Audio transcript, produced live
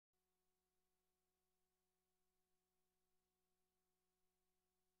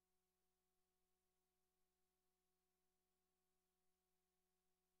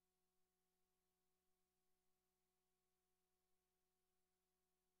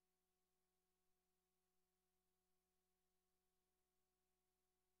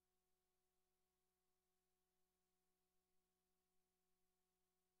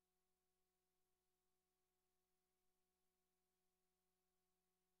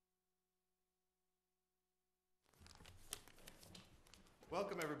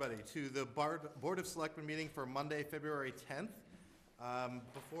Welcome, everybody, to the Board of Selectmen meeting for Monday, February 10th.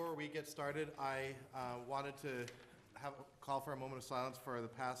 Before we get started, I wanted to call for a moment of silence for the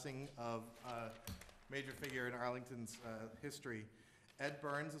passing of a major figure in Arlington's history. Ed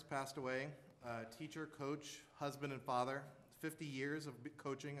Burns has passed away, teacher, coach, husband, and father. 50 years of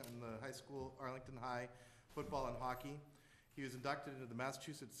coaching in the high school, Arlington High, football and hockey. He was inducted into the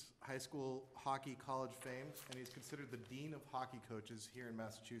Massachusetts High School Hockey College of Fame, and he's considered the dean of hockey coaches here in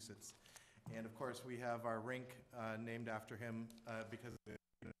Massachusetts. And of course, we have our rink named after him because it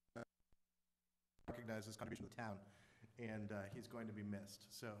recognizes his contribution to the town, and he's going to be missed.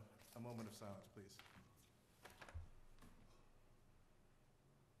 So, a moment of silence, please.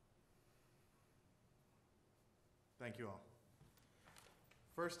 Thank you all.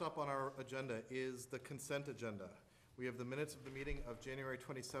 First up on our agenda is the consent agenda. We have the minutes of the meeting of January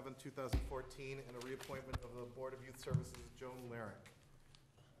 27, 2014, and a reappointment of the Board of Youth Services, Joan Larrick.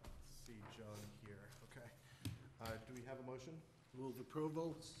 Let's see Joan here. Okay. Do we have a motion? Move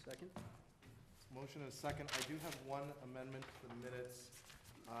approval. Second. Motion and a second. I do have one amendment to the minutes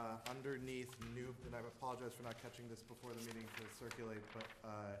underneath new, and I apologize for not catching this before the meeting to circulate, but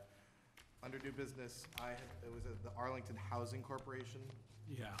under new business, it was the Arlington Housing Corporation.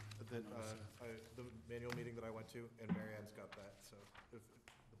 Yeah. That, the manual meeting that I went to, and Mary Ann's got that, so if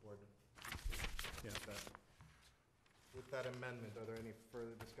the board Yeah. that. With that amendment, are there any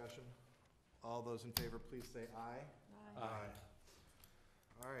further discussion? All those in favor, please say aye. Aye.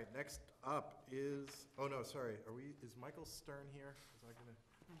 All right, next up is, oh no, sorry, is Michael Stern here? Is that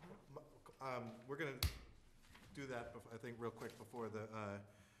gonna, we're gonna do that, I think, real quick before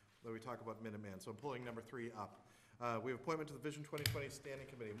that we talk about Minuteman. So I'm pulling number 3 up. We have appointment to the Vision 2020 Standing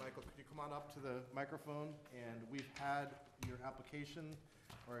Committee. Michael, could you come on up to the microphone? And we've had your application,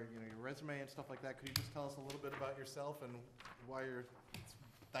 or your resume and stuff like that. Could you just tell us a little bit about yourself and why you're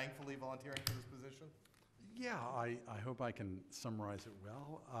thankfully volunteering for this position? Yeah, I hope I can summarize it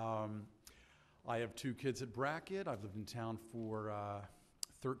well. I have 2 kids at Brackett. I've lived in town for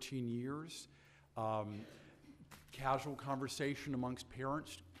 13 years. Casual conversation amongst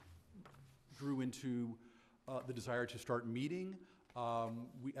parents grew into the desire to start meeting.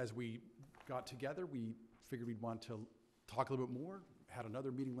 As we got together, we figured we'd want to talk a little bit more. Had another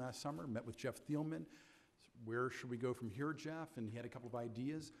meeting last summer, met with Jeff Thielman. Where should we go from here, Jeff? And he had a couple of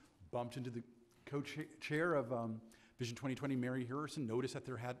ideas. Bumped into the co-chair of Vision 2020, Mary Harrison, noticed that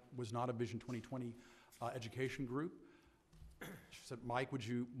there was not a Vision 2020 education group. She said, Mike, would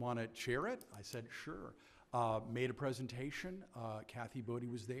you want to chair it? I said, sure. Made a presentation. Kathy Bodie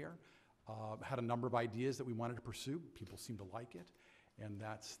was there. Had a number of ideas that we wanted to pursue. People seemed to like it, and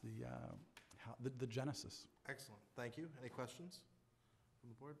that's the genesis. Excellent. Thank you. Any questions from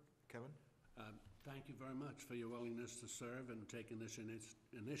the board? Kevin? Thank you very much for your willingness to serve and taking this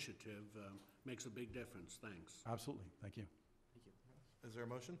initiative. Makes a big difference. Thanks. Absolutely. Thank you. Thank you. Is there a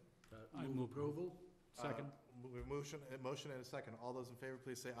motion? I move approval. Second. We have motion and a second. All those in favor,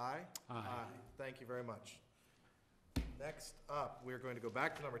 please say aye. Aye. Thank you very much. Next up, we're going to go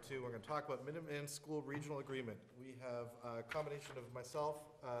back to number 2. We're going to talk about Minuteman School Regional Agreement. We have a combination of myself,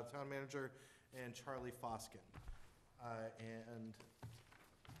 town manager, and Charlie Foskin.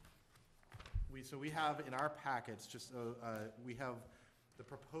 So we have in our packets, we have the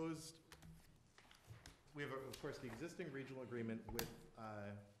proposed, we have, of course, the existing regional agreement with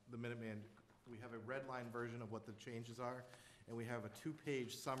the Minuteman. We have a red line version of what the changes are, and we have a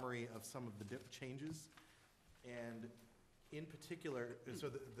 2-page summary of some of the changes. And in particular, so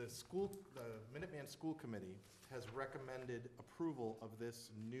the Minuteman School Committee has recommended approval of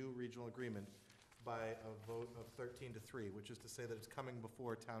this new regional agreement by a vote of 13-3, which is to say that it's coming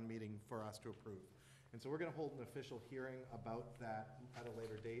before town meeting for us to approve. And so we're going to hold an official hearing about that at a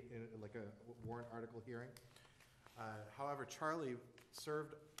later date, like a warrant article hearing. However, Charlie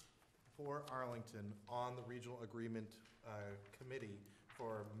served for Arlington on the regional agreement committee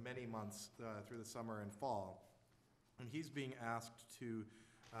for many months through the summer and fall. And he's being asked to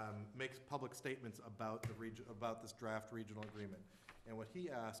make public statements about this draft regional agreement. And what he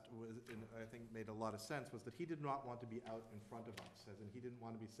asked was, and I think made a lot of sense, was that he did not want to be out in front of us, as in he didn't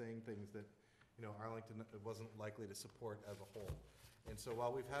want to be saying things that, Arlington wasn't likely to support as a whole. And so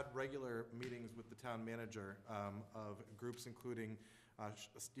while we've had regular meetings with the town manager of groups including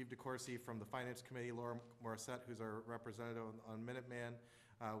Steve DeCourcy from the Finance Committee, Laura Morissette, who's our representative on Minuteman.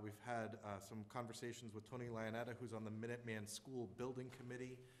 We've had some conversations with Tony Lionetta, who's on the Minuteman School Building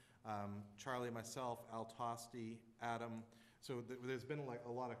Committee, Charlie, myself, Al Tosti, Adam. So there's been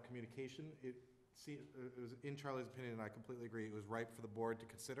a lot of communication. it was, in Charlie's opinion, and I completely agree, it was ripe for the board to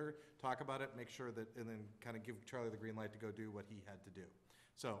consider, talk about it, make sure that, and then kind of give Charlie the green light to go do what he had to do.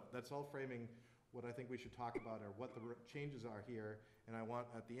 So that's all framing what I think we should talk about, or what the changes are here. And I want,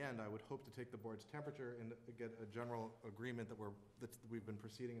 at the end, I would hope to take the board's temperature and get a general agreement that we've been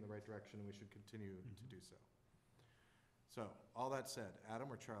proceeding in the right direction and we should continue to do so. So, all that said, Adam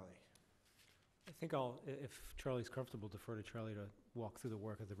or Charlie? I think I'll, if Charlie's comfortable, defer to Charlie to walk through the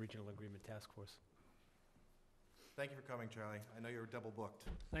work of the Regional Agreement Task Force. Thank you for coming, Charlie. I know you're double booked.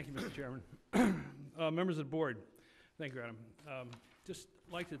 Thank you, Mr. Chairman. Members of the board, thank you, Adam. Just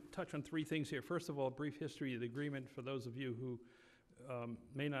like to touch on three things here. First of all, a brief history of the agreement for those of you who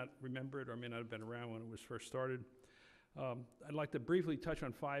may not remember it or may not have been around when it was first started. I'd like to briefly touch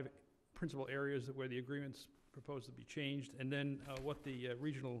on 5 principal areas where the agreement's proposed to be changed, and then what the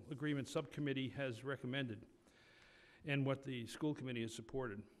Regional Agreement Subcommittee has recommended and what the school committee has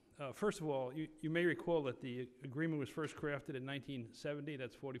supported. First of all, you may recall that the agreement was first crafted in 1970,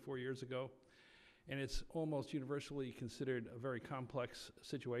 that's 44 years ago, and it's almost universally considered a very complex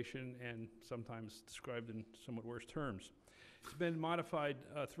situation and sometimes described in somewhat worse terms. It's been modified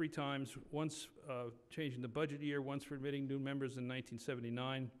 3 times, once changing the budget year, once for admitting new members in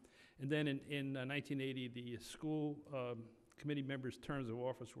 1979, and then in 1980, the school committee members' terms of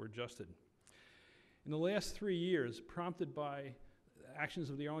office were adjusted. In the last 3 years, prompted by actions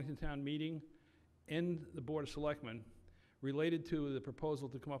of the Arlington Town Meeting and the Board of Selectmen related to the proposal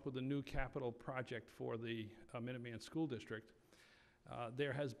to come up with a new capital project for the Minuteman School District,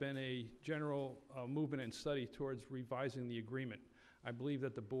 there has been a general movement and study towards revising the agreement. I believe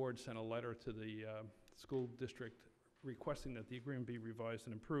that the board sent a letter to the school district requesting that the agreement be revised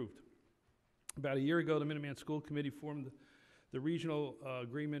and improved. About a year ago, the Minuteman School Committee formed the Regional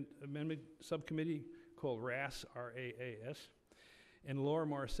Agreement Amendment Subcommittee called RAS, R-A-A-S, and Laura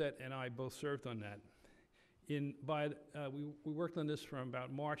Morissette and I both served on that. We worked on this from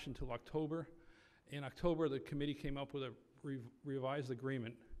about March until October. In October, the committee came up with a revised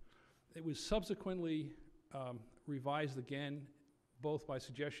agreement. It was subsequently revised again, both by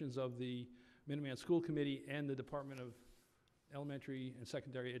suggestions of the Minuteman School Committee and the Department of Elementary and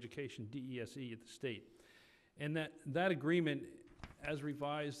Secondary Education, DESE, at the state. And that agreement, as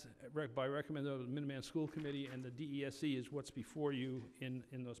revised by recommendation of the Minuteman School Committee and the DESE, is what's before you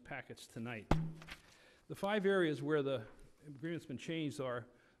in those packets tonight. The 5 areas where the agreement's been changed are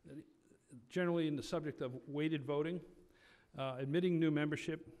generally in the subject of weighted voting, admitting new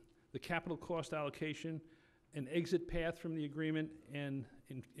membership, the capital cost allocation, an exit path from the agreement, and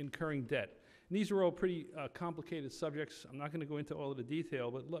incurring debt. And these are all pretty complicated subjects. I'm not going to go into all of the detail,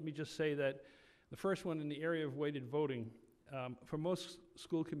 but let me just say that the first one in the area of weighted voting, for most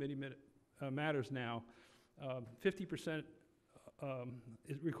school committee matters now, 50%,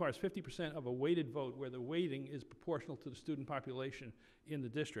 it requires 50% of a weighted vote where the weighting is proportional to the student population in the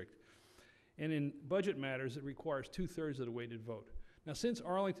district. And in budget matters, it requires 2/3 of the weighted vote. Now, since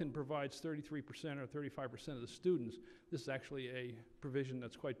Arlington provides 33% or 35% of the students, this is actually a provision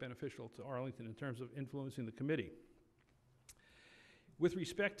that's quite beneficial to Arlington in terms of influencing the committee. With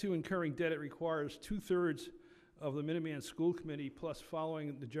respect to incurring debt, it requires 2/3 of the Minuteman School Committee, plus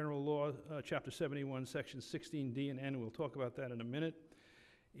following the general law, Chapter 71, Section 16D and N, we'll talk about that in a minute,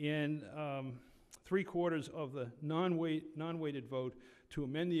 and 3/4 of the non-weighted vote to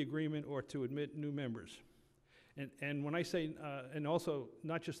amend the agreement or to admit new members. And when I say, and also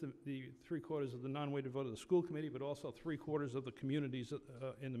not just the 3/4 of the non-weighted vote of the school committee, but also 3/4 of the communities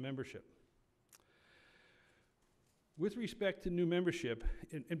in the membership. With respect to new membership,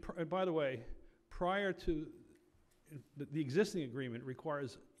 and by the way, prior to the existing agreement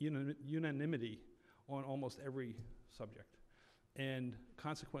requires unanimity on almost every subject. And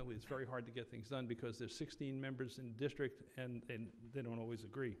consequently, it's very hard to get things done because there's 16 members in the district and they don't always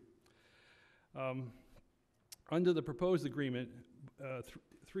agree. Under the proposed agreement,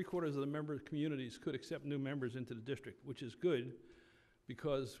 3/4 of the member communities could accept new members into the district, which is good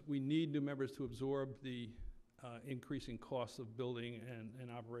because we need new members to absorb the increasing costs of building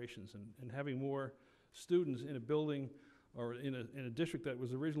and operations. And having more students in a building or in a district that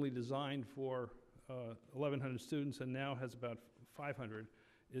was originally designed for 1,100 students and now has about 500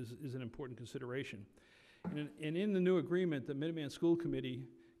 is an important consideration. And in the new agreement, the Minuteman School Committee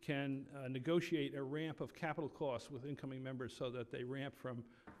can negotiate a ramp of capital costs with incoming members so that they ramp from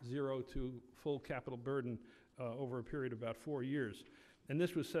 0 to full capital burden over a period of about 4 years. And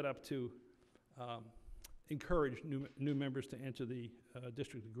this was set up to encourage new members to enter the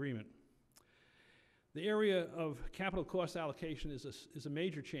district agreement. The area of capital cost allocation is a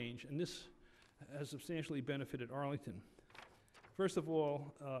major change, and this has substantially benefited Arlington. First of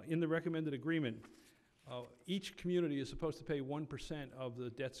all, in the recommended agreement, each community is supposed to pay 1% of the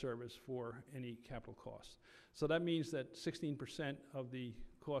debt service for any capital costs. So that means that 16% of the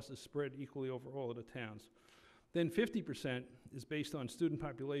cost is spread equally over all of the towns. Then 50% is based on student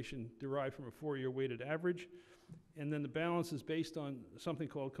population derived from a 4-year weighted average. And then the balance is based on something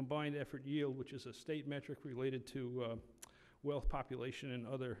called combined effort yield, which is a state metric related to wealth, population,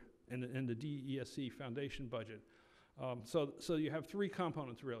 and the DESC foundation budget. So you have 3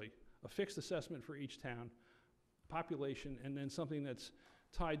 components, really. A fixed assessment for each town, population, and then something that's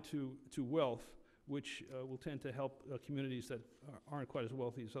tied to wealth, which will tend to help communities that aren't quite as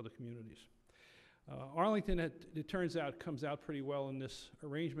wealthy as other communities. Arlington, it turns out, comes out pretty well in this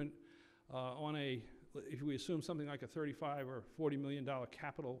arrangement if we assume something like a $35 or $40 million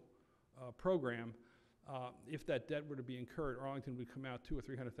capital program. If that debt were to be incurred, Arlington would come out $200,000 or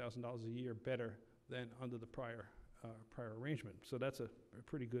 $300,000 a year better than under the prior arrangement. So that's a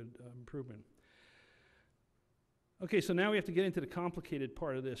pretty good improvement. Okay, so now we have to get into the complicated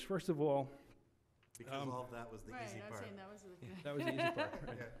part of this. First of all, Because all of that was the easy part. Right, I was saying that was that was the easy part.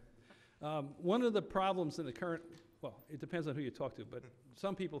 Right? Yeah. One of the problems in the current, well, it depends on who you talk to, but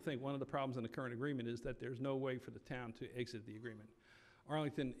some people think one of the problems in the current agreement is that there's no way for the town to exit the agreement.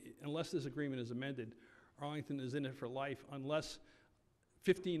 Arlington, unless this agreement is amended, Arlington is in it for life unless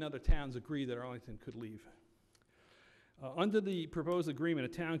 15 other towns agree that Arlington could leave. Under the proposed agreement,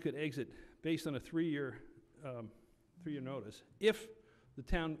 a town could exit based on a 3-year notice if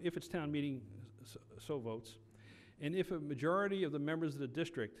its town meeting so votes, and if a majority of the members of the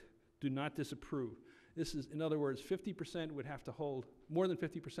district do not disapprove. This is, in other words, 50% would have to hold, more than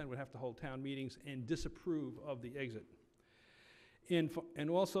 50% would have to hold town meetings and disapprove of the exit. And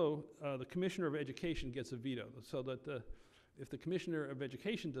also, the Commissioner of Education gets a veto, so that if the Commissioner of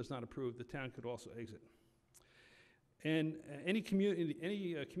Education does not approve, the town could also exit. And any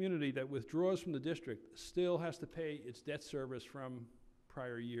community that withdraws from the district still has to pay its debt service from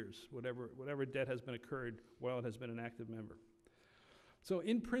prior years, whatever debt has been incurred while it has been an active member. So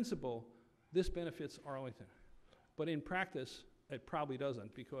in principle, this benefits Arlington. But in practice, it probably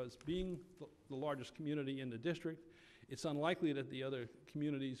doesn't, because being the largest community in the district, it's unlikely that the other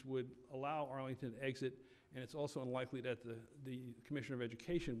communities would allow Arlington to exit, and it's also unlikely that the Commissioner of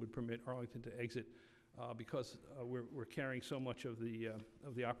Education would permit Arlington to exit because we're carrying so much of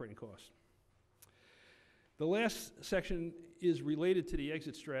the operating costs. The last section is related to the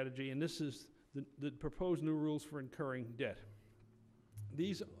exit strategy, and this is the proposed new rules for incurring debt.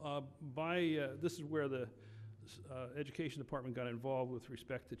 These, this is where the Education Department got involved with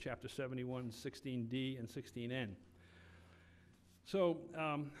respect to Chapter 71, 16D, and 16N. So,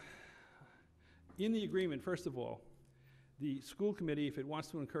 in the agreement, first of all, the school committee, if it wants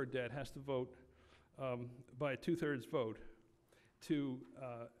to incur debt, has to vote by a 2/3 vote to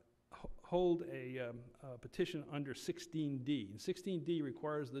hold a petition under 16D. And 16D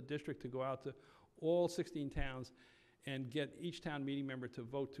requires the district to go out to all 16 towns and get each town meeting member to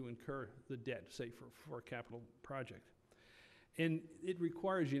vote to incur the debt, say for a capital project. And it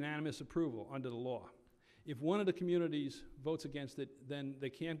requires unanimous approval under the law. If one of the communities votes against it, then they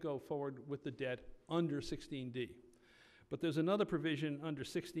can't go forward with the debt under 16D. But there's another provision under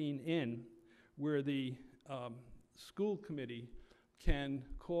 16N where the school committee can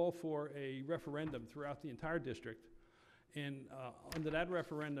call for a referendum throughout the entire district. And under that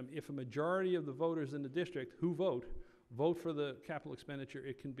referendum, if a majority of the voters in the district who vote for the capital expenditure,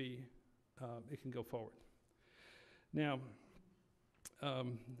 it can go forward. Now,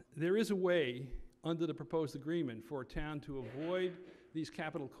 there is a way under the proposed agreement for a town to avoid these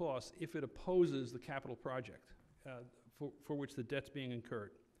capital costs if it opposes the capital project for which the debt's being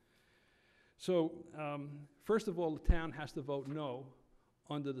incurred. So, first of all, the town has to vote no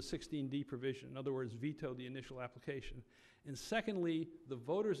under the 16D provision. In other words, veto the initial application. And secondly, the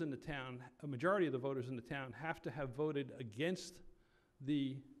voters in the town, a majority of the voters in the town, have to have voted against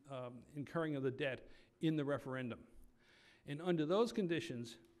the incurring of the debt in the referendum. And under those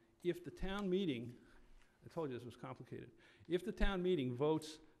conditions, if the town meeting, I told you this was complicated, if the town meeting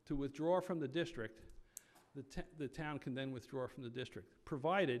votes to withdraw from the district, the town can then withdraw from the district,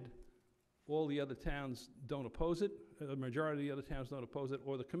 provided all the other towns don't oppose it, the majority of the other towns don't oppose it,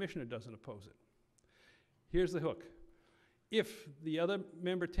 or the commissioner doesn't oppose it. Here's the hook. If the other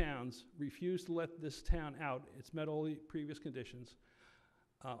member towns refuse to let this town out, it's met all the previous conditions,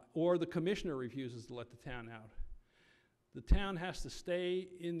 or the commissioner refuses to let the town out, the town has to stay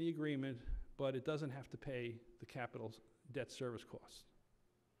in the agreement, but it doesn't have to pay the capital debt service costs.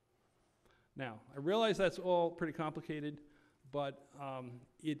 Now, I realize that's all pretty complicated, but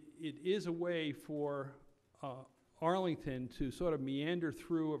it is a way for Arlington to sort of meander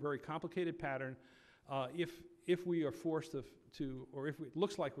through a very complicated pattern if we are forced or if it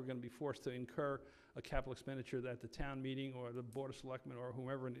looks like we're going to be forced to incur a capital expenditure that the town meeting or the Board of Selectmen or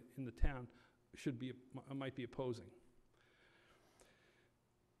whomever in the town might be opposing.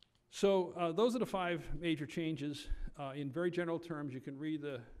 So those are the 5 major changes. In very general terms, you can read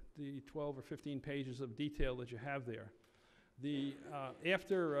the 12 or 15 pages of detail that you have there.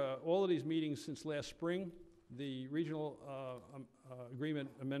 After all of these meetings since last spring, the Regional Agreement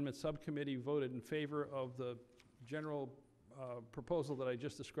Amendment Subcommittee voted in favor of the general proposal that I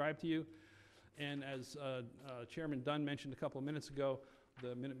just described to you. And as Chairman Dunn mentioned a couple of minutes ago,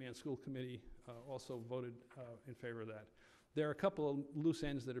 the Minuteman School Committee also voted in favor of that. There are a couple of loose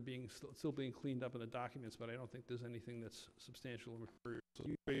ends that are still being cleaned up in the documents, but I don't think there's anything that's substantial or material. So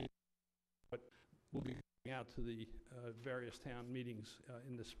but we'll be going out to the various town meetings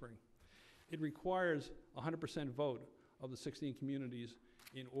in the spring. It requires 100% vote of the 16 communities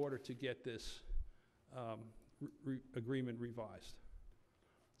in order to get this agreement revised.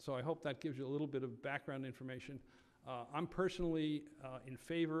 So I hope that gives you a little bit of background information. I'm personally in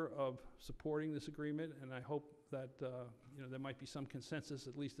favor of supporting this agreement, and I hope that there might be some consensus,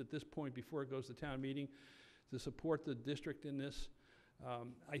 at least at this point before it goes to town meeting, to support the district in this.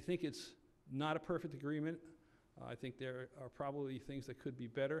 I think it's not a perfect agreement. I think there are probably things that could be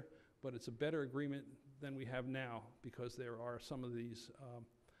better, but it's a better agreement than we have now because there are some of these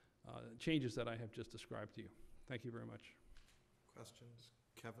changes that I have just described to you. Thank you very much. Questions?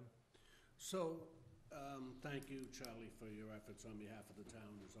 Kevin? So, thank you, Charlie, for your efforts on behalf of the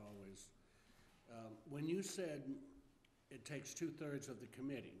town, as always. When you said it takes 2/3 of the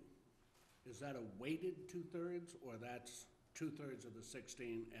committee, is that a weighted 2/3, or that's 2/3 of the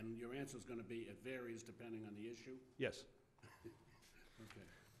 16, and your answer is going to be it varies depending on the issue? Yes.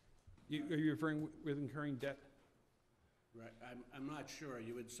 Okay. Are you referring with incurring debt? Right. I'm not sure.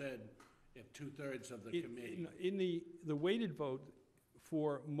 You had said if 2/3 of the committee. In the weighted vote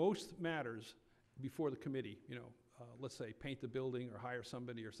for most matters before the committee, let's say paint the building or hire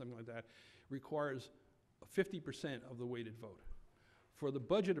somebody or something like that, requires 50% of the weighted vote. For the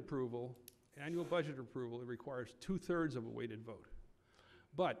budget approval, annual budget approval, it requires 2/3 of a weighted vote.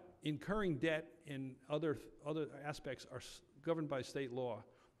 But incurring debt and other aspects are governed by state law,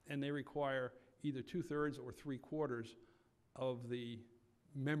 and they require either 2/3 or 3/4 of the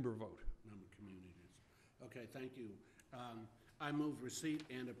member vote. Member communities. Okay, thank you. I move receipt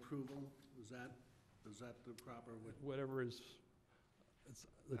and approval. Is that the proper? Whatever is,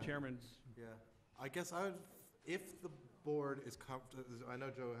 the chairman's. Yeah. I guess I would, if the board is comfortable, I know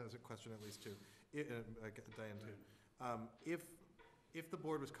Joe has a question at least too, Diane too. If the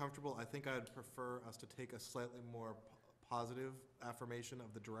board was comfortable, I think I'd prefer us to take a slightly more positive affirmation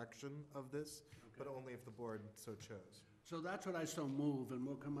of the direction of this, but only if the board so chose. So that's what I so move, and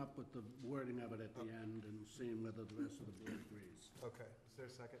we'll come up with the wording of it at the end and seeing whether the rest of the board agrees. Okay. Is there a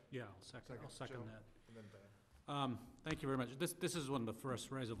second? Yeah, I'll second Joe? that. And then Diane. Thank you very much. This is one of the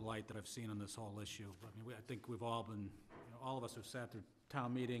first rays of light that I've seen on this whole issue. I mean, I think we've all been, all of us who've sat through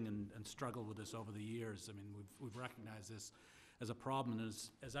town meeting and struggled with this over the years. I mean, we've recognized this as a problem, and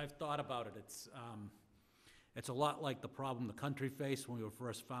as I've thought about it, it's a lot like the problem the country faced when we were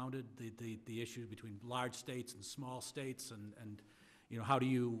first founded, the issue between large states and small states, and how do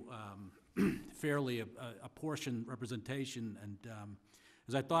you fairly apportion representation, and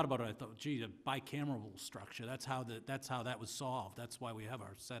as I thought about it, I thought, gee, a bicameral structure, that's how that was solved. That's why we have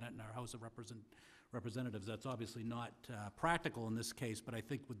our Senate and our House of Representatives. That's obviously not practical in this case, but I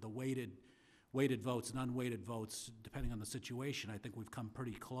think with the weighted votes and unweighted votes, depending on the situation, I think we've come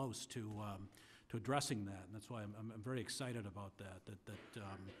pretty close to addressing that, and that's why I'm very excited about that. That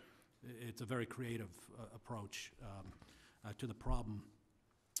it's a very creative approach to the problem.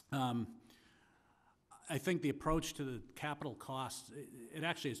 I think the approach to the capital costs, it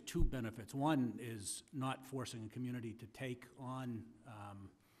actually has two benefits. One is not forcing a community to take on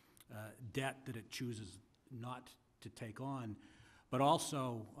debt that it chooses not to take on, but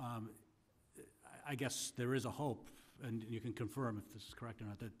also, I guess there is a hope, and you can confirm if this is correct or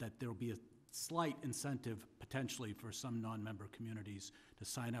not, that there will be a slight incentive potentially for some non-member communities to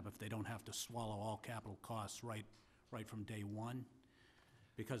sign up if they don't have to swallow all capital costs right from day one,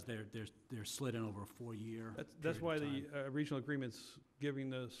 because they're slid in over a 4-year. That's why the regional agreement's giving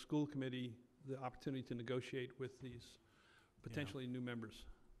the school committee the opportunity to negotiate with these potentially new members.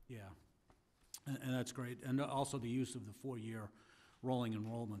 Yeah, and that's great. And also the use of the 4-year rolling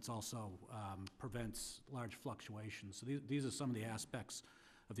enrollments also prevents large fluctuations. So these are some of the aspects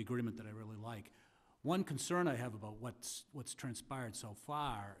of the agreement that I really like. One concern I have about what's transpired so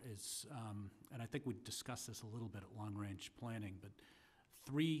far is, and I think we discussed this a little bit at long-range planning, but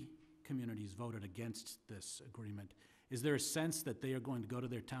 3 communities voted against this agreement. Is there a sense that they are going to go to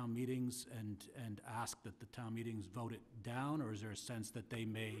their town meetings and ask that the town meetings vote it down, or is there a sense that they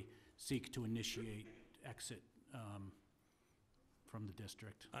may seek to initiate exit from the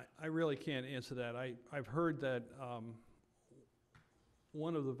district? I really can't answer that. I've heard that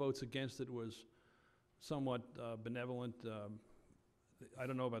one of the votes against it was somewhat benevolent. I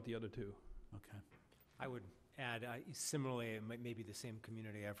don't know about the other 2. Okay. I would add, similarly, it may be the same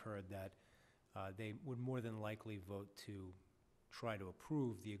community I've heard that they would more than likely vote to try to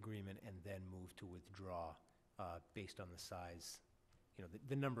approve the agreement and then move to withdraw based on the size,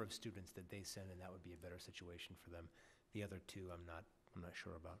 the number of students that they send, and that would be a better situation for them. The other 2, I'm not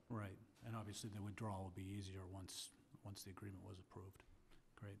sure about. Right, and obviously the withdrawal will be easier once the agreement was approved.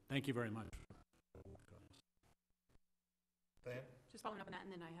 Great, thank you very much. Diane? Just following up on that,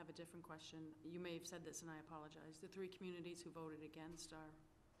 and then I have a different question. You may have said this, and I apologize. The 3 communities who voted against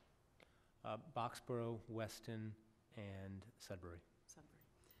are Boxborough, Weston, and Sudbury. Sudbury.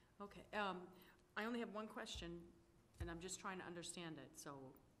 Okay, I only have one question, and I'm just trying to understand it, so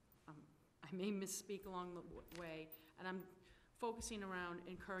I may misspeak along the way, and I'm focusing around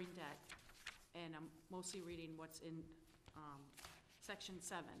incurring debt, and I'm mostly reading what's in Section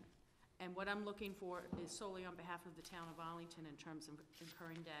 7. And what I'm looking for is solely on behalf of the town of Arlington in terms of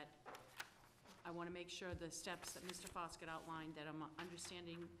incurring debt. I want to make sure the steps that Mr. Foskett outlined that I'm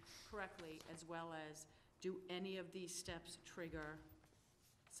understanding correctly, as well as do any of these steps trigger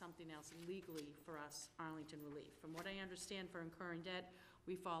something else legally for us, Arlington Relief? From what I understand, for incurring debt,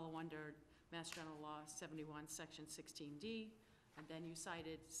 we follow under Mass General Law 71, Section 16D, and then you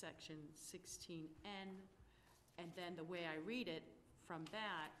cited Section 16N, and then the way I read it from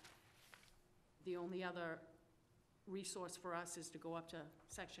that, the only other resource for us is to go up to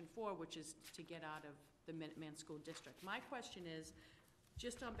Section 4, which is to get out of the Minuteman School District. My question is,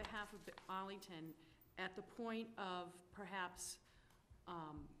 just on behalf of Arlington, at the point of perhaps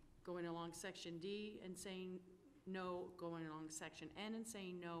going along Section D and saying no, going along Section N and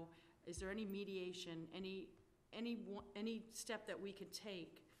saying no, is there any mediation, any step that we could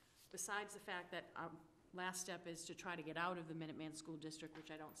take besides the fact that our last step is to try to get out of the Minuteman School District,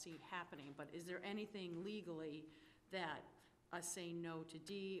 which I don't see happening, but is there anything legally that us saying no to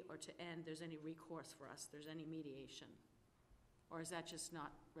D or to N, there's any recourse for us, there's any mediation? Or is that just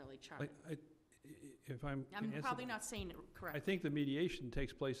not really charted? If I'm probably not saying it correctly. I think the mediation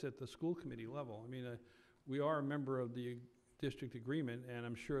takes place at the school committee level. I mean, we are a member of the district agreement, and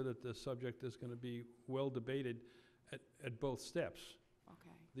I'm sure that the subject is going to be well debated at both steps.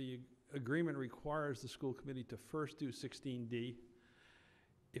 Okay. The agreement requires the school committee to first do 16D.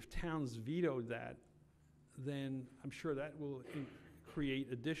 If towns veto that, then I'm sure that will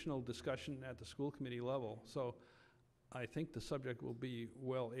create additional discussion at the school committee level. So I think the subject will be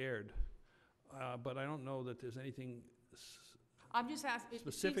well aired. But I don't know that there's anything I'm just asking.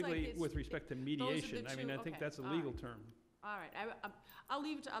 specifically with respect to mediation. I mean, I think okay, that's a all legal right. term. All right, I'll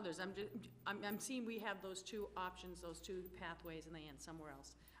leave it to others. I'm seeing we have those 2 options, those 2 pathways, and they end somewhere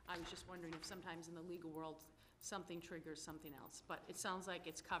else. I was just wondering if sometimes in the legal world, something triggers something else. But it sounds like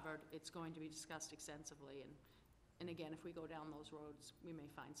it's covered, it's going to be discussed extensively, and again, if we go down those roads, we may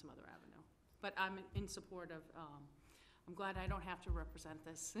find some other avenue. But I'm in support of, I'm glad I don't have to represent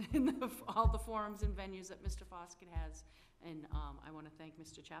this in all the forums and venues that Mr. Foskett has. And I want to thank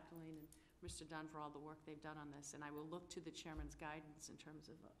Mr. Chapdelaine and Mr. Dunn for all the work they've done on this. And I will look to the chairman's guidance in terms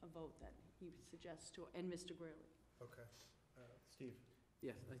of a vote that he suggests to, and Mr. Greeley. Okay. Steve?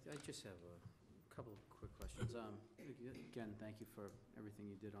 Yes, I just have a couple of quick questions. Again, thank you for everything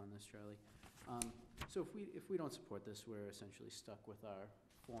you did on this, Charlie. So if we don't support this, we're essentially stuck with our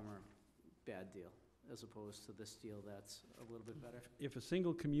former bad deal, as opposed to this deal that's a little bit better? If a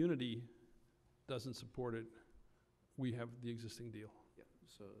single community doesn't support it, we have the existing deal. Yeah,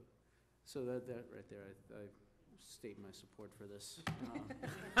 so that right there, I state my support for this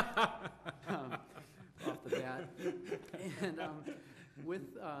off the bat. And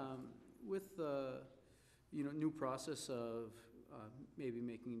with the new process of maybe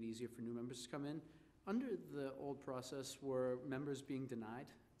making it easier for new members to come in, under the old process, were members being denied,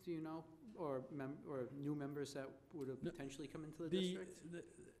 do you know? Or new members that would have potentially come into the district?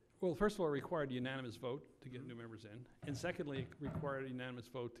 Well, first of all, it required a unanimous vote to get new members in. And secondly, it required a unanimous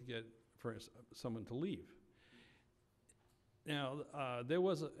vote to get someone to leave. Now, there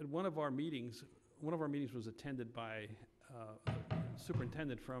was one of our meetings was attended by a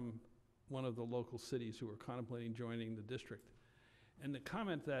superintendent from one of the local cities who were contemplating joining the district. And the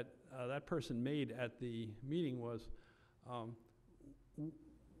comment that that person made at the meeting was,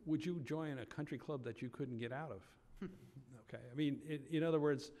 would you join a country club that you couldn't get out of? Okay, I mean, in other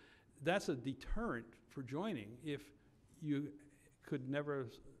words, that's a deterrent for joining if you could never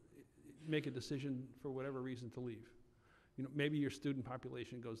make a decision for whatever reason to leave. You know, maybe your student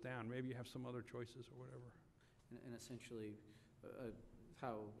population goes down, maybe you have some other choices or whatever. And essentially,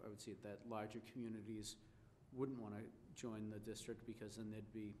 how I would see it, that larger communities wouldn't want to join the district because then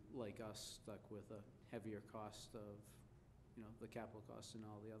they'd be, like us, stuck with a heavier cost of, you know, the capital costs and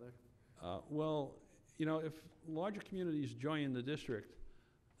all the other. Well, you know, if larger communities join the district,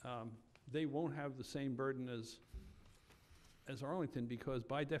 they won't have the same burden as Arlington, because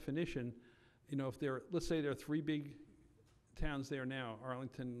by definition, you know, if there, let's say there are 3 big towns there now,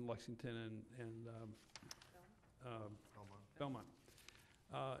 Arlington, Lexington, and Belmont.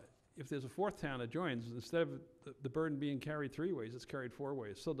 If there's a 4th town that joins, instead of the burden being carried 3 ways, it's carried 4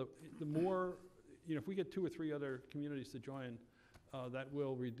 ways. So the more, you know, if we get 2 or 3 other communities to join, that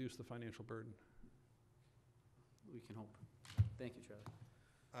will reduce the financial burden. We can hope. Thank you,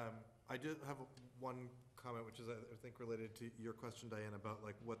 Charlie. I did have one comment, which is, I think, related to your question, Diane, about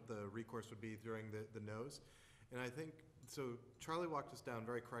like what the recourse would be during the no's. And I think, so Charlie walked us down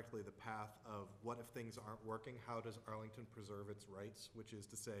very correctly the path of what if things aren't working, how does Arlington preserve its rights, which is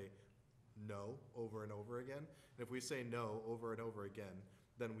to say no over and over again. And if we say no over and over again,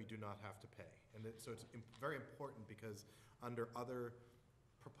 then we do not have to pay. And so it's very important, because under other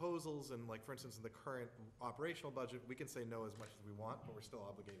proposals and, like, for instance, in the current operational budget, we can say no as much as we want, but we're still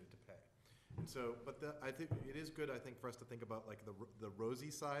obligated to pay. And so, but I think it is good, I think, for us to think about like the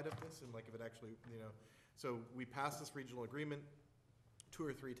rosy side of this, and like if it actually, you know, so we pass this regional agreement, 2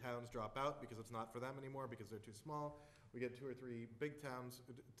 or 3 towns drop out because it's not for them anymore because they're too small. We get 2 or 3 big towns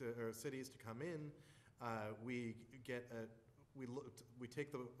or cities to come in. We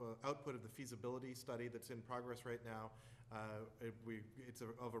take the output of the feasibility study that's in progress right now. It's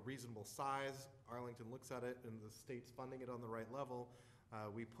of a reasonable size. Arlington looks at it, and the state's funding it on the right level.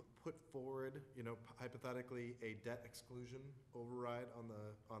 We put forward, you know, hypothetically, a debt exclusion override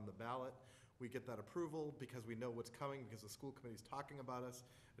on the ballot. We get that approval because we know what's coming, because the school committee's talking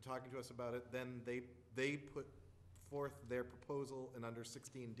to us about it. Then they put forth their proposal, and under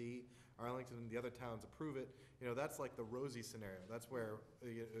 16D, Arlington and the other towns approve it. You know, that's like the rosy scenario. That's where,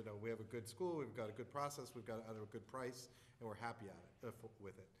 you know, we have a good school, we've got a good process, we've got it at a good price, and we're happy at it,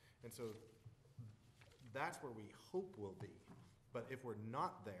 with it. And so that's where we hope we'll be. But if we're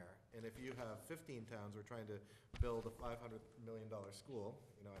not there, and if you have 15 towns who are trying to build a $500 million school,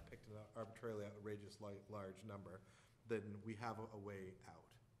 you know, I picked an arbitrarily outrageous large number, then we have a way out.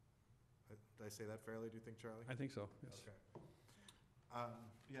 Did I say that fairly, do you think, Charlie? I think so, yes. Okay.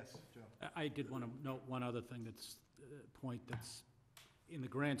 Yes, Joe? I did want to note one other thing that's, point that's, in the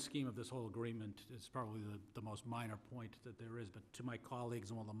grand scheme of this whole agreement, is probably the most minor point that there is, but to my colleagues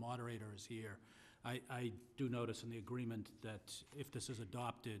and all the moderators here, I do notice in the agreement that if this is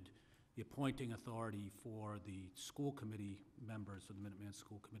adopted, the appointing authority for the school committee members of the Minuteman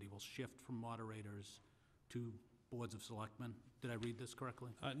School Committee will shift from moderators to boards of selectmen. Did I read this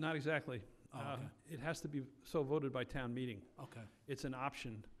correctly? Not exactly. Oh, okay. It has to be so voted by town meeting. Okay. It's an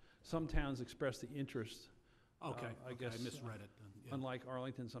option. Some towns express the interest. Okay. I guess, I misread it then. Yeah. Unlike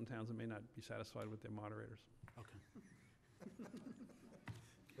Arlington, some towns that may not be satisfied with their moderators. Okay.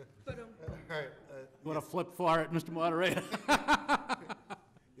 But, All right. You want to flip for it, Mr. Moderator?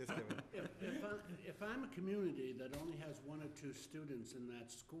 Yes, Kevin. If I'm a community that only has 1 or 2 students in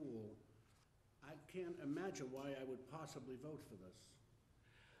that school, I can't imagine why I would possibly vote for this.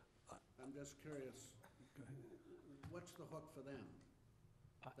 I'm just curious, what's the hook for them?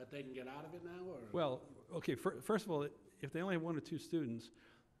 That they can get out of it now, or? Well, okay, first of all, if they only have 1 or 2 students,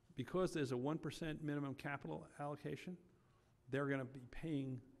 because there's a 1% minimum capital allocation, they're going to be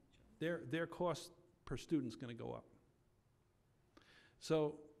paying, their cost per student's going to go up.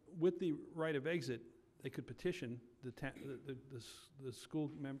 So with the right of exit, they could petition the school,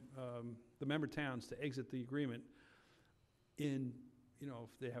 the member towns to exit the agreement. In, you know,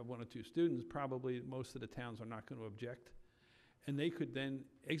 if they have 1 or 2 students, probably most of the towns are not going to object. And they could then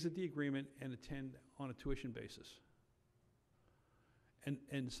exit the agreement and attend on a tuition basis.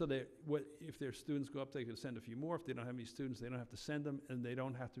 And so if their students go up, they could send a few more. If they don't have any students, they don't have to send them, and they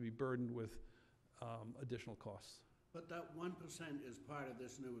don't have to be burdened with additional costs. But that 1% is part of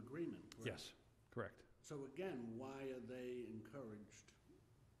this new agreement, correct? Yes, correct. So again, why are they encouraged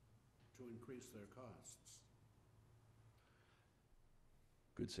to increase their costs?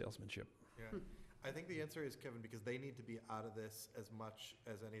 Good salesmanship. Yeah. I think the answer is, Kevin, because they need to be out of this as much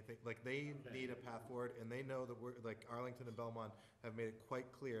as anything. Like, they Okay. need a path forward, and they know that we're, like, Arlington and Belmont have made it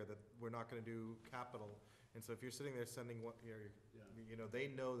quite clear that we're not gonna do capital. And so if you're sitting there sending what, Yeah, you know, they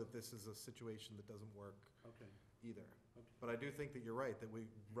know that this is a situation that doesn't work okay. either. Okay. But I do think that you're right, that we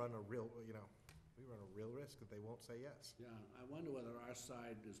run a real, we run a real risk that they won't say yes. Yeah, I wonder whether our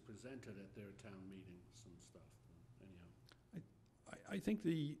side is presented at their town meetings and stuff, anyhow. I think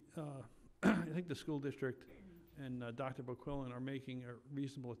the, I think the school district and Dr. Boquillan are making a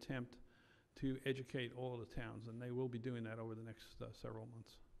reasonable attempt to educate all of the towns, and they will be doing that over the next several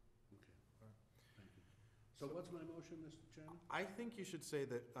months. Okay, thank you. So what's my motion, Mr. Chairman? I think you should say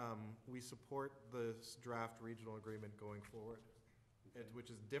that we support the draft regional agreement going forward, which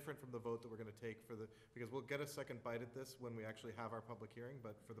is different from the vote that we're going to take for the, because we'll get a second bite at this when we actually have our public hearing,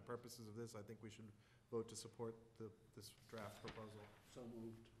 but for the purposes of this, I think we should vote to support this draft proposal. So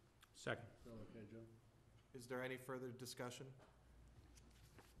moved. Second. Still okay, Joe? Is there any further discussion?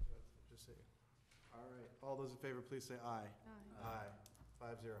 Just say, all right, all those in favor, please say aye. Aye. Aye,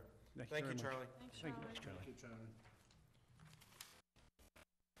 5-0. Thank very you, much. Charlie. Thanks, Thank you, Charlie. Thank you, Charlie.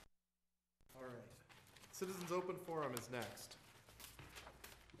 All right. Citizens Open Forum is next.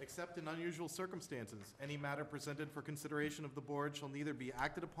 Except in unusual circumstances, any matter presented for consideration of the board shall neither be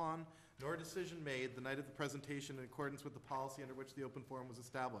acted upon nor a decision made the night of the presentation in accordance with the policy under which the open forum was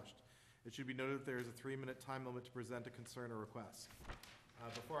established. It should be noted that there is a 3-minute time limit to present a concern or request.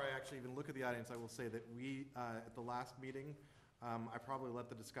 Before I actually even look at the audience, I will say that we, at the last meeting, I probably let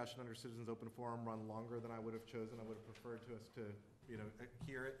the discussion under Citizens Open Forum run longer than I would have chosen. I would have preferred to us to,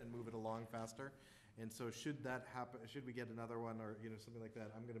 hear it and move it along faster. And so should that happen, should we get another one or, something like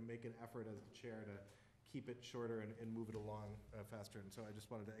that, I'm gonna make an effort as the chair to keep it shorter and move it along faster. And so I just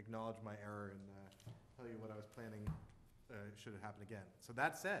wanted to acknowledge my error and tell you what I was planning should it happen again. So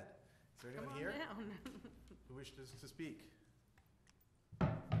that said, is there Come anyone on here down. who wishes to speak?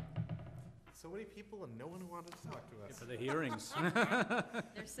 So many people and no one who wanted to talk to us. For the hearings.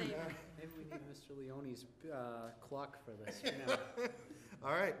 They're saving. Maybe we need Mr. Leone's clock for this, you know.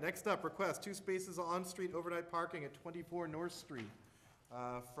 All right, next up, request 2 spaces on-street overnight parking at 24 North Street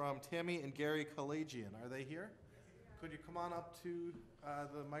from Tammy and Gary Kalajian. Are they here? Could you come on up to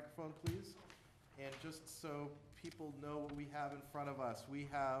the microphone, please? And just so people know what we have in front of us, we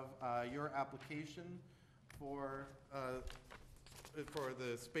have your application for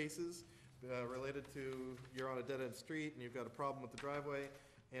the spaces related to you're on a dead-end street and you've got a problem with the driveway.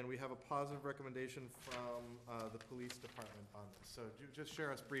 And we have a positive recommendation from the police department on this. So just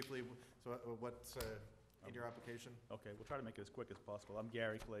share us briefly, what's in your application? Okay, we'll try to make it as quick as possible. I'm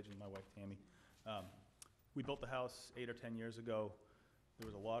Gary Kalajian, my wife Tammy. We built the house 8 or 10 years ago. There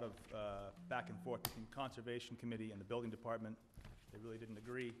was a lot of back and forth between the Conservation Committee and the Building Department. They really didn't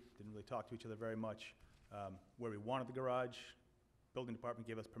agree, didn't really talk to each other very much. Where we wanted the garage, Building Department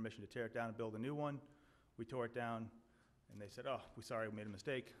gave us permission to tear it down and build a new one. We tore it down. And they said, oh, we're sorry, we made a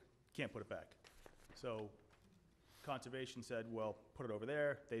mistake, can't put it back. So Conservation said, well, put it over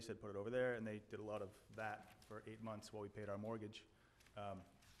there. They said, put it over there, and they did a lot of that for 8 months while we paid our mortgage.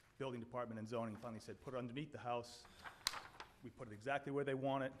 Building Department and Zoning finally said, put it underneath the house. We put it exactly where they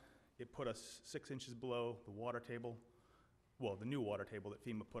want it. It put us 6 inches below the water table, well, the new water table that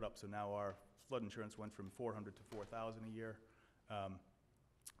FEMA put up, so now our flood insurance went from $400 to $4,000 a year.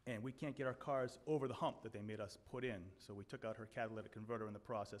 And we can't get our cars over the hump that they made us put in. So we took out her catalytic converter in the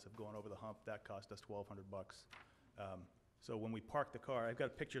process of going over the hump. That cost us $1,200. So when we park the car, I've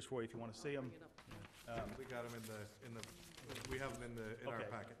got pictures for you if you want to see them. We got them we have them in our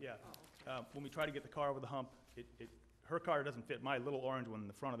packet. Yeah. When we try to get the car over the hump, her car doesn't fit. My little orange one in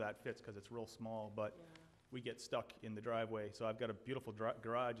the front of that fits because it's real small, but we get stuck in the driveway. So I've got a beautiful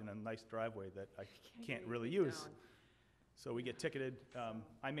garage and a nice driveway that I can't really use. So we get ticketed.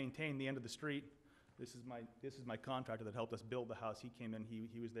 I maintain the end of the street. This is my contractor that helped us build the house. He came in,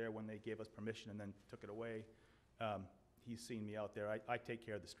 he was there when they gave us permission and then took it away. He's seen me out there. I take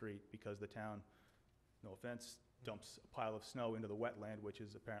care of the street because the town, no offense, dumps a pile of snow into the wetland, which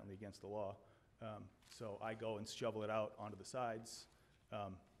is apparently against the law. So I go and shovel it out onto the sides,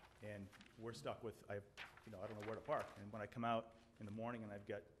 and we're stuck with, I don't know where to park. And when I come out in the morning and I've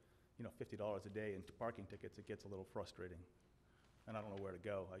got $50 a day in parking tickets, it gets a little frustrating. And I don't know where to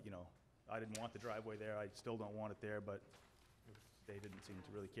go. I didn't want the driveway there. I still don't want it there, but they didn't seem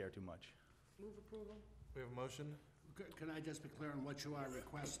to really care too much. Move approval? We have a motion? Can I just be clear on what you are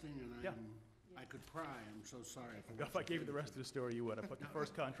requesting? And Yeah. I could cry, I'm so sorry. For If I gave you the rest of the story, you would. I put the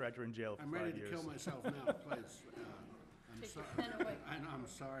first contractor in jail for 5 I'm years. ready to kill myself now, please. Take your pen away. I'm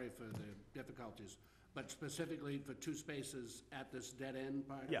sorry for the difficulties. But specifically for 2 spaces at this dead end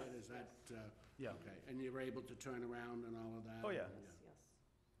part of Yeah. it, is that, Yeah. okay? And you're able to turn around and all of that? Oh, yeah. Yes,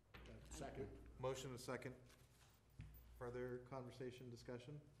 yes. Second? Motion and second. Further conversation,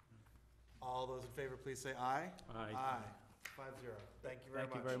 discussion? All those in favor, please say aye. Aye. 5-0. Thank you very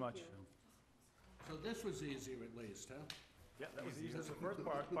much. Thank you very much. So this was easier at least, huh? Yeah, that was usually the first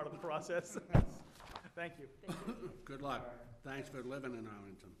part of the process. Thank you. Good luck. Thanks for living in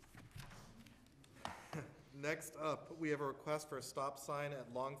Arlington. Next up, we have a request for a stop sign at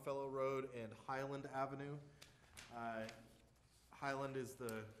Longfellow Road and Highland Avenue. Highland is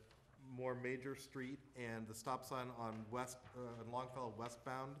the more major street, and the stop sign on Longfellow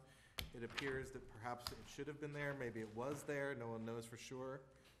westbound, it appears that perhaps it should have been there, maybe it was there, no one knows for sure.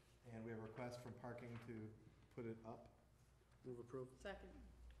 And we have a request from parking to put it up. Move approved. Second.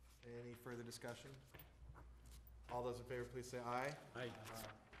 Any further discussion? All those in favor, please say aye. Aye.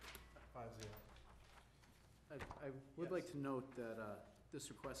 5-0. I would like to note that this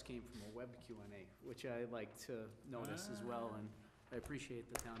request came from a web Q&A, which I like to notice as well, and I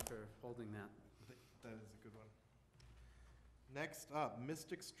appreciate the town for holding that. That is a good one. Next up,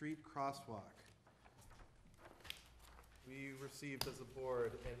 Mystic Street Crosswalk. We received as a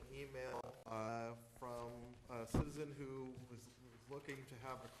board an email from a citizen who was looking to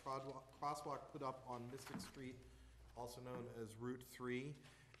have a crosswalk put up on Mystic Street, also known as Route 3.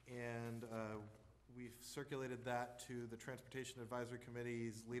 And we've circulated that to the Transportation Advisory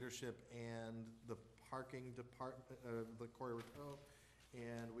Committee's leadership and the parking department, the Corey Rateau,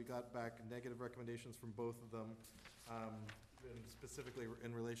 and we got back negative recommendations from both of them, and specifically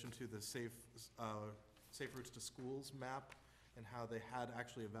in relation to the Safe Routes to Schools map and how they had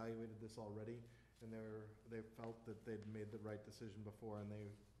actually evaluated this already, and they felt that they'd made the right decision before, and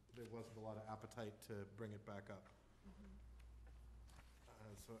there wasn't a lot of appetite to bring it back up.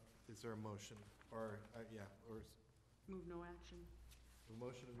 So is there a motion? Or, or Move no action. a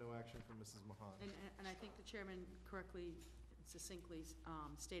motion and no action from Mrs. Mahan. And I think the chairman correctly, succinctly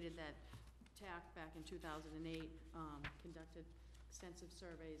stated that TAC back in 2008 conducted extensive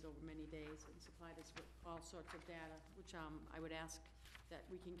surveys over many days and supplied us with all sorts of data, which I would ask that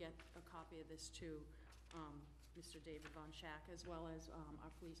we can get a copy of this to Mr. David Von Schack, as well as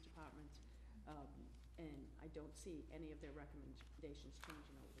our police department. And I don't see any of their recommendations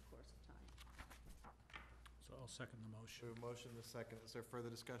changing over the course of time. So I'll second the We motion. have a motion and a second. Is there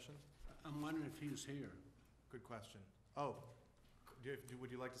further discussion? I'm wondering if he's here. Good question. Oh, would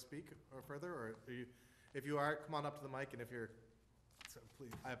you like to speak or further, or if you are, come on up to the mic, and if you're, so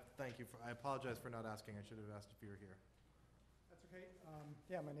please, thank you, I apologize for not asking, I should have asked if you were here. That's okay.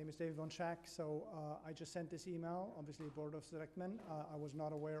 Yeah, my name is David Von Schack. So I just sent this email, obviously Board of Selectmen. I was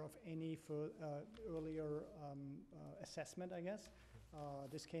not aware of any earlier assessment, I guess.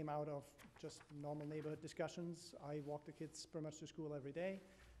 This came out of just normal neighborhood discussions. I walk the kids pretty much to school every day.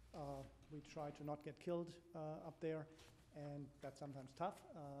 We try to not get killed up there, and that's sometimes tough.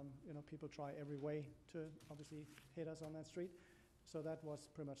 People try every way to obviously hit us on that street. So that was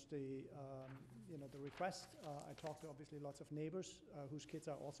pretty much the request. I talked to obviously lots of neighbors whose kids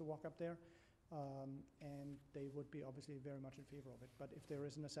are also walk up there, and they would be obviously very much in favor of it. But if there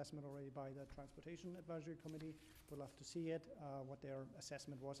is an assessment already by the Transportation Advisory Committee, we'd love to see it, what their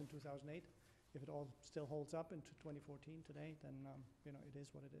assessment was in 2008. If it all still holds up into 2014 today, then it is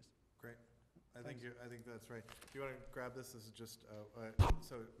what it is. Great. I think that's right. Do you want to grab this? This is just,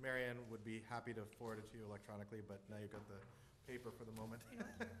 so Marianne would be happy to forward it to you electronically, but now you've got the paper for the moment.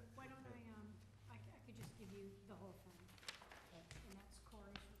 Why don't I could just give you the whole thing, and that's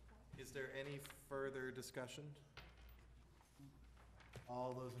Corey's report. Is there any further discussion?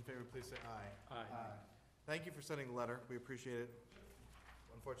 All those in favor, please say aye. Aye. Thank you for sending the letter. We appreciate it.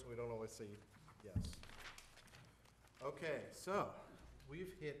 Unfortunately, we don't always say yes. Okay, so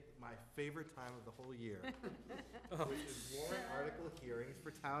we've hit my favorite time of the whole year, which is warrant article hearings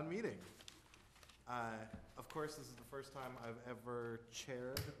for town meeting. Of course, this is the first time I've ever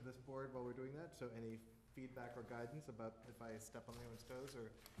chaired this board while we're doing that, so any feedback or guidance about if I step on anyone's toes or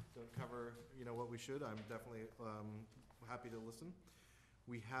don't cover, what we should, I'm definitely happy to listen.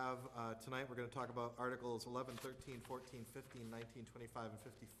 We have, tonight, we're going to talk about Articles 11, 13, 14, 15, 19, 25, and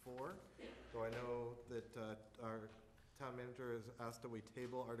 54. So I know that our town manager has asked that we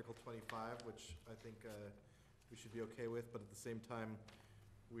table Article 25, which I think we should be okay with, but at the same time,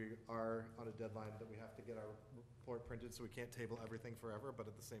 we are on a deadline that we have to get our report printed, so we can't table everything forever, but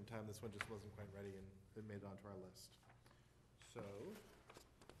at the same time, this one just wasn't quite ready, and it made it onto our list. So,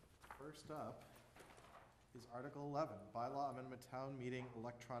 first up is Article 11, Bylaw Amendment Town Meeting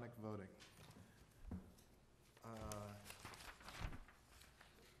Electronic Voting.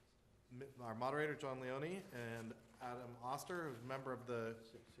 our moderator, John Leone, and Adam Oster, who's a member of the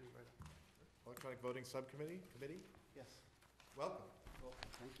Electronic Voting Subcommittee. Yes, Welcome. well,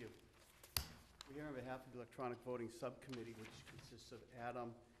 thank you. We're here on behalf of the Electronic Voting Subcommittee, which consists of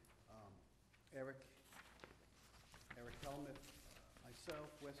Adam, Eric Helmut,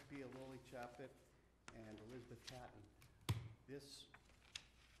 myself, Wes B. Loli Chaput, and Elizabeth Patton. Which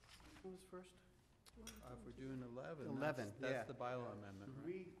one was first? If we're doing 11. 11, yeah. That's the bylaw amendment,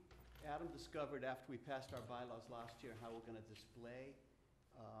 right? Adam discovered after we passed our bylaws last year how we're gonna display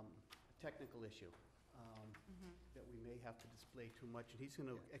a technical issue that we may have to display too much, and he's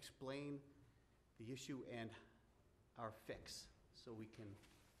gonna explain the issue and our fix, so we can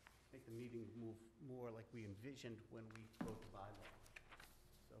make the meeting move more like we envisioned when we wrote the bylaw.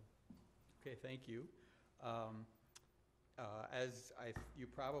 So, Okay, thank you. As you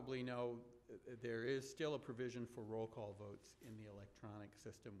probably know, there is still a provision for roll call votes in the electronic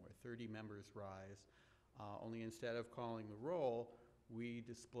system where 30 members rise. Only instead of calling the roll, we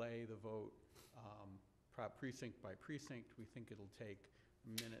display the vote precinct by precinct. We think it'll take a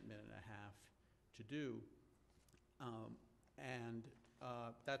minute and a half to do.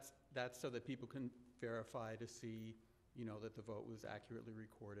 That's so that people can verify to see, that the vote was accurately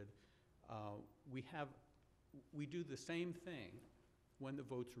recorded. We do the same thing when the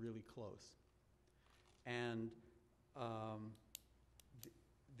vote's really close. And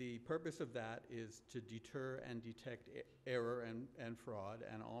the purpose of that is to deter and detect error and fraud,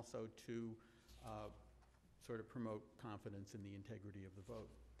 and also to sort of promote confidence in the integrity of the vote.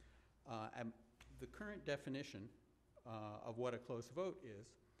 And the current definition of what a close vote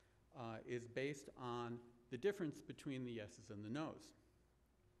is based on the difference between the yeses and the nos.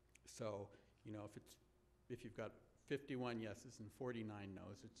 So, if you've got 51 yeses and 49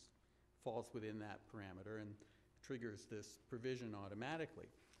 nos, it falls within that parameter and triggers this provision automatically.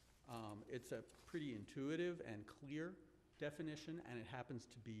 It's a pretty intuitive and clear definition, and it happens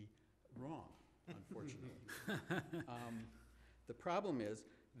to be wrong, unfortunately. The problem is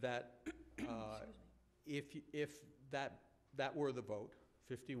that if that were the vote,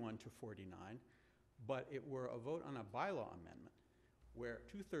 51 to 49, but it were a vote on a bylaw amendment where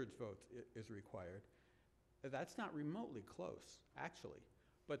 2/3 vote is required, that's not remotely close, actually.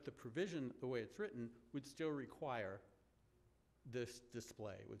 But the provision, the way it's written, would still require this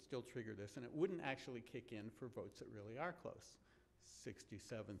display, would still trigger this, and it wouldn't actually kick in for votes that really are close,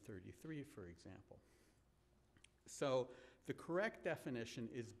 67-33, for example. So the correct definition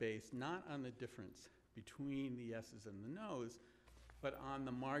is based not on the difference between the yeses and the nos, but on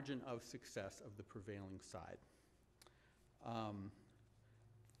the margin of success of the prevailing side.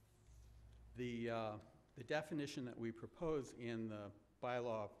 The definition that we propose in the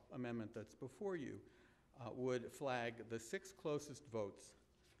bylaw amendment that's before you would flag the 6 closest votes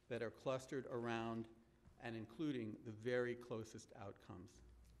that are clustered around and including the very closest outcomes.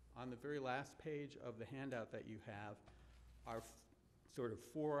 On the very last page of the handout that you have are sort of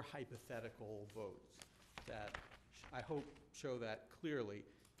 4 hypothetical votes that I hope show that clearly.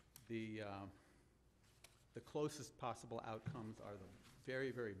 The closest possible outcomes are the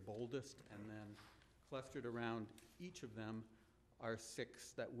very, very boldest, and then clustered around each of them are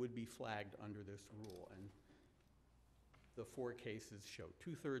 6 that would be flagged under this rule. And the 4 cases show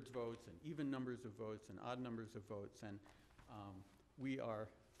 2/3 votes and even numbers of votes and odd numbers of votes. And we are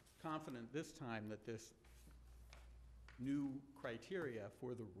confident this time that this new criteria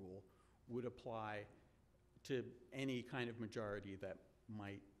for the rule would apply to any kind of majority that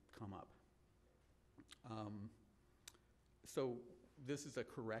might come up. So this is a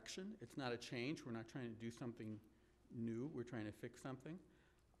correction. It's not a change. We're not trying to do something new. We're trying to fix something.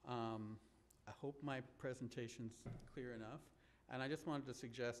 I hope my presentation's clear enough. And I just wanted to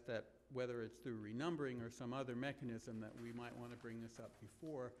suggest that whether it's through renumbering or some other mechanism, that we might want to bring this up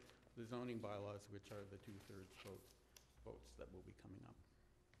before the zoning bylaws, which are the 2/3 votes that will be coming up.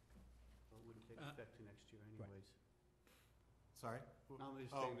 so it wouldn't take effect till next year anyways. Sorry? I'm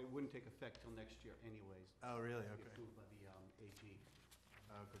just saying, it wouldn't take effect till next year anyways. Oh, really? It'll be Okay. approved by the AG.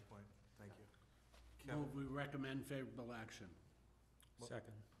 Oh, good point. Thank you. Kevin? Move we recommend favorable action.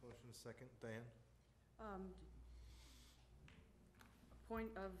 Second. Motion is second. Diane?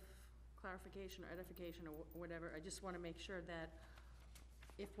 Point of clarification or edification or whatever, I just want to make sure that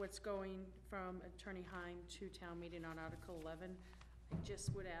if what's going from Attorney Heim to town meeting on Article 11, I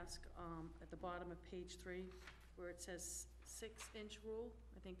just would ask at the bottom of page 3, where it says 6-inch rule,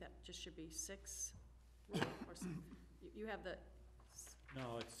 I think that just should be 6 rule, or you have the,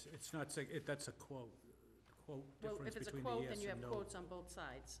 No, it's not, that's a quote well, difference if it's a between the quote, yes then you have and no. quotes on both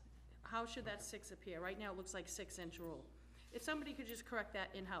sides. How should that 6 appear? Right now, it looks like 6-inch rule. If somebody could just correct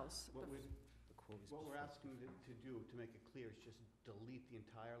that in-house. What we're asking to do, to make it clear, is just delete the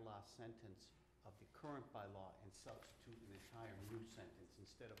entire last sentence of the current bylaw and substitute an entire new sentence,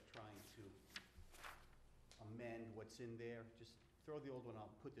 instead of trying to amend what's in there. Just throw the old one out,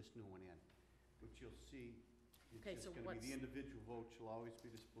 and put this new one in, which you'll see, Okay, it's so just gonna be, the what's- individual vote shall always be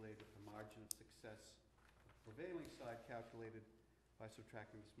displayed with the margin of success prevailing side calculated by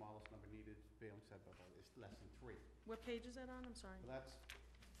subtracting the smallest number needed, prevailing side by is less than 3. What page is that on? I'm sorry. Well, that's,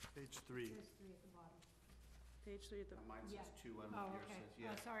 Page 3. There's 3 at the bottom. Page 3 at the, mine Yeah. says 2, and Oh, yours okay. says,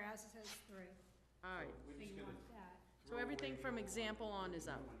 yeah. Oh, sorry, ours says 3. all right. We're So just you gonna want that. So everything from example on is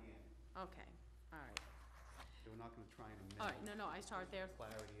new out. one in. Okay, all right. So we're not gonna try and amend. All right, no, I saw it there.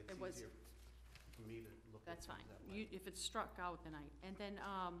 Clarity, it's It was- easier for me to look at That's things fine. that way. If it's struck out, then and then,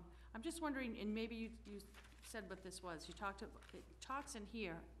 I'm just wondering, and maybe you said what this was, it talks in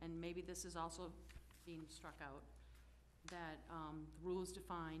here, and maybe this is also being struck out, that, the rules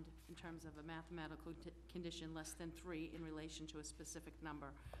defined in terms of a mathematical condition less than 3 in relation to a specific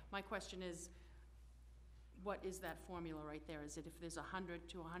number. My question is, what is that formula right there? Is it if there's 100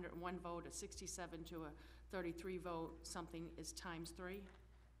 to 101 vote, a 67 to a 33 vote, something is times 3?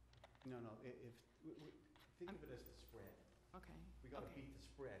 No, think of it as the spread. Okay. We gotta Okay. beat the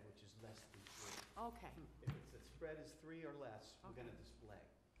spread, which is less than 3. Okay, If it's, the spread is 3 or less, we're Okay. gonna display.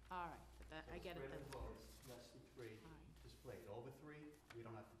 all right, but that, I get it then. The spread of votes, less than 3, All right. displayed. Over 3, we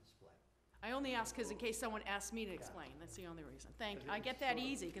don't have to display. I only ask because in case someone asks me to explain, that's the only reason. Because I it's get that sort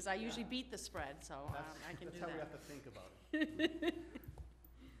of- easy, because I usually yeah. beat the spread, so I can do That's how we have that. to think about it.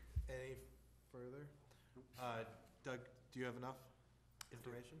 Any further? Doug, do you have enough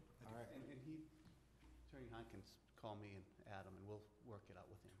information? All right. And Attorney Hunt can call me and Adam, and we'll work it out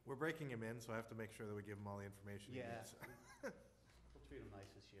with him. We're breaking him in, so I have to make sure that we give him all the information he Yeah. needs. We'll treat him nice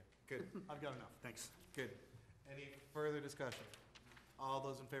this year. Good, I've got enough, thanks. good. Any further discussion? All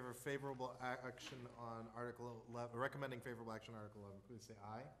those in favor of favorable action on Article 11, recommending favorable action on Article 11, please say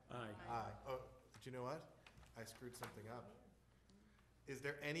aye. Aye. Aye. Oh, did you know what? I screwed something up. Is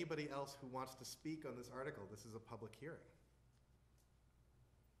there anybody else who wants to speak on this article? This is a public hearing.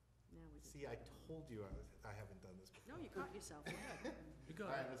 Now we do. See, I told you I haven't done this before. No, you caught yourself. Go ahead. You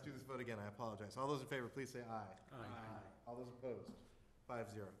All right, let's do this vote again. I apologize. All those in favor, please say aye. Aye. All those opposed?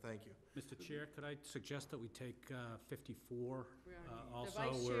 5-0. Thank you. Mr. Chair, could I suggest that we take 54 We already- also? The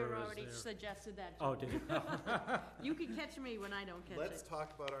vice chair whereas already there- suggested that. Oh, too. did you? You can catch me when I don't catch Let's it.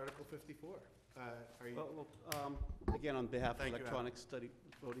 talk about Article 54. Are you, Well, again, on behalf of the Thank you, Adam. Electronic Study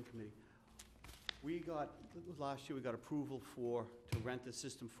Voting Committee, last year, we got approval to rent the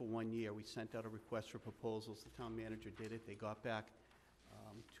system for 1 year. We sent out a request for proposals. The town manager did it. They got back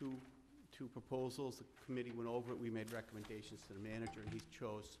two proposals. The committee went over it. We made recommendations to the manager, and he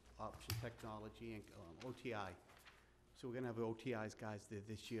chose Option Technology and OTI. So we're gonna have OTI's guys there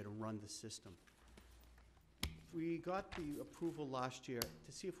this year to run the system. We got the approval last year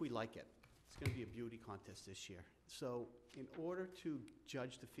to see if we like it. It's gonna be a beauty contest this year. So in order to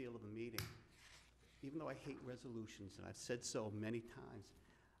judge the feel of the meeting, even though I hate resolutions, and I've said so many times,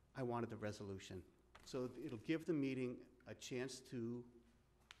 I wanted the resolution. So it'll give the meeting a chance to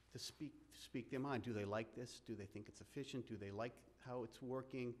speak their mind. Do they like this? Do they think it's efficient? Do they like how it's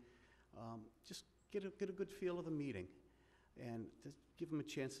working? Just get a good feel of the meeting, and just give them a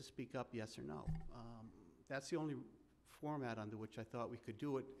chance to speak up, yes or no. That's the only format under which I thought we could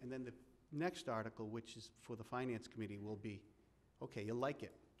do it. And then the next article, which is for the Finance Committee, will be, okay, you like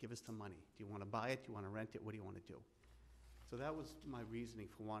it, give us the money. Do you want to buy it? Do you want to rent it? What do you want to do? So that was my reasoning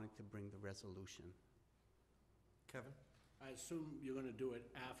for wanting to bring the resolution. Kevin? I assume you're gonna do it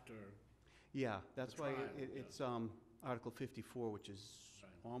after, Yeah, that's The why trial, it's Article 54, which is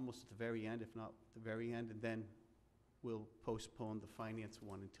Right. almost at the very end, if not the very end, and then we'll postpone the finance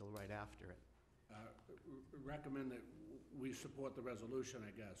one until right after it. recommend that we support the resolution,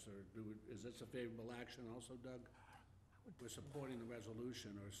 I guess, or is this a favorable action also, Doug? We're supporting the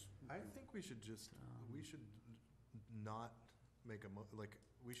resolution, or I think we should just, we should not make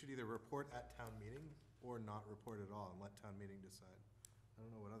we should either report at town meeting or not report at all and let town meeting decide. I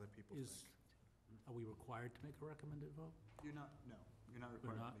don't know what other people think. Are we required to make a recommended vote? You're not, no, you're not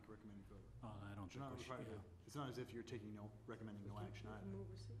required to not? make a recommended vote. Oh, I don't You're think not we should, required to, it's not as if you're taking recommending no action either.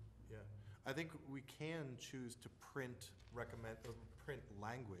 Yeah, I think we can choose to print print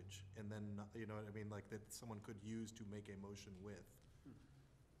language, and then, you know what I mean, like that someone could use to make a motion with.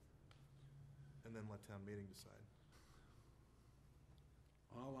 And then let town meeting decide.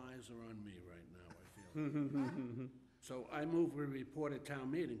 all eyes are on me right now, I feel. So I move we report at town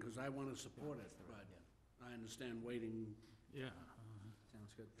meeting, because I want to support it, but I understand waiting, Yeah.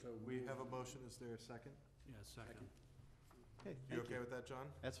 Sounds good. so. We have a motion, is there a second? Yeah, second. Okay, You thank okay with that, John?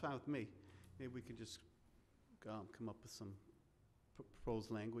 That's fine with me. Maybe we can just come up with some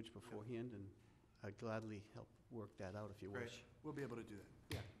proposed language beforehand, and I'd gladly help work that out if you Great. wish. We'll be able to do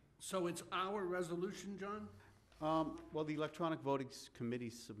that. So it's our resolution, John? Well, the Electronic Voting Committee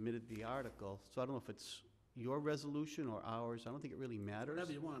submitted the article, so I don't know if it's your resolution or ours. I don't think it really matters.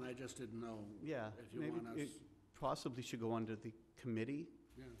 Whatever you want, I just didn't know Yeah, if you maybe want us, it possibly should go under the committee,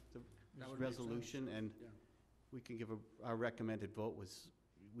 yeah. the That would make sense. resolution, and Yeah. we can give our recommended vote was,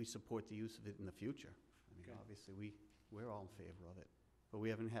 we support the use of it in the future. I mean, Okay. obviously, we're all in favor of it, but we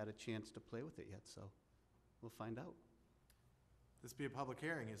haven't had a chance to play with it yet, so we'll find out. This be a public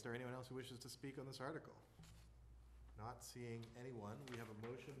hearing. Is there anyone else who wishes to speak on this article? Not seeing anyone. We have a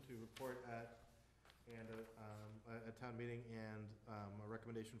motion to report at a town meeting and a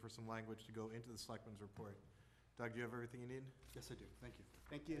recommendation for some language to go into the selectmen's report. Doug, do you have everything you need? Yes, I do. Thank you.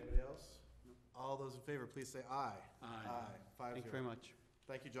 Thank you. Anybody else? All those in favor, please say aye. Aye. 5-0. Thank you very much.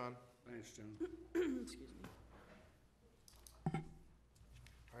 Thank you, John. Thanks, John. Excuse me.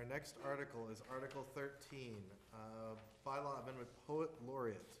 Our next article is Article 13, bylaw amendment poet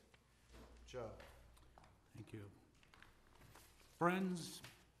laureate. Joe. Thank you. Friends,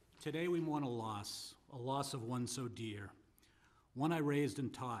 today we mourn a loss of one so dear, one I raised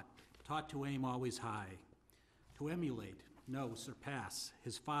and taught to aim always high, to emulate, no, surpass,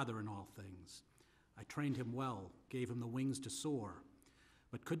 his father in all things. I trained him well, gave him the wings to soar,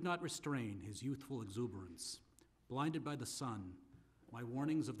 but could not restrain his youthful exuberance. Blinded by the sun, my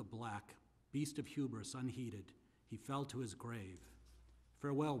warnings of the black, beast of hubris unheeded, he fell to his grave.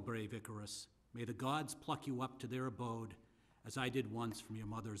 Farewell, brave Icarus, may the gods pluck you up to their abode, as I did once from your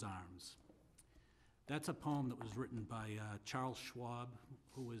mother's arms. That's a poem that was written by Charles Schwab,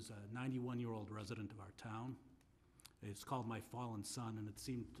 who is a 91-year-old resident of our town. It's called My Fallen Son, and it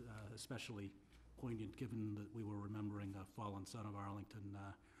seemed especially poignant given that we were remembering a fallen son of Arlington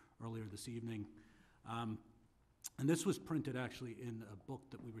earlier this evening. And this was printed actually in a book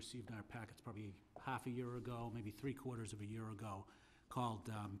that we received in our packets probably half a year ago, maybe 3/4 of a year ago, called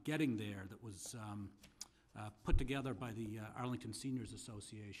Getting There, that was put together by the Arlington Seniors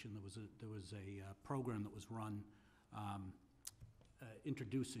Association. There was a program that was run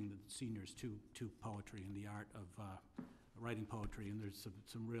introducing the seniors to poetry and the art of writing poetry, and there's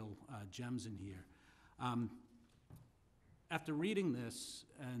some real gems in here. After reading this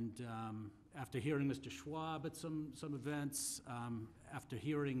and after hearing Mr. Schwab at some events, after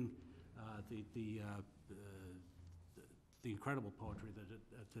hearing the incredible poetry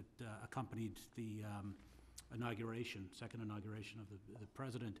that accompanied the second inauguration of the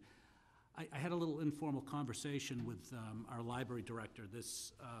president, I had a little informal conversation with our library director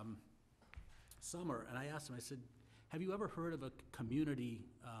this summer, and I asked him, I said, have you ever heard of a community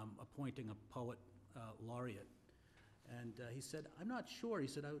appointing a poet laureate? And he said, I'm not sure. He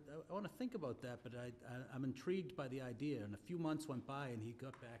said, I want to think about that, but I'm intrigued by the idea. And a few months went by, and he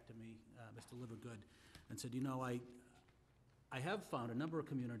got back to me, Mr. Livergood, and said, you know, I have found a number of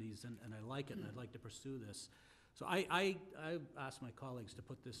communities, and I like it, and I'd like to pursue this. So I asked my colleagues to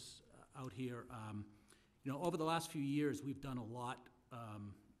put this out here. You know, over the last few years, we've done a lot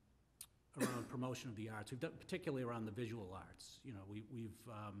around promotion of the arts. We've done particularly around the visual arts. You know,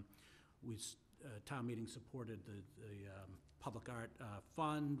 we've town meeting supported the Public Art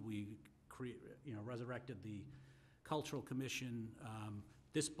Fund. We resurrected the Cultural Commission.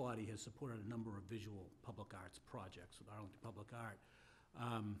 This body has supported a number of visual public arts projects with Arlington Public Art.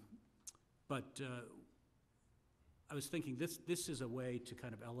 But I was thinking this is a way to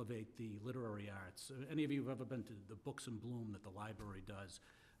kind of elevate the literary arts. Any of you who've ever been to the Books in Bloom that the library does,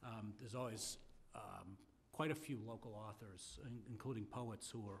 there's always quite a few local authors, including poets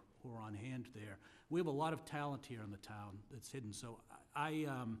who are on hand there. We have a lot of talent here in the town that's hidden. So I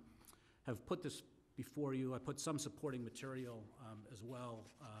have put this before you. I put some supporting material as well.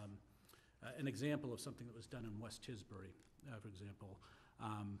 An example of something that was done in West Tisbury, for example,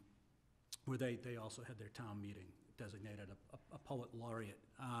 where they also had their town meeting, designated a poet laureate.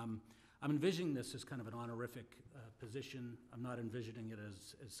 I'm envisioning this as kind of an honorific position. I'm not envisioning it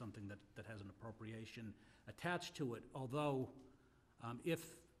as something that has an appropriation attached to it, although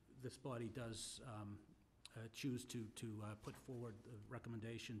if this body does choose to put forward the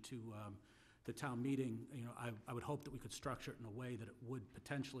recommendation to the town meeting, you know, I would hope that we could structure it in a way that it would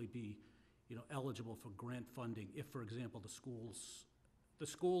potentially be, you know, eligible for grant funding if, for example, the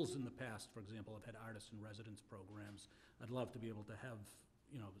schools in the past, for example, have had artist in residence programs. I'd love to be able to have,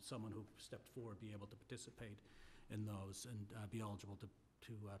 you know, someone who stepped forward be able to participate in those and be eligible to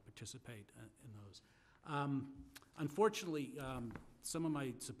participate in those. Unfortunately, some of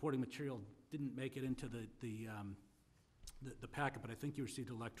my supporting material didn't make it into the the packet, but I think you received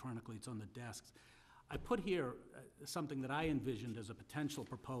it electronically, it's on the desks. I put here something that I envisioned as a potential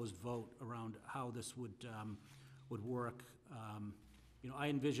proposed vote around how this would work. You know, I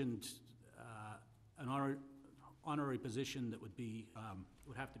envisioned an honorary position that would be,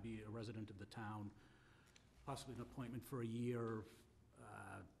 would have to be a resident of the town, possibly an appointment for a year,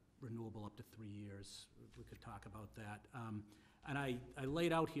 renewable up to 3 years. We could talk about that. And I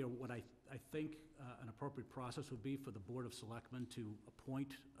laid out here what I think an appropriate process would be for the Board of Selectmen to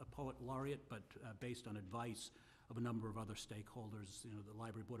appoint a poet laureate, but based on advice of a number of other stakeholders, you know, the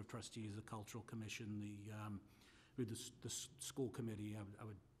Library Board of Trustees, the Cultural Commission, the school committee. I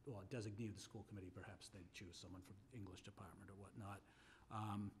would well, designee of the school committee, perhaps they'd choose someone from the English department or whatnot.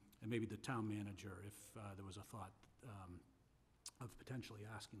 And maybe the town manager, if there was a thought of potentially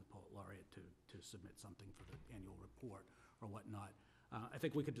asking the poet laureate to submit something for the annual report or whatnot. I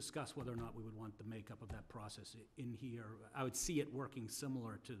think we could discuss whether or not we would want the makeup of that process in here. I would see it working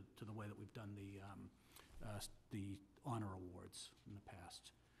similar to the way that we've done the honor awards in the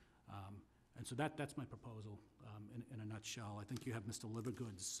past. And so that's my proposal in a nutshell. I think you have Mr.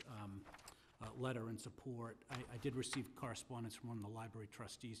 Livergood's letter in support. I did receive correspondence from one of the library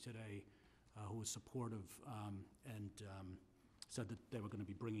trustees today who was supportive and said that they were going to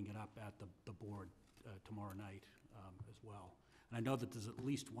be bringing it up at the board tomorrow night as well. And I know that there's at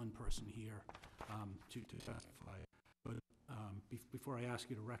least one person here to testify. But before I ask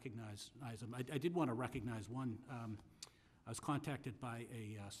you to recognize them, I did want to recognize one. I was contacted by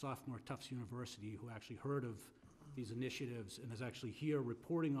a sophomore at Tufts University who actually heard of these initiatives and is actually here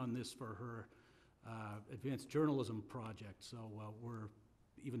reporting on this for her advanced journalism project. So we're,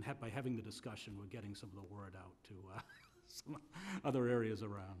 even by having the discussion, we're getting some of the word out to some other areas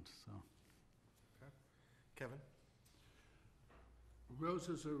around, so. Okay. Kevin?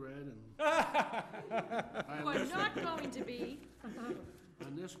 Roses are red and... We're not going to be.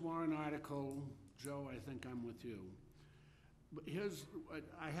 On this Warren article, Joe, I think I'm with you. But here's,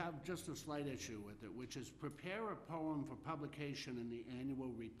 I have just a slight issue with it, which is prepare a poem for publication in the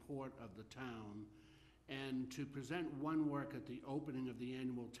annual report of the town and to present one work at the opening of the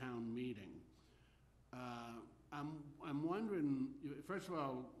annual town meeting. I'm wondering, first of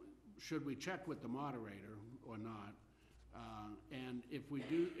all, should we check with the moderator or not? And if we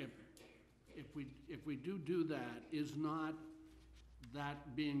do that, is not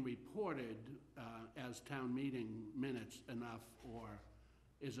that being reported as town meeting minutes enough, or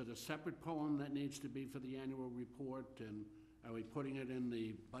is it a separate poem that needs to be for the annual report, and are we putting it in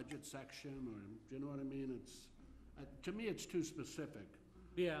the budget section, or, do you know what I mean? It's, to me, it's too specific.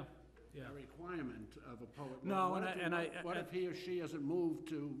 Yeah. A requirement of a poet. No, What if he or she hasn't moved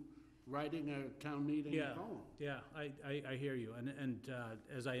to writing a town meeting poem? Yeah, I hear you, and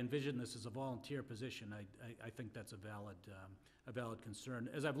as I envision this as a volunteer position, I think that's a valid concern.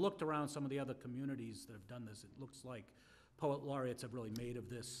 As I've looked around some of the other communities that have done this, it looks like poet laureates have really made of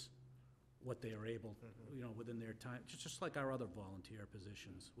this what they are able, you know, within their time, just like our other volunteer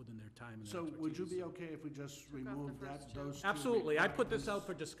positions, within their time and their So would you expertise. be okay if we just Took off the remove first two. those two? Absolutely, I put this out requirements?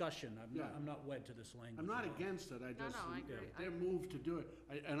 for discussion, Yeah. I'm not wed to this language. I'm not against it, I No, just, no, I agree. they're moved to do it.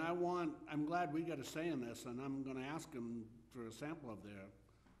 I'm glad we got a say in this, and I'm gonna ask them for a sample of their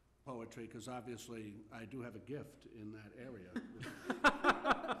poetry, because obviously I do have a gift in that area.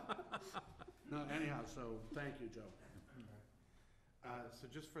 No, anyhow, so, thank you, Joe. So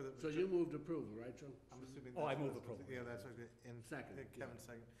just for the. So you moved approval, right, Joe? I'm assuming. Oh, I that's- move approval. Yeah, that's okay. And Second, Kevin,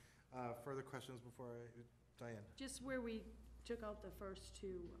 second. Further questions before Diane? Just where we took out the first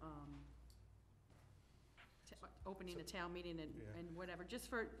two, opening a town meeting and Yeah. and whatever, just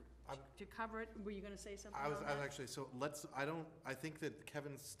for, I'm- to cover it, were you gonna say something I was about that? actually, so I think that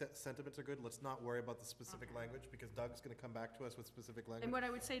Kevin's sentiments are good. Let's not worry about the specific Okay. language, because Doug's gonna come back to us with specific And language. what I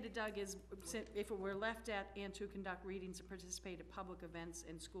would say to Doug is, if it were left at, and to conduct readings and participate in public events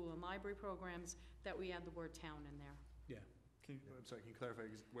and school and library programs, that we add the word town in there. I'm sorry, can you clarify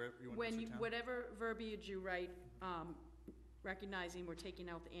where you want When Mr. you, Town? whatever verbiage you write, recognizing we're taking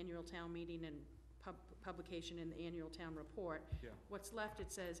out the annual town meeting and publication in the annual town report. Yeah. What's left,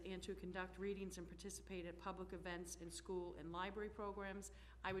 it says, and to conduct readings and participate at public events in school and library programs.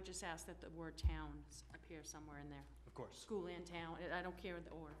 I would just ask that the word town appear somewhere in there. Of course. School and town, I don't care the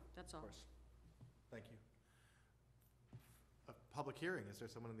order, that's all. Of course. Thank you. A public hearing, is there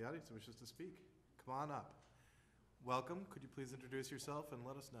someone in the audience who wishes to speak? Come on up. Welcome, could you please introduce yourself and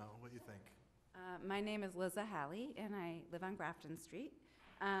let us know what you think? My name is Liza Halley, and I live on Grafton Street.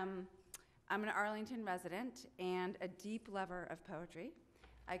 I'm an Arlington resident and a deep lover of poetry.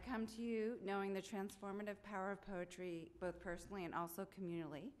 I come to you knowing the transformative power of poetry, both personally and also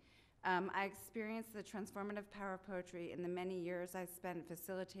communally. I experienced the transformative power of poetry in the many years I spent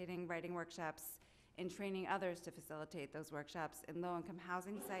facilitating writing workshops and training others to facilitate those workshops in low-income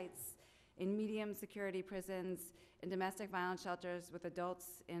housing sites, in medium security prisons, in domestic violence shelters with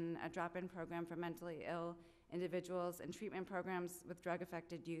adults, in a drop-in program for mentally ill individuals, and treatment programs with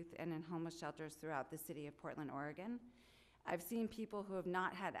drug-affected youth, and in homeless shelters throughout the city of Portland, Oregon. I've seen people who have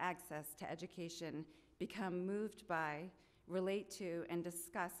not had access to education become moved by, relate to, and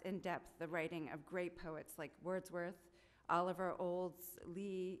discuss in depth the writing of great poets like Wordsworth, Oliver Olds,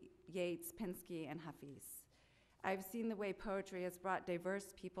 Lee, Yeats, Pinsky, and Hafiz. I've seen the way poetry has brought diverse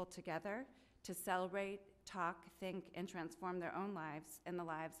people together to celebrate, talk, think, and transform their own lives and the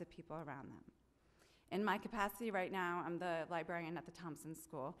lives of people around them. In my capacity right now, I'm the librarian at the Thompson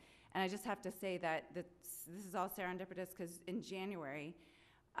School, and I just have to say that this is all serendipitous because in January,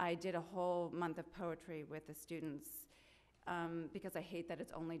 I did a whole month of poetry with the students because I hate that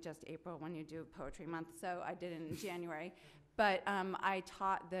it's only just April when you do Poetry Month, so I did it in January. But I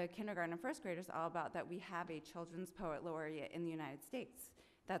taught the kindergarten and first graders all about that we have a children's poet laureate in the United States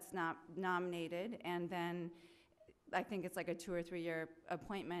that's not nominated, and then I think it's like a 2 or 3 year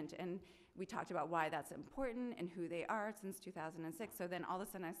appointment, and we talked about why that's important and who they are since 2006. So then all of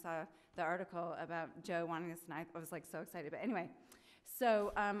a sudden I saw the article about Joe wanting this, and I was like so excited. But anyway,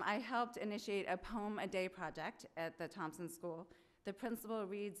 so I helped initiate a poem a day project at the Thompson School. The principal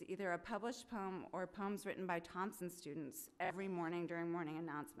reads either a published poem or poems written by Thompson students every morning during morning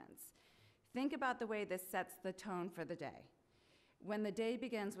announcements. Think about the way this sets the tone for the day. When the day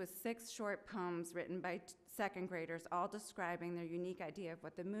begins with 6 short poems written by second graders, all describing their unique idea of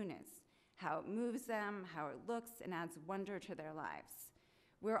what the moon is, how it moves them, how it looks, and adds wonder to their lives.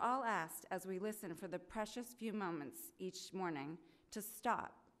 We're all asked as we listen for the precious few moments each morning to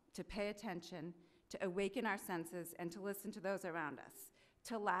stop, to pay attention, to awaken our senses, and to listen to those around us,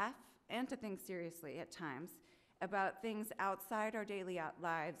 to laugh and to think seriously at times about things outside our daily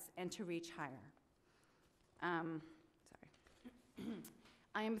lives, and to reach higher.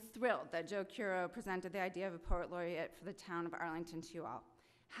 I am thrilled that Joe Curo presented the idea of a poet laureate for the town of Arlington to you all.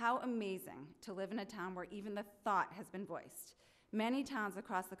 How amazing to live in a town where even the thought has been voiced. Many towns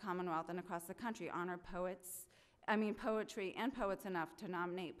across the Commonwealth and across the country honor poetry and poets enough to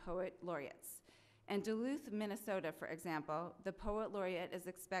nominate poet laureates. In Duluth, Minnesota, for example, the poet laureate is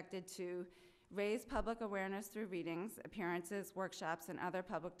expected to raise public awareness through readings, appearances, workshops, and other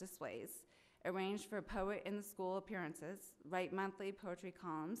public displays, arrange for poet in the school appearances, write monthly poetry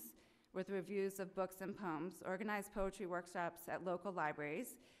columns with reviews of books and poems, organize poetry workshops at local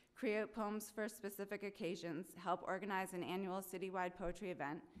libraries, create poems for specific occasions, help organize an annual citywide poetry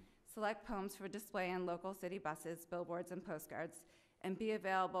event, select poems for display in local city buses, billboards, and postcards, and be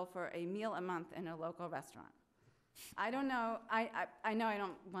available for a meal a month in a local restaurant. I know I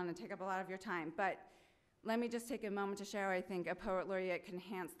don't want to take up a lot of your time, but let me just take a moment to share how I think a poet laureate can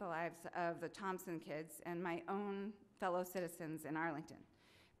enhance the lives of the Thompson kids and my own fellow citizens in Arlington.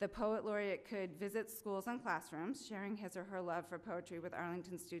 The poet laureate could visit schools and classrooms, sharing his or her love for poetry with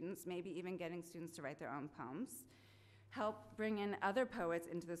Arlington students, maybe even getting students to write their own poems, help bring in other poets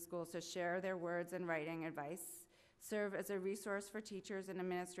into the schools to share their words and writing advice, serve as a resource for teachers and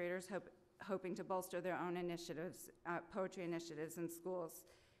administrators hoping to bolster their own initiatives, poetry initiatives in schools,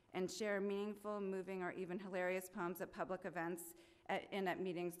 and share meaningful, moving, or even hilarious poems at public events and at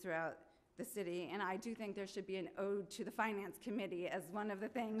meetings throughout the city. And I do think there should be an ode to the Finance Committee as one of the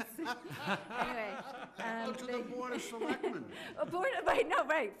things. Anyway. To the Board of Selectmen.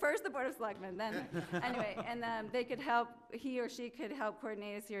 First the Board of Selectmen, then, anyway, and they could help, he or she could help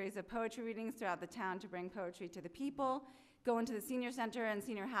coordinate a series of poetry readings throughout the town to bring poetry to the people, go into the senior center and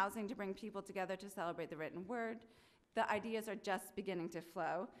senior housing to bring people together to celebrate the written word. The ideas are just beginning to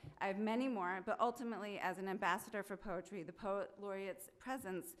flow. I have many more, but ultimately, as an ambassador for poetry, the poet laureate's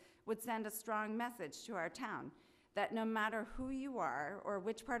presence would send a strong message to our town that no matter who you are or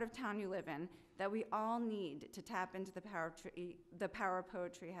which part of town you live in, that we all need to tap into the power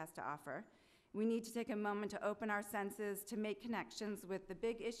poetry has to offer. We need to take a moment to open our senses, to make connections with the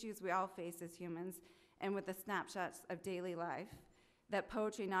big issues we all face as humans and with the snapshots of daily life, that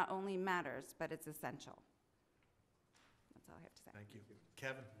poetry not only matters, but it's essential. That's all I have to say. Thank you.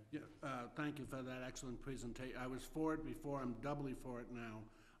 Kevin? Yeah, thank you for that excellent presentation. I was for it before, I'm doubly for it now.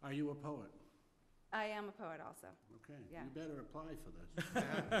 Are you a poet? I am a poet also. Okay, Yeah. you better apply for this.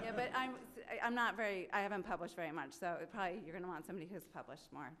 Yeah, but I'm not very, I haven't published very much, so you're gonna want somebody who's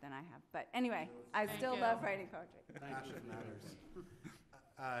published more than I have. But anyway, I still love writing poetry. Passion matters.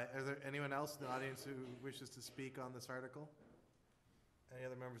 Is there anyone else in the audience who wishes to speak on this article? Any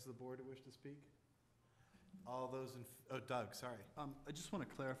other members of the board who wish to speak? All those in, oh, Doug, sorry. I just want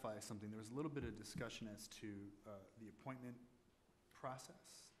to clarify something. There was a little bit of discussion as to the appointment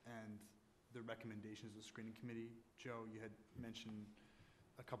process and the recommendations of the screening committee. Joe, you had mentioned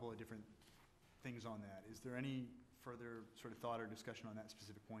a couple of different things on that. Is there any further sort of thought or discussion on that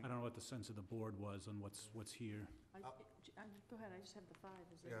specific point? I don't know what the sense of the board was on what's here. Go ahead, I just have the 5,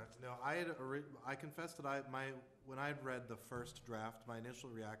 is there? Yeah, no, I confess that when I'd read the first draft, my initial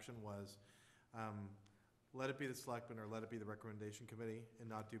reaction was, let it be the selectmen or let it be the recommendation committee and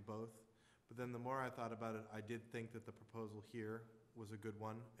not do both. But then the more I thought about it, I did think that the proposal here was a good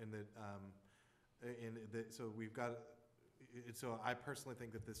one, and that, so we've got, so I personally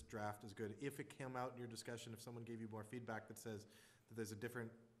think that this draft is good. If it came out in your discussion, if someone gave you more feedback that says that there's a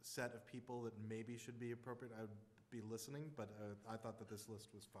different set of people that maybe should be appropriate, I would be listening, but I thought that this list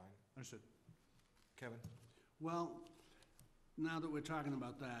was fine. Understood. Kevin? Well, now that we're talking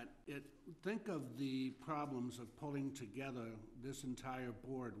about that, think of the problems of pulling together this entire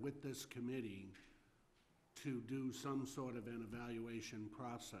board with this committee to do some sort of an evaluation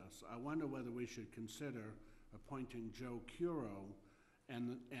process. I wonder whether we should consider appointing Joe Curo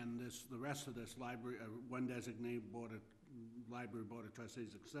and the rest of this library, one designated library board of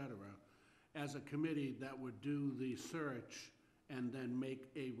trustees, et cetera, as a committee that would do the search and then make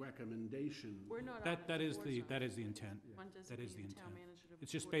a recommendation. We're not. That is the intent. One That is the designated town intent. manager to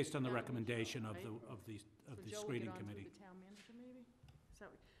It's just report based on the down to recommendation of right? the So the Joe will screening get on committee. through the town manager, maybe? Is that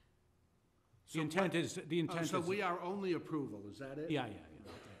what- The intent is, So we are only approval, is that it? yeah.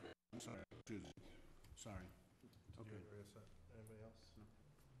 I'm sorry, excuse me. Sorry. Okay. Anybody else?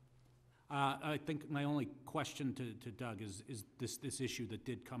 I think my only question to Doug is this issue that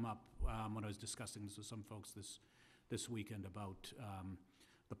did come up when I was discussing this with some folks this weekend about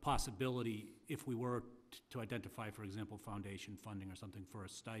the possibility, if we were to identify, for example, foundation funding or something for a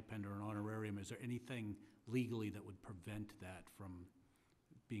stipend or an honorarium, is there anything legally that would prevent that from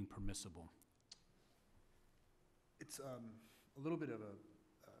being permissible? It's a little bit of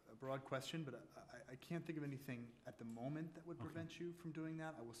a broad question, but I can't think of anything at the moment that would prevent you from doing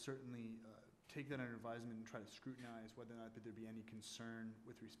that. I will certainly take that under advisement and try to scrutinize whether or not there'd be any concern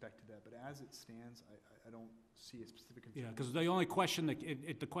with respect to that. But as it stands, I don't see a specific concern. Yeah, because the only question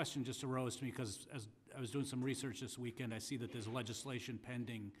the question just arose to me because as I was doing some research this weekend, I see that there's legislation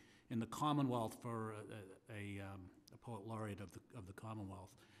pending in the Commonwealth for a poet laureate of the Commonwealth.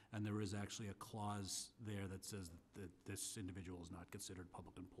 And there is actually a clause there that says that this individual is not considered a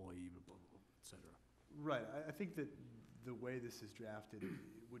public employee, blah, blah, blah, et cetera. Right. I think that the way this is drafted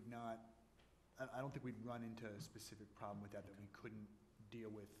would not, I don't think we'd run into a specific problem with that we couldn't deal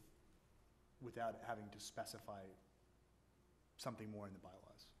with without having to specify something more in the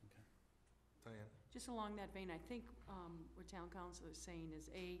bylaws. Okay. Diane? Just along that vein, I think what town council is saying is,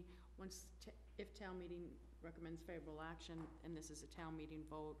 if town meeting recommends favorable action, and this is a town meeting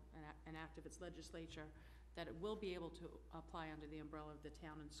vote, an act of its legislature, that it will be able to apply under the umbrella of the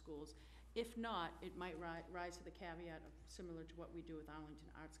town and schools. If not, it might rise to the caveat of similar to what we do with Arlington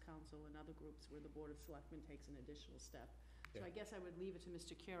Arts Council and other groups where the Board of Selectmen takes an additional step. So I guess I would leave it to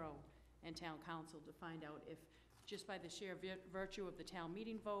Mr. Curo and town council to find out if, just by the sheer virtue of the town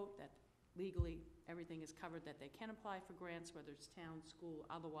meeting vote, that legally everything is covered, that they can apply for grants, whether it's town, school,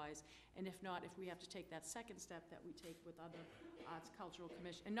 otherwise. And if not, if we have to take that second step that we take with other arts, cultural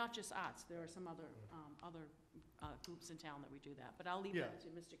commission, and not just arts, there are some other groups in town that we do that. But I'll leave that to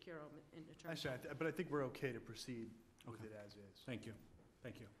Mr. Curo in determining. Actually, but I think we're okay to proceed with it as is. Thank you.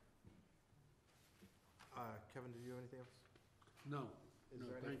 Thank you. Kevin, did you have anything else? No. Is No,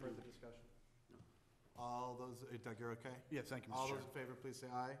 there any thank you. further discussion? All those, Doug, you're okay? Yeah, thank you, All Mr. Chair. those in favor, please say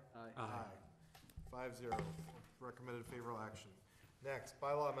aye. Aye. 5-0, recommended favorable action. Next,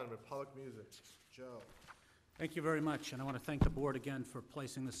 bylaw amendment, public music. Joe. Thank you very much, and I want to thank the board again for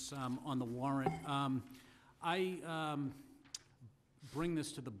placing this on the warrant. I bring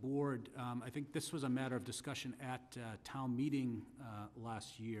this to the board, I think this was a matter of discussion at town meeting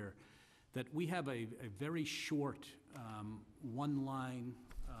last year, that we have a very short one-line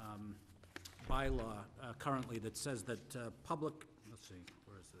bylaw currently that says that public, let's see,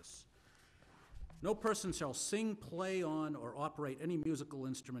 where is this? No person shall sing, play on, or operate any musical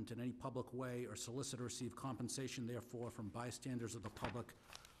instrument in any public way or solicit or receive compensation therefore from bystanders of the public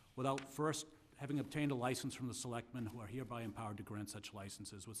without first having obtained a license from the selectmen, who are hereby empowered to grant such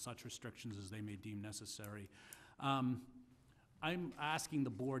licenses with such restrictions as they may deem necessary. I'm asking the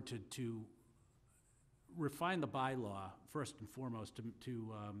board to refine the bylaw first and foremost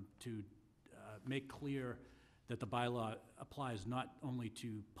to make clear that the bylaw applies not only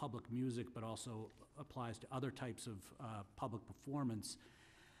to public music, but also applies to other types of public performance.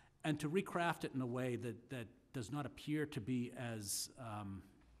 and to recraft it in a way that does not appear to be as,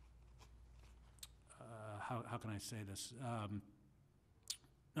 how can I say this?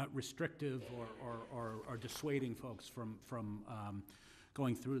 Not restrictive or dissuading folks from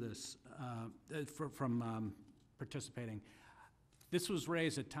going through this, from participating. This was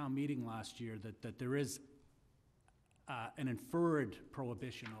raised at town meeting last year, that there is an inferred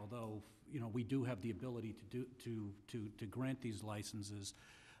prohibition, although, we do have the ability to grant these licenses.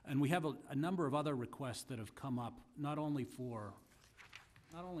 And we have a number of other requests that have come up, not only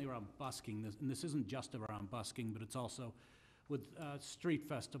around busking, and this isn't just around busking, but it's also with street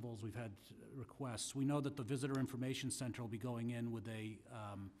festivals. We've had requests. We know that the Visitor Information Center will be going in with a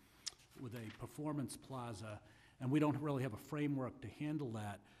performance plaza, and we don't really have a framework to handle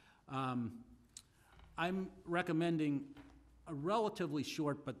that. I'm recommending a relatively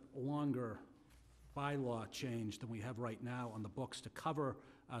short but longer bylaw change than we have right now on the books to cover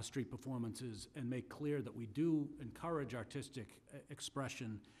street performances and make clear that we do encourage artistic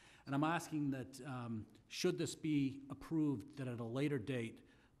expression. And I'm asking that, should this be approved, that at a later date,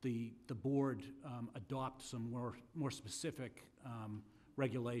 the board adopt some more specific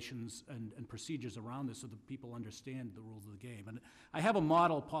regulations and procedures around this so that people understand the rules of the game. And I have a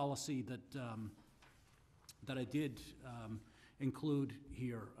model policy that I did include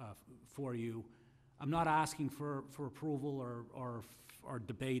here for you. I'm not asking for approval or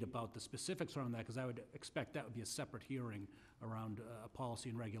debate about the specifics around that, because I would expect that would be a separate hearing around policy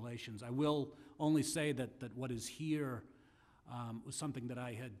and regulations. I will only say that what is here was something that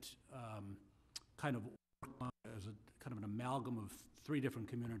I had kind of worked on as a kind of an amalgam of 3 different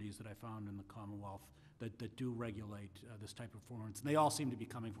communities that I found in the Commonwealth that do regulate this type of performance. And they all seem to be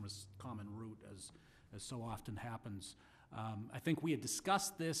coming from a common root, as so often happens. I think we had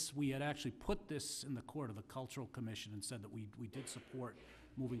discussed this. We had actually put this in the court of the Cultural Commission and said that we did support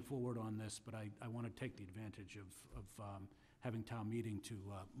moving forward on this, but I want to take the advantage of having town meeting to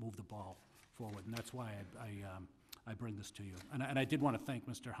move the ball forward, and that's why I bring this to you. And I did want to thank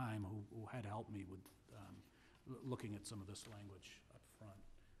Mr. Heim, who had helped me with looking at some of this language up front.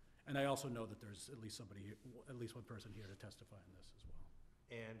 And I also know that there's at least somebody, at least one person here to testify on this as well.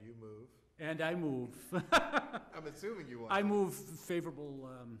 And you move? And I move. I'm assuming you want I to. move favorable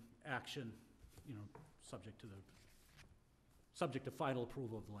action, subject to final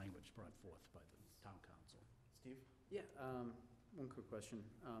approval of the language brought forth by the town council. Steve? Yeah, one quick question.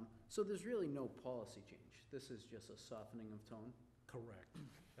 So there's really no policy change. This is just a softening of tone? Correct.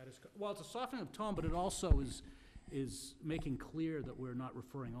 That is, well, it's a softening of tone, but it also is making clear that we're not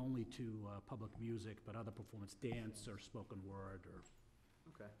referring only to public music, but other performance, dance or spoken word or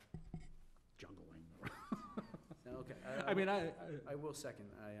Okay. jungling. Okay. I will second.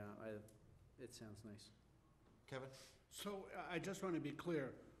 It sounds nice. Kevin? So I just want to be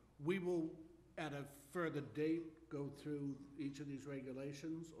clear, we will, at a further date, go through each of these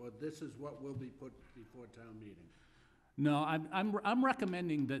regulations, or this is what will be put before town meeting? No, I'm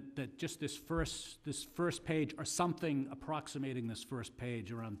recommending that just this first page, or something approximating this first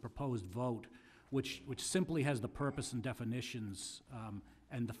page around proposed vote, which simply has the purpose and definitions,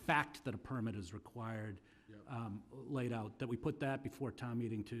 and the fact that a permit is required, laid out, that we put that before town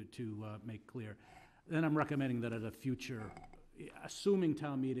meeting to make clear. Then I'm recommending that at a future, assuming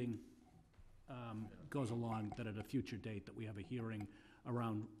town meeting goes along, that at a future date, that we have a hearing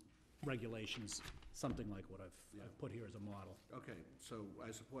around regulations, something like what I've put here as a model. Okay, so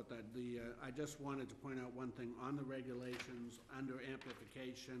I support that. I just wanted to point out one thing. On the regulations, under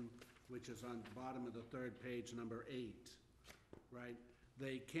amplification, which is on the bottom of the 3rd page, number 8, right?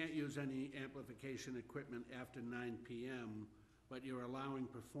 They can't use any amplification equipment after 9 p.m., but you're allowing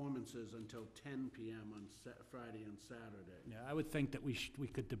performances until 10 p.m. on Friday and Saturday. Yeah, I would think that we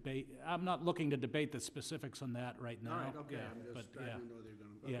could debate, I'm not looking to debate the specifics on that right now. All right, okay, Yeah, I but didn't know they were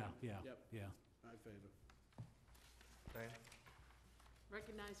gonna. Okay. Yep. Yeah. I favor. Diane?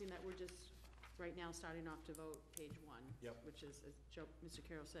 Recognizing that we're just, right now, starting off to vote page 1. Yep. Which is, as Mr.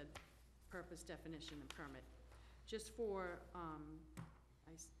 Carroll said, purpose, definition, and permit. Just for, I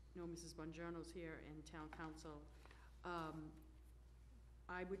know Mrs. Bongiorno's here and town council,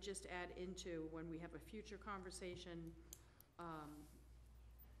 I would just add into, when we have a future conversation,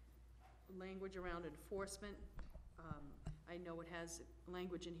 language around enforcement. I know it has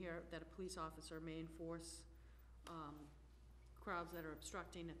language in here that a police officer may enforce crowds that are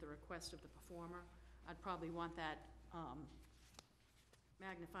obstructing at the request of the performer. I'd probably want that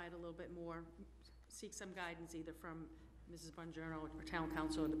magnified a little bit more, seek some guidance either from Mrs. Bongiorno or town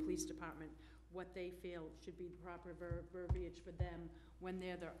council or the police department, what they feel should be the proper verbiage for them when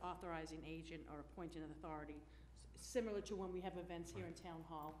they're their authorizing agent or appointing an authority. Similar to when we have events here in Town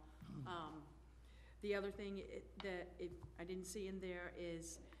Hall, The other thing I didn't see in there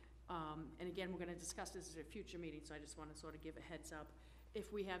is, and again, we're gonna discuss this at a future meeting, so I just wanna sort of give a heads up.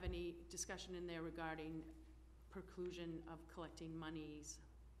 If we have any discussion in there regarding preclusion of collecting monies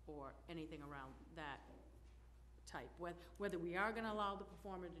or anything around that type, whether we are gonna allow the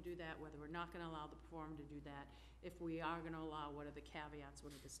performer to do that, whether we're not gonna allow the performer to do that, if we are gonna allow, what are the caveats,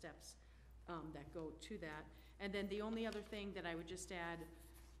 what are the steps that go to that. And then the only other thing that I would just add,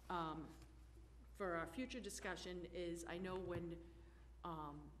 for our future discussion is, I know when,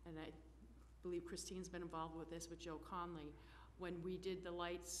 and I believe Christine's been involved with this with Joe Conley, when we did the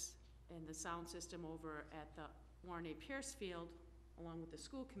lights and the sound system over at the Warren A. Pierce Field, along with the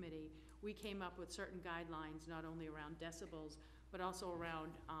school committee, we came up with certain guidelines, not only around decibels, but also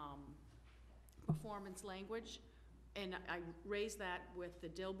around performance language. And I raised that with the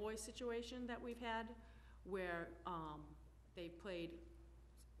Dillboy situation that we've had, where they played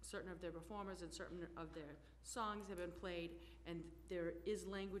certain of their performers and certain of their songs have been played, and there is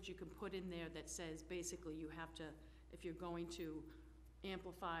language you can put in there that says basically you have to, if you're going to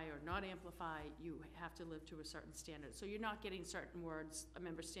amplify or not amplify, you have to live to a certain standard. So you're not getting certain words. I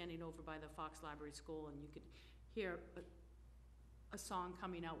remember standing over by the Fox Library School and you could hear a song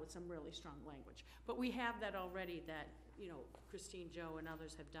coming out with some really strong language. But we have that already that, you know, Christine, Joe, and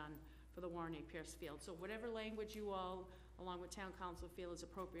others have done for the Warren A. Pierce Field. So whatever language you all, along with town council, feel is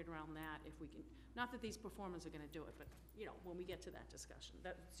appropriate around that, if we can, not that these performers are gonna do it, but, you know, when we get to that discussion,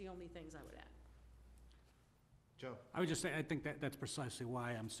 that's the only things I would add. Joe? I would just say, I think that's precisely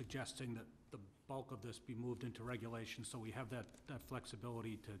why I'm suggesting that the bulk of this be moved into regulation, so we have that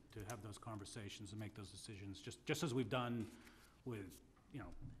flexibility to have those conversations and make those decisions, just as we've done with, you know,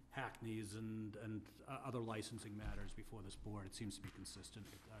 Hackneys and other licensing matters before this board. It seems to be consistent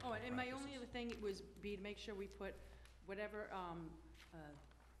with our And my only practices. other thing was to make sure we put whatever, I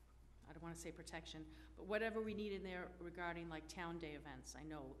don't wanna say protection, but whatever we need in there regarding like town day events. I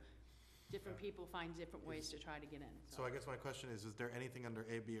know different people find different ways to try to get in. So I guess my question is there anything under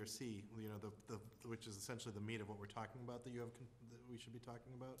A, B, or C, you know, which is essentially the meat of what we're talking about, that you have, that we should be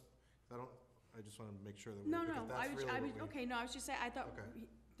talking about? I just wanna make sure that No, because that's really what we. okay, no, I was just saying, I thought Okay.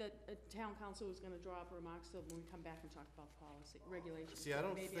 that town council was gonna draw up remarks, so when we come back and talk about policy, regulations. See, I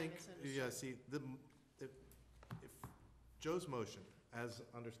don't Maybe think, misunderstood. yeah, see, if Joe's motion, as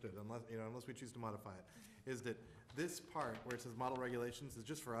understood, unless we choose to modify it, is that this part where it says model regulations is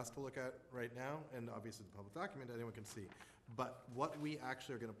just for us to look at right now, and obviously the public document, anyone can see. But what we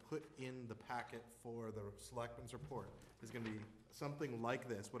actually are gonna put in the packet for the selectmen's report is gonna be something like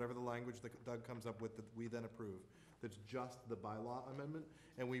this, whatever the language that Doug comes up with that we then approve, that's just the bylaw amendment,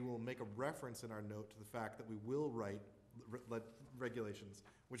 and we will make a reference in our note to the fact that we will write regulations,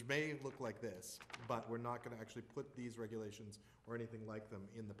 which may look like this, but we're not gonna actually put these regulations or anything like them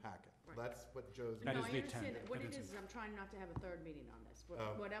in the packet. Right. That's what Joe's. That No, is I the understand intent. that. What That it is is I'm trying not to have a third meeting on this.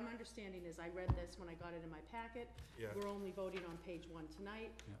 Oh. What I'm understanding is I read this when I got it in my packet. Yeah. We're only voting on page 1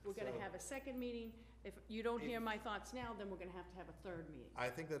 tonight. Yeah. We're gonna So- have a second meeting. If you don't hear my thoughts now, then we're gonna have to have a third meeting. I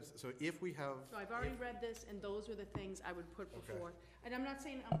think that's, so if we have. So I've already read this, and those were the things I would put Okay. before. And I'm not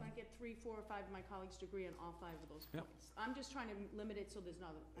saying I'm gonna get 3, 4, or 5 of my colleagues to agree on all 5 of those Yep. points. I'm just trying to limit it so there's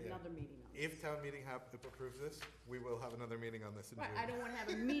not Yeah. another meeting on this. If town meeting approves this, we will have another meeting on this in June. Right, I don't wanna have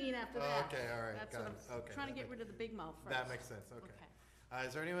a meeting after that. Okay, all right, That's got what it. I'm Okay, trying to that get rid of the big mouth first. That makes sense, okay.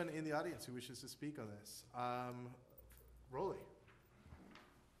 Is there anyone in the audience who wishes to speak on this? Rolly?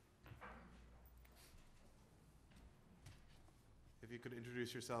 If you could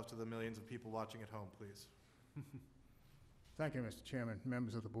introduce yourself to the millions of people watching at home, please. Thank you, Mr. Chairman,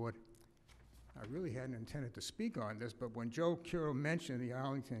 members of the board. I really hadn't intended to speak on this, but when Joe Curo mentioned the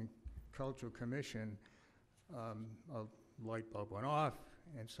Arlington Cultural Commission, a light bulb went off,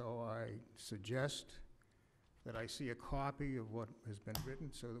 and so I suggest that I see a copy of what has been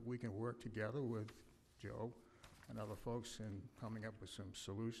written so that we can work together with Joe and other folks in coming up with some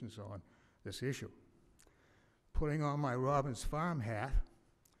solutions on this issue. Putting on my Robbins Farm hat,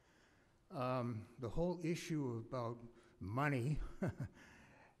 the whole issue about money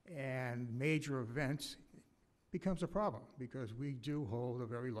and major events becomes a problem, because we do hold a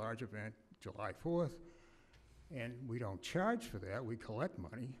very large event July 4th, and we don't charge for that. We collect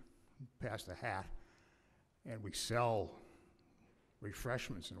money, pass the hat, and we sell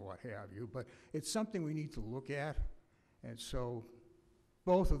refreshments and what have you, but it's something we need to look at. And so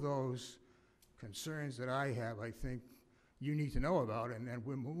both of those concerns that I have, I think you need to know about, and then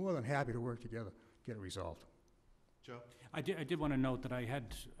we're more than happy to work together, get it resolved. Joe? I did want to note that I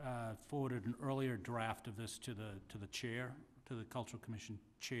had forwarded an earlier draft of this to the chair to the Cultural Commission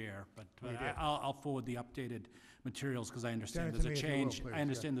chair, but Oh, you did? I'll forward the updated materials, because I understand Send it there's to a me if you will, change. please, I yeah.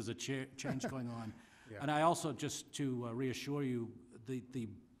 understand there's a change going on. Yeah. And I also, just to reassure you, the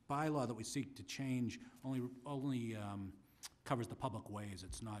bylaw that we seek to change only covers the public ways.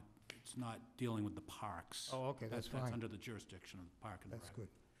 It's not dealing with the parks. Oh, okay, that's That's fine. under the jurisdiction of the Park and Rec. That's good,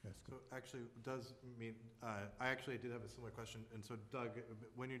 that's So good. actually, does mean, I actually did have a similar question, and so Doug,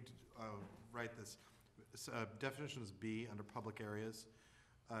 when you write this, definitions B under public areas,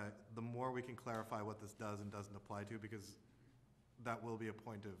 the more we can clarify what this does and doesn't apply to, because that will be a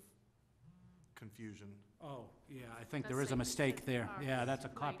point of confusion. Oh, yeah, I think That's there is a like mistake there. parks, Yeah, that's a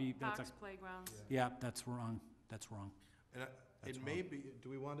like copy, that's a, Parks, playgrounds. yeah, that's wrong. That's wrong. And That's it may be, do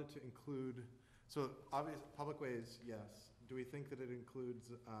we want it to include, so obvious, public ways, yes. Do we think that it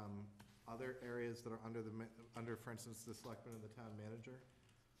includes other areas that are under under, for instance, the selectmen and the town manager?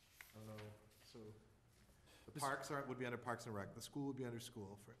 I don't know, so the parks would be under Parks and Rec, the school would be under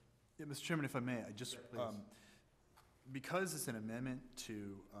school. Yeah, Mr. Chairman, if I may, I just, Yeah, please. because it's an amendment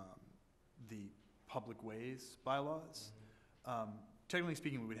to the public ways bylaws, technically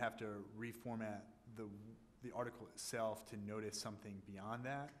speaking, we would have to reformat the article itself to notice something beyond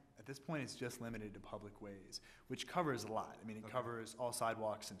that. At this point, it's just limited to public ways, which covers a lot. I mean, it Okay. covers all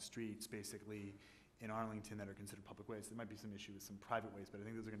sidewalks and streets, basically, in Arlington that are considered public ways. There might be some issue with some private ways, but I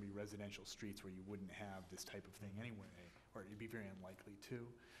think those are gonna be residential streets where you wouldn't have this type of thing anyway, or it'd be very unlikely to.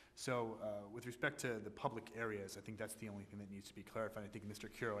 So, with respect to the public areas, I think that's the only thing that needs to be clarified. I think Mr.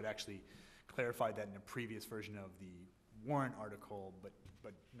 Curo had actually clarified that in a previous version of the warrant article, but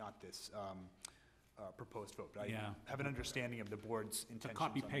not this, proposed vote. But Yeah. I have an understanding of the board's It's a intentions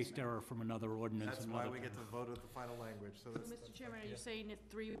on this copy-paste now. error from another ordinance. That's why we get to vote with the final language, so So, that's. Mr. Chairman, are you saying it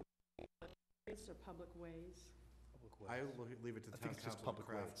 3 ways or public ways? I will leave it to I town think it's just council to public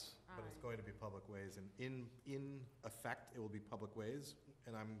craft, ways. but it's Alright. going to be public ways, and in effect, it will be public ways,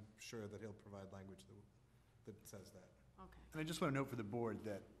 and I'm sure that he'll provide language that says that. Okay. And I just want to note for the board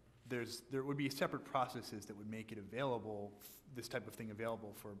that there would be separate processes that would make it available, this type of thing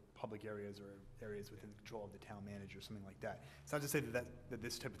available for public areas or areas within the control of the town manager, something like that. It's not to say that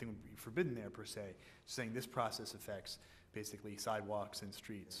this type of thing would be forbidden there per se, just saying this process affects basically sidewalks and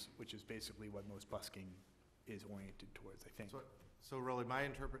streets, which is basically what most busking is oriented towards, I think. So really, my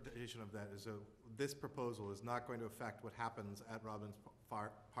interpretation of that is this proposal is not going to affect what happens at Robbins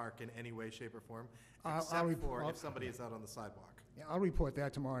Park in any way, shape, or form, except for if somebody is out on the sidewalk. Yeah, I'll report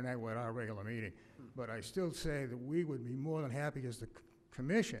that tomorrow night at our regular meeting. But I still say that we would be more than happy as the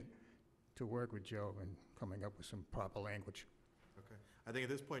commission to work with Joe in coming up with some proper language. Okay. I think at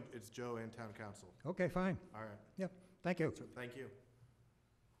this point, it's Joe and town council. Okay, fine. All right. Yep, thank you. Thank you.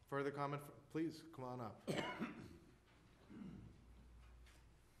 Further comment, please, come on up.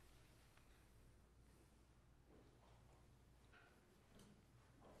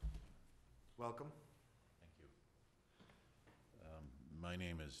 Welcome. Thank you. My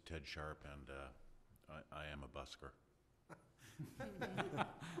name is Ted Sharp, and I am a busker.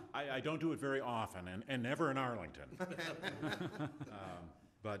 I don't do it very often, and never in Arlington.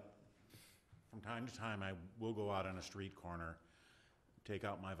 But from time to time, I will go out on a street corner, take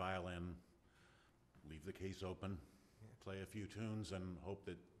out my violin, leave the case open, play a few tunes, and hope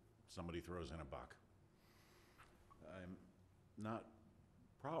that somebody throws in a buck. I'm not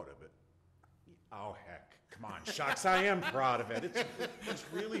proud of it. Oh, heck, come on, shucks, I am proud of it. It's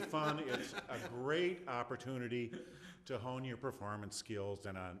really fun. It's a great opportunity to hone your performance skills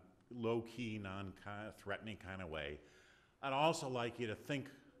in a low-key, non-threatening kind of way. I'd also like you to think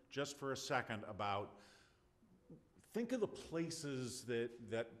just for a second about, think of the places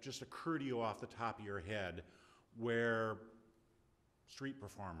that just occur to you off the top of your head where street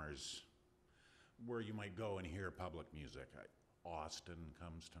performers, where you might go and hear public music. Austin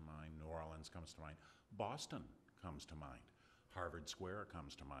comes to mind, New Orleans comes to mind, Boston comes to mind, Harvard Square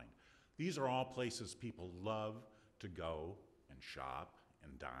comes to mind. These are all places people love to go and shop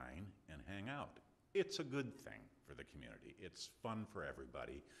and dine and hang out. It's a good thing for the community. It's fun for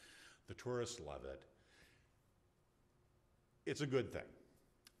everybody. The tourists love it. It's a good thing.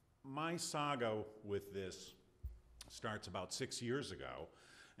 My saga with this starts about 6 years ago,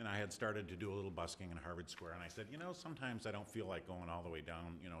 and I had started to do a little busking in Harvard Square, and I said, you know, sometimes I don't feel like going all the way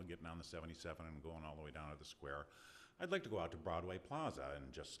down, you know, getting on the 77 and going all the way down to the square. I'd like to go out to Broadway Plaza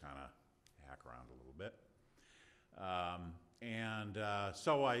and just kind of hack around a little bit.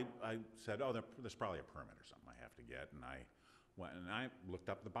 So I said, oh, there's probably a permit or something I have to get, and I went and I looked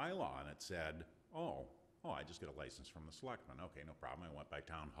up the bylaw, and it said, oh, I just get a license from the selectmen. Okay, no problem. I went by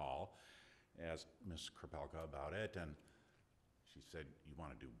town hall, asked Ms. Kropelka about it, and she said, you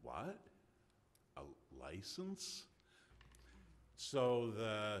want to do what? A license? So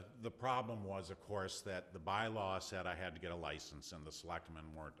the problem was, of course, that the bylaw said I had to get a license, and the selectmen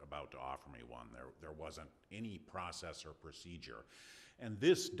weren't about to offer me one. There wasn't any process or procedure. And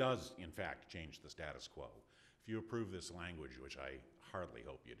this does, in fact, change the status quo. If you approve this language, which I hardly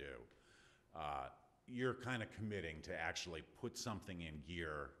hope you do, you're kind of committing to actually put something in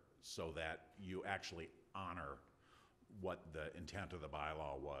gear so that you actually honor what the intent of the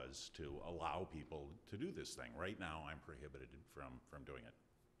bylaw was, to allow people to do this thing. Right now, I'm prohibited from doing it.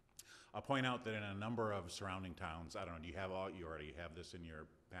 I'll point out that in a number of surrounding towns, I don't know, you already have this in your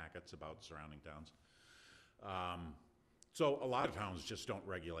packets about surrounding towns? So a lot of towns just don't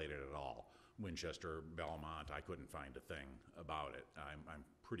regulate it at all. Winchester, Belmont, I couldn't find a thing about it. I'm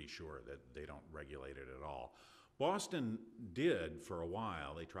pretty sure that they don't regulate it at all. Boston did for a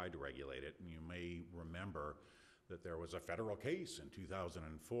while. They tried to regulate it, and you may remember that there was a federal case in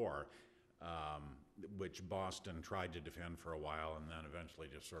 2004, which Boston tried to defend for a while and then eventually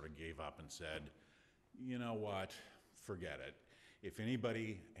just sort of gave up and said, you know what, forget it. If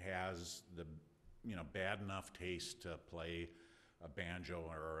anybody has the bad enough taste to play a banjo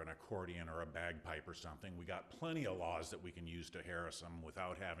or an accordion or a bagpipe or something, we got plenty of laws that we can use to harass them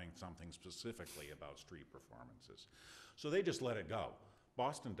without having something specifically about street performances. So they just let it go.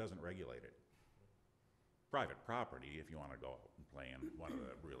 Boston doesn't regulate it. Private property, if you want to go out and play in one of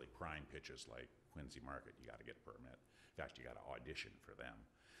the really prime pitches like Quincy Market, you got to get a permit. In fact, you got to audition for them.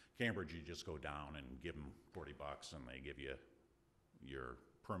 Cambridge, you just go down and give them $40 and they give you your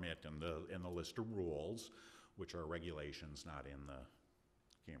permit and the list of rules, which are regulations, not in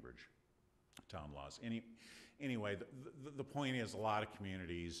the Cambridge town laws. Anyway, the point is, a lot of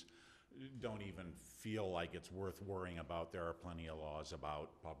communities don't even feel like it's worth worrying about. There are plenty of laws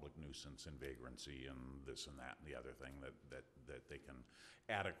about public nuisance and vagrancy and this and that and the other thing that they can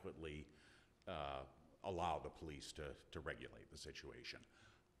adequately allow the police to regulate the situation.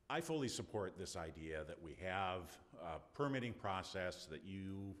 I fully support this idea that we have a permitting process, that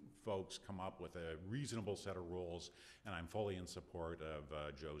you folks come up with a reasonable set of rules, and I'm fully in support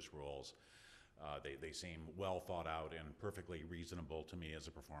of Joe's rules. They seem well thought out and perfectly reasonable to me as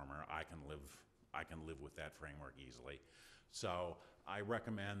a performer. I can live with that framework easily. So I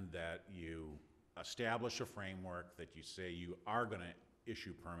recommend that you establish a framework, that you say you are going to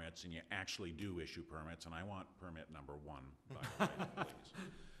issue permits, and you actually do issue permits. And I want permit number 1, by the way, please.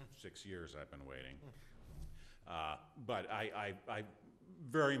 6 years I've been waiting. But I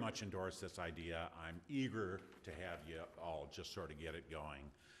very much endorse this idea. I'm eager to have you all just sort of get it going.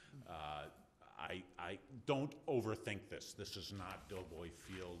 I don't overthink this. This is not Doughboy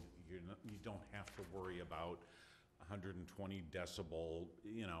Field. You don't have to worry about 120 decibel,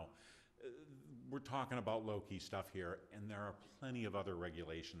 we're talking about low-key stuff here, and there are plenty of other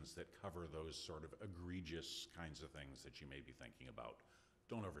regulations that cover those sort of egregious kinds of things that you may be thinking about.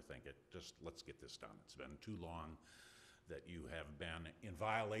 Don't overthink it. Just let's get this done. It's been too long that you have been in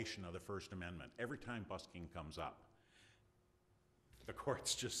violation of the First Amendment. Every time busking comes up, the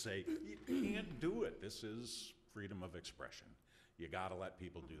courts just say, you can't do it. This is freedom of expression. You got to let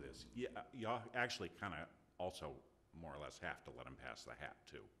people do this. You actually kind of also more or less have to let them pass the hat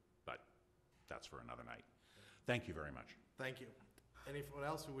too, but that's for another night. Thank you very much. Thank you. Anyone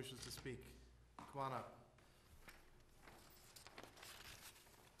else who wishes to speak? Come on up.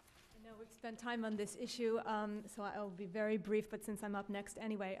 I know we've spent time on this issue, so I'll be very brief, but since I'm up next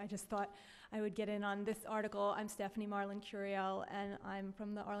anyway, I just thought I would get in on this article. I'm Stephanie Marlin Curiel, and I'm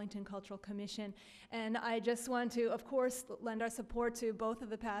from the Arlington Cultural Commission. And I just want to, of course, lend our support to both of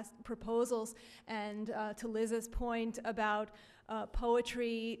the past proposals, and to Liz's point about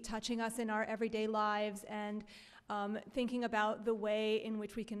poetry touching us in our everyday lives, and thinking about the way in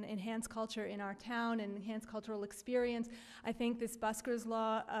which we can enhance culture in our town and enhance cultural experience. I think this buskers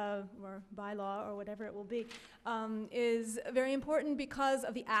law, or bylaw, or whatever it will be, is very important because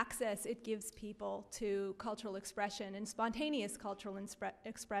of the access it gives people to cultural expression and spontaneous cultural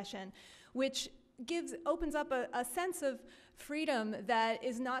expression, which opens up a sense of freedom that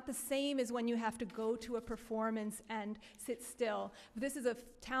is not the same as when you have to go to a performance and sit still. This is a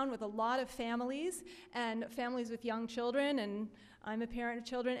town with a lot of families, and families with young children, and I'm a parent of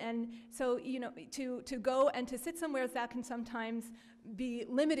children, and so, to go and to sit somewhere that can sometimes be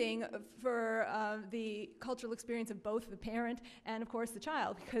limiting for the cultural experience of both the parent and, of course, the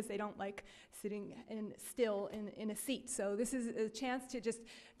child, because they don't like sitting still in a seat. So this is a chance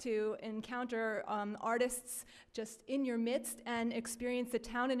to encounter artists just in your midst and experience the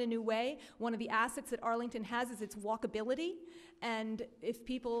town in a new way. One of the assets that Arlington has is its walkability. And if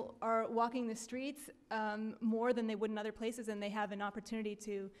people are walking the streets more than they would in other places, and they have an opportunity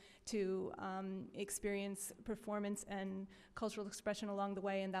to experience performance and cultural expression along the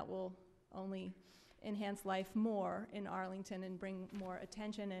way, and that will only enhance life more in Arlington and bring more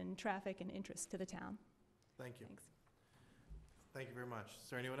attention and traffic and interest to the town. Thank you. Thanks. Thank you very much. Is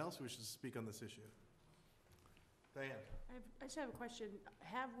there anyone else who wishes to speak on this issue? Diane? I just have a question.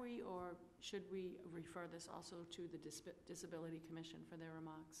 Have we, or should we refer this also to the Disability Commission for their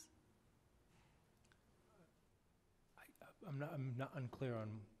remarks? I'm not unclear on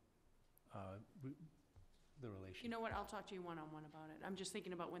the relation. You know what, I'll talk to you one-on-one about it. I'm just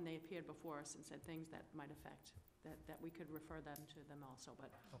thinking about when they appeared before us and said things that might affect, that we could refer them to them also.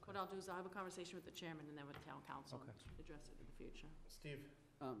 But what I'll do is I'll have a conversation with the chairman and then with the town council and address it in the future. Steve?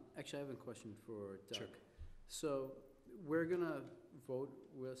 Actually, I have a question for Doug. Sure. So we're gonna vote,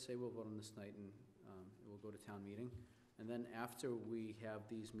 we'll vote on this night, and we'll go to town meeting. And then after we have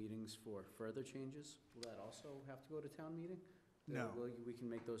these meetings for further changes, will that also have to go to town meeting? No. Or we can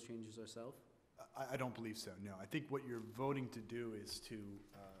make those changes ourselves? I don't believe so, no. I think what you're voting to do is to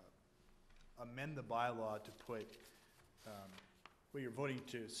amend the bylaw to put, well, you're voting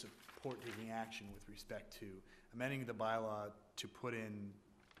to support taking action with respect to amending the bylaw to put in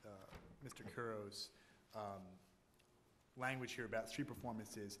Mr. Kuro's language here about street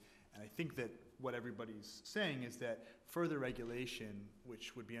performances. And I think that what everybody's saying is that further regulation,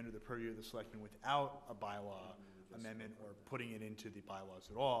 which would be under the purview of the selectmen without a bylaw amendment or putting it into the bylaws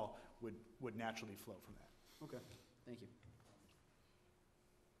at all, would naturally flow from that. Okay, thank you.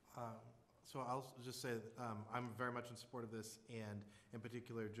 So I'll just say that I'm very much in support of this, and in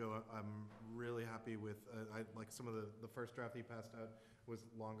particular, Joe, I'm really happy with, like some of the first draft he passed out was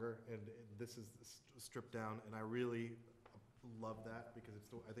longer, and this is stripped down, and I really love that, because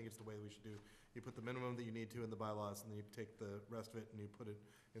I think it's the way we should do. You put the minimum that you need to in the bylaws, and then you take the rest of it and you put it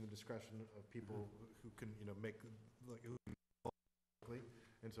in the discretion of people who can, make, like, who can quickly.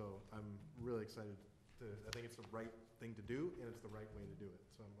 And so I'm really excited I think it's the right thing to do, and it's the right way to do it.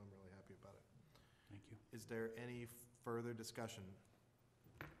 So I'm really happy about it. Thank you. Is there any further discussion?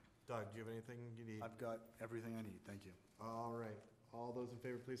 Doug, do you have anything you need? I've got everything I need, thank you. All right. All those in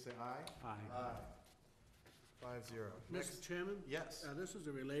favor, please say aye. Aye. 5-0. Mr. Chairman? Yes. This is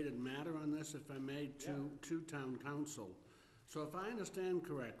a related matter on this, if I may, to town council. So if I understand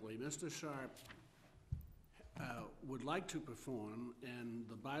correctly, Mr. Sharp would like to perform, and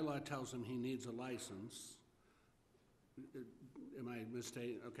the bylaw tells him he needs a license. Am I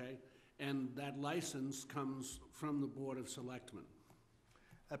mistaken? Okay. And that license comes from the Board of Selectmen.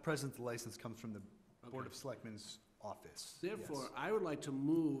 At present, the license comes from the Board of Selectmen's office. Therefore, yes. I would like to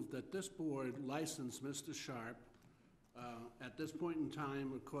move that this board license Mr. Sharp at this point in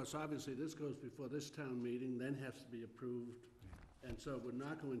time. Of course, obviously, this goes before this town meeting, then has to be approved, and so it would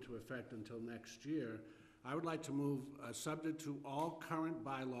not go into effect until next year. I would like to move, subject to all current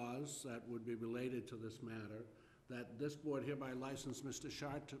bylaws that would be related to this matter, that this board hereby license Mr.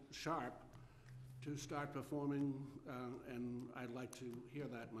 Sharp to start performing, and I'd like to hear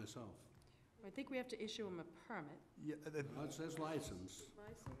that myself. I think we have to issue him a permit. Yeah, Well, it says license,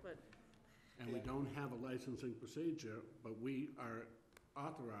 But and we don't have a licensing procedure, but we are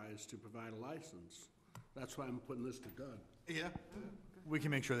authorized to provide a license. That's why I'm putting this to Doug. Yeah. we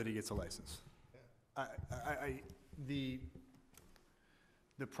can make sure that he gets a license. The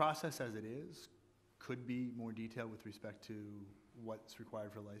process as it is could be more detailed with respect to what's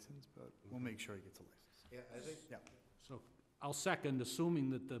required for a license, but we'll make sure he gets a license. Yeah, I think. Yeah. So I'll second, assuming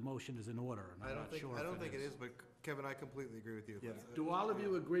that the motion is in order, and I'm not sure I don't if think it is, but Kevin, I completely agree with you. Yeah. Do all of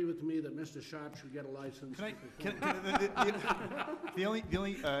you agree with me that Mr. Sharp should get a license? The only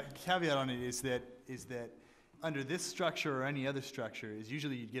caveat on it is that under this structure or any other structure is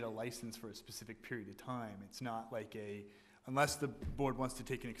usually you'd get a license for a specific period of time. It's not like unless the board wants to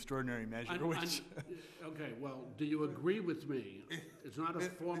take an extraordinary measure, which. Okay, well, do you agree with me? It's not a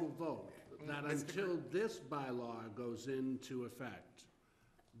formal vote, that until this bylaw goes into effect,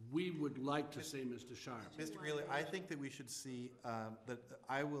 we would like to see Mr. Sharp. Mr. Greeley, I think that we should see, that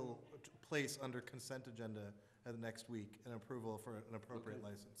I will place under consent agenda next week an approval for an appropriate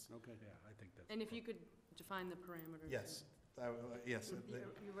license. Okay. Yeah, I think that's. And if you could define the parameters. Yes, yes.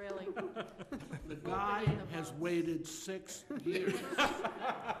 You really. The guy has waited 6 years.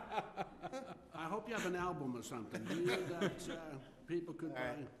 I hope you have an album or something, do you, that people could buy? All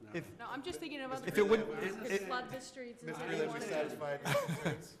right. No. If- No, I'm just thinking of other If it people would- who it- flood the streets and Mr. say Reed, they are want you to. satisfied with the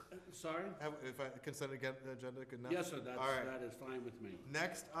concerns? Sorry? If I consent agenda, good enough? Yes, sir, All right. that is fine with me.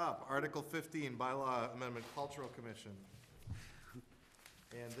 Next up, Article 15, Bylaw Amendment, Cultural Commission.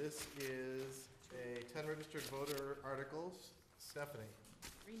 And this is a 10 registered voter articles. Stephanie.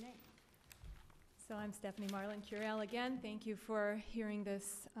 Rename. So I'm Stephanie Marlin Curiel again. Thank you for hearing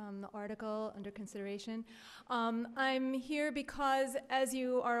this article under consideration. I'm here because, as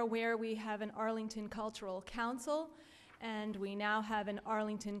you are aware, we have an Arlington Cultural Council, and we now have an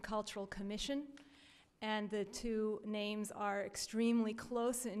Arlington Cultural Commission. And the two names are extremely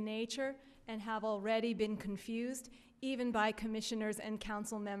close in nature and have already been confused, even by commissioners and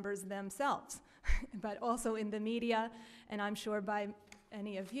council members themselves, but also in the media, and I'm sure by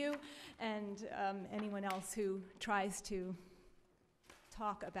any of you and anyone else who tries to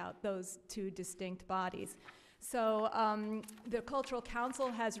talk about those two distinct bodies. So the Cultural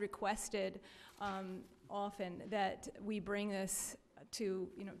Council has requested often that we bring this to,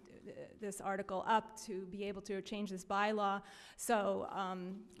 this article up to be able to change this bylaw. So,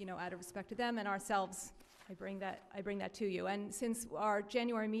 out of respect to them and ourselves, I bring that to you. And since our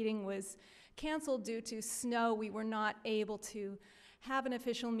January meeting was canceled due to snow, we were not able to have an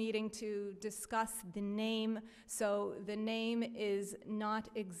official meeting to discuss the name. So the name is not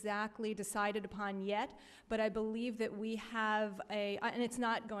exactly decided upon yet, but I believe that we have and it's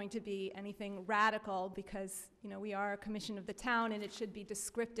not going to be anything radical because, we are a commission of the town and it should be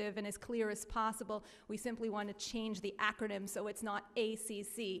descriptive and as clear as possible. We simply want to change the acronym so it's not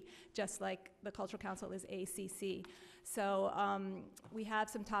ACC, just like the Cultural Council is ACC. So we have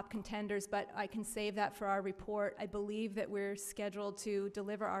some top contenders, but I can save that for our report. I believe that we're scheduled to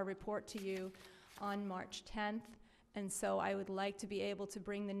deliver our report to you on March 10th, and so I would like to be able to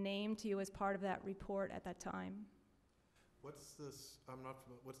bring the name to you as part of that report at that time. What's this,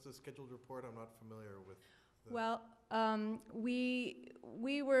 what's the scheduled report? I'm not familiar with. Well,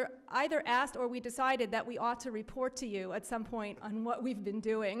 we were either asked or we decided that we ought to report to you at some point on what we've been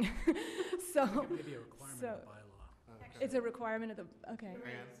doing. So, Maybe a requirement of the bylaw. It's a requirement of the, okay.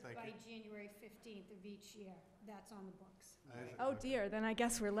 Thank By you. January 15th of each year, that's on the books. Oh dear, then I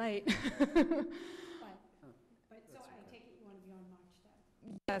guess we're late. But, so I take it you want to be on March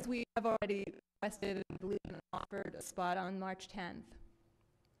 10th? Yes, we have already requested and believe and offered a spot on March 10th.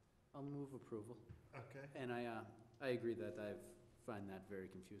 I'll move approval. Okay. And I agree that I find that very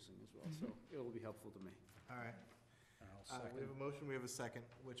confusing as well, so it will be helpful to me. All right. I'll We have second. a motion, we have a second,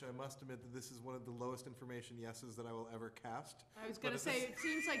 which I must admit that this is one of the lowest information yeses that I will ever cast. I was But gonna if say, this- it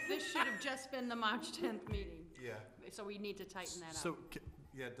seems like this should have just been the March 10th meeting, Yeah, so we need to tighten that up. So,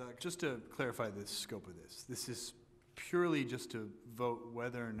 yeah, Doug. just to clarify the scope of this is purely just to vote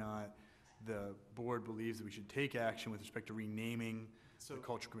whether or not the board believes that we should take action with respect to renaming So, the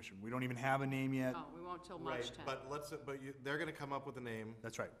Cultural Commission. We don't even have a name yet. Oh, we won't till March right, 10th. they're gonna come up with a name.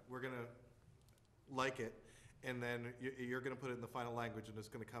 That's right. We're gonna like it, and then you're gonna put it in the final language, and it's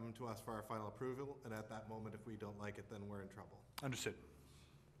gonna come to us for our final approval, and at that moment, if we don't like it, then we're in trouble. Understood.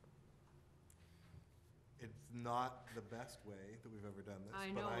 It's not the best way that we've ever done this,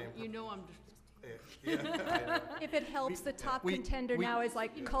 I but know, I am. you know I'm just, Yeah, I know. If it helps, the top we- contender we- now is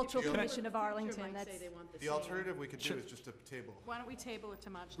like Cultural Can I- Commission of Future Arlington, might that's. say they want the The same. alternative we could do is just a table. Why don't we table it to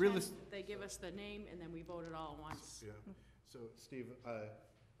March Realis- 10th? They give us the name, and then we vote it all at once. Yeah, so Steve,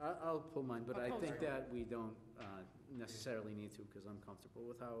 I'll pull mine, but I Oppose think it. that we don't necessarily need to, because I'm comfortable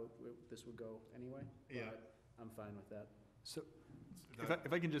with how this would go anyway. Yeah. But I'm fine with that. So,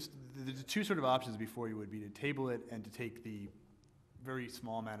 if I can just, the two sort of options before you would be to table it and to take the very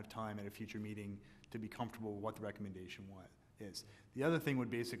small amount of time at a future meeting to be comfortable with what the recommendation is. The other thing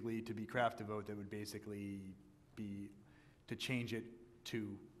would basically to be craft a vote that would basically be to change it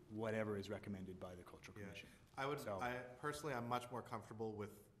to whatever is recommended by the Cultural Yeah. Commission. I personally, I'm much more comfortable with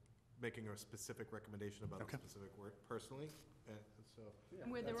making a specific recommendation about a Okay. specific word, personally, so.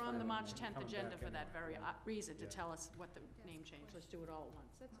 And where they're on the March 10th agenda for that very reason, to Yeah. tell us what the name change. Let's do it all at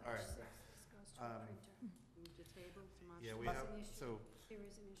once. All right. This goes to a Um, printer. Move to table to March Yeah, we 10th. have, an issue. so, There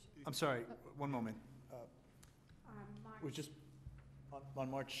is an issue. I'm sorry, one moment. March It was just on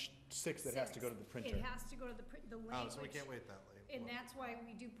March 6th, it has to go to the printer. It has to go to the oh, language. so we can't wait that late. And Well, that's why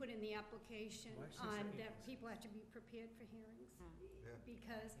we do put in the application Why is this on April that people have to be prepared for hearings. Yeah.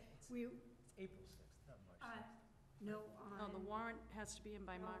 Because we, April 6th, not March 6th. no, No, the on, warrant has to be in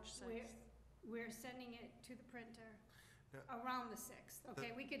by March 6th. we're sending it to the printer Yeah. around the 6th,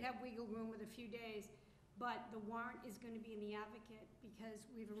 okay? We could have wiggle room with a few days, but the warrant is gonna be in the Advocate because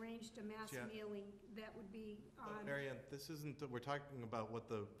we've arranged a mass Yeah. mailing that would be on. Marianne, this isn't, we're talking about what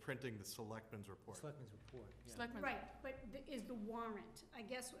the printing the selectmen's report. Selectmen's report, yeah. Selectmen's Right, but is the warrant, I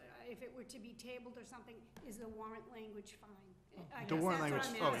guess, if it were to be tabled or something, is the warrant language fine? I The guess warrant that's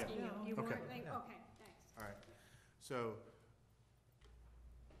language- what oh, I'm yeah. asking you. Yeah. You Okay. warrant okay, thanks. All right, so,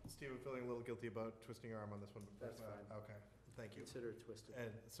 Steve, I'm feeling a little guilty about twisting your arm on this one. but, That's fine. Okay, thank you. Consider it twisted. And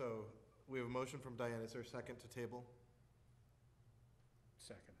so, we have a motion from Diane, is there a second to table?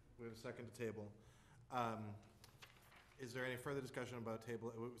 Second. We have a second to table. Is there any further discussion about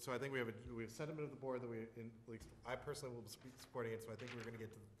table? So I think we have sentiment of the board that at least I personally will be supporting it, so I think we're gonna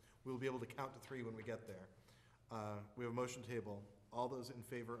we'll be able to count to 3 when we get there. We have a motion table. All those in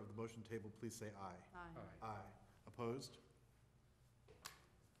favor of the motion table, please say aye. Aye. Aye. Opposed?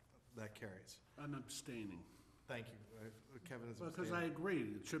 That carries. I'm abstaining. Thank you. Kevin is Well, because I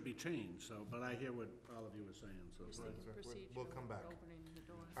agree, it should be changed, so, but I hear what all of you are saying, so. Just thinking We'll procedural, come back. opening the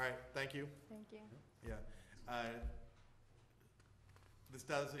door. All right, thank you. Thank you. Yeah. This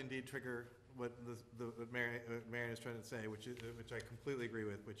does indeed trigger what what Marion is trying to say, which I completely agree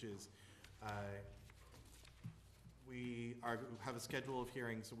with, which is, we have a schedule of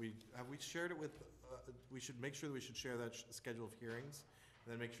hearings. We shared it with, we should make sure that we should share that schedule of hearings,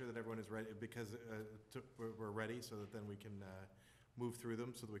 and then make sure that everyone is ready, because we're ready, so that then we can move through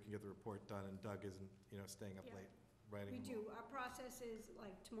them, so that we can get the report done, and Doug isn't, staying up Yeah. late writing We them all. do, our process is,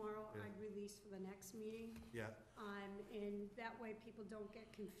 like, tomorrow, Yeah. I'd release for the next meeting. Yeah, And that way people don't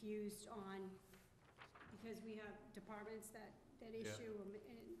get confused on, because we have departments that issue,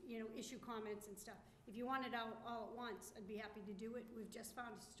 issue comments and stuff. If you want it out all at once, I'd be happy to do it. We've just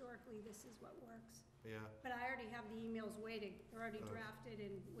found historically this is what works. yeah. But I already have the emails waiting. They're already Oh. drafted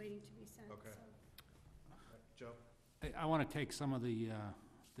and waiting to be sent, Okay. so. Joe? I want to take some of the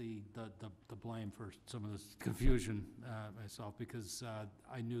blame for some of this confusion myself, because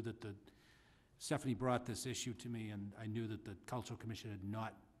I knew that Stephanie brought this issue to me, and I knew that the Cultural Commission had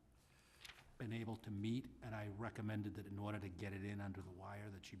not been able to meet, and I recommended that in order to get it in under the wire,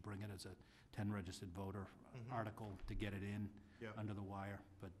 that she bring it as a 10 registered voter Mhm. article to get it in Yeah. under the wire,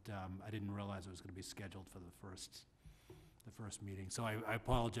 but I didn't realize it was going to be scheduled for the first meeting, so I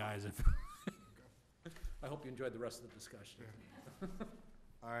apologize if, I hope you enjoyed the rest of the discussion.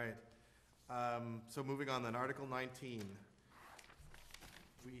 All right. So moving on then, Article 19.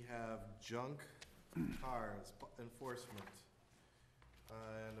 We have junk cars enforcement,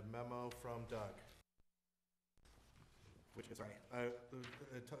 and a memo from Doug.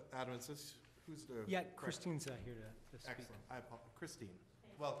 Adam, is this, who's the? Yeah, correct- Christine's here to speak. Excellent. Christine,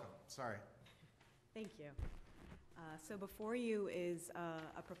 welcome, sorry. Thank you. So before you is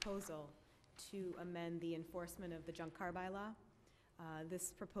a proposal to amend the enforcement of the junk car bylaw.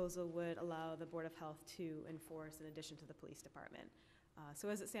 This proposal would allow the Board of Health to enforce in addition to the police department. So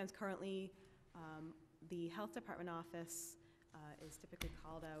as it stands currently, the Health Department office is typically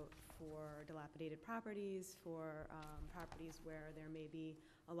called out for dilapidated properties, for properties where there may be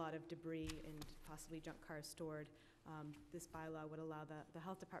a lot of debris and possibly junk cars stored. This bylaw would allow the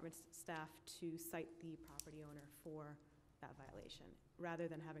Health Department's staff to cite the property owner for that violation, rather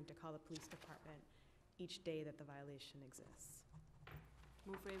than having to call the police department each day that the violation exists.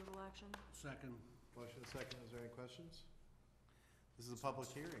 Move favorable action? Second. Motion second, is there any questions? This is a public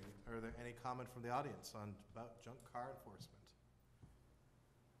hearing. Are there any comment from the audience about junk car enforcement?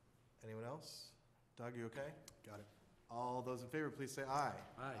 Anyone else? Doug, you okay? Got it. All those in favor, please say aye.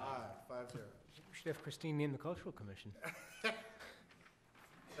 Aye. Aye, 5-0. We should have Christine name the Cultural Commission.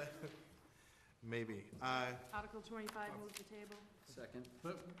 Maybe. Article 25, move the table. Second.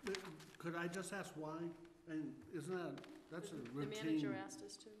 But could I just ask why? And isn't that's a The routine? manager asked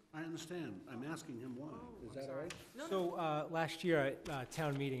us to. I understand. I'm asking him why. Oh, Is I'm that all right? No, no. So last year at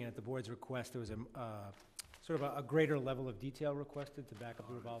town meeting, at the board's request, there was a sort of a greater level of detail requested to back up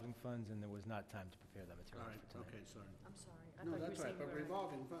the revolving funds, and there was not time to prepare that All material right, for tonight. okay, sorry. I'm sorry. I No, thought you were that's right, saying but we're-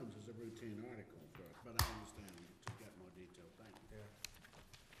 revolving funds is a routine article, but I understand to get more detail, thank you.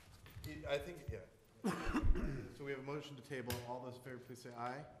 I think, yeah. So we have a motion to table. All those in favor, please say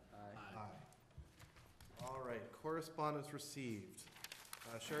aye. Aye. All right, correspondence received.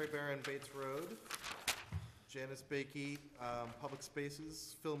 Sherry Barron, Bates Road. Janice Bakey, Public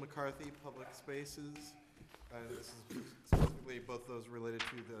Spaces. Phil McCarthy, Public Spaces. This is specifically both those related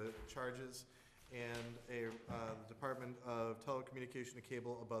to the charges. And the Department of Telecommunication and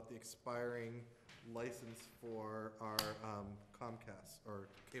Cable about the expiring license for our Comcast, or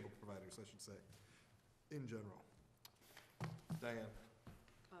cable providers, I should say, in general. Diane?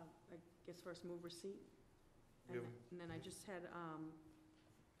 I guess first move receipt. You And have- and then I just had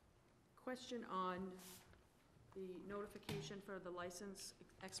question on the notification for the license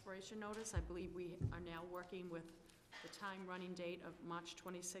expiration notice. I believe we are now working with the time running date of March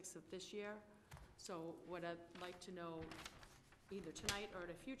 26th of this year. So what I'd like to know, either tonight or at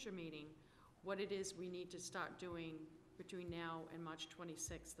a future meeting, what it is we need to start doing between now and March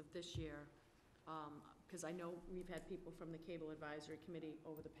 26th of this year. Because I know we've had people from the Cable Advisory Committee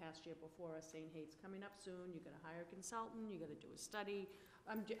over the past year before us saying, hey, it's coming up soon, you gotta hire a consultant, you gotta do a study.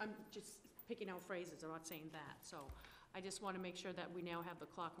 I'm just picking out phrases, I'm not saying that. So I just wanna make sure that we now have the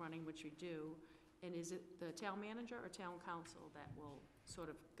clock running, which we do. And is it the town manager or town council that will sort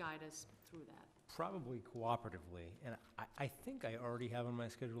of guide us through that? Probably cooperatively, and I think I already have on my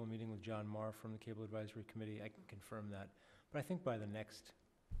schedule a meeting with John Marr from the Cable Advisory Committee. I can confirm that. But I think by the next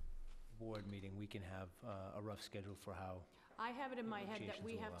board meeting, we can have a rough schedule for how I have it in my head that Negotiations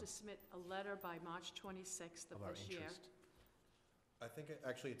we will have to allow. submit a letter by March 26th of of our this year. interest. I think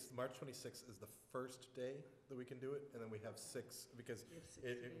actually it's March 26th is the first day that we can do it, and then we have 6, because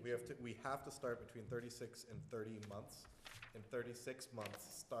We have 60 days. we have to start between 36 and 30 months, and 36 months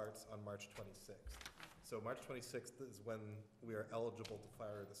starts on March 26th. So March 26th is when we are eligible to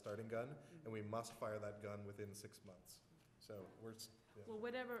fire the starting gun, and we must fire that gun within 6 months. So we're, yeah. Well,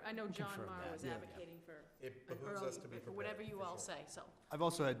 whatever, I know John confirm Marr that. was Yeah. advocating for It an behooves us to be early, prepared. whatever you for all sure. say, so. I've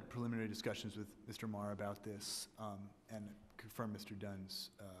also had preliminary discussions with Mr. Marr about this, and confirm Mr.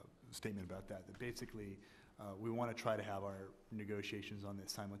 Dunn's statement about that, that basically, we want to try to have our negotiations on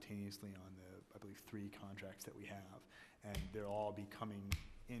this simultaneously on the, I believe, 3 contracts that we have, and they'll all be coming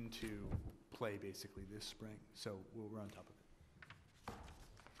into play basically this spring, so we're on top of it.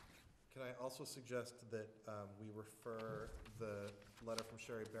 Can I also suggest that we refer the letter from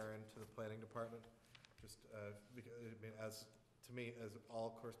Sherry Barron to the planning department? Just because, I mean, to me, as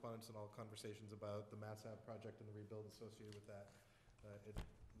all correspondence and all conversations about the Mass Ave project and the rebuild associated with that,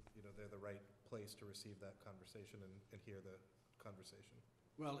 they're the right place to receive that conversation and hear the conversation.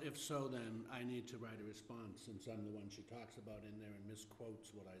 Well, if so, then I need to write a response, since I'm the one she talks about in there and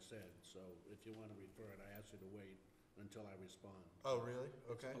misquotes what I said. So if you want to refer it, I ask you to wait until I respond. Oh, really?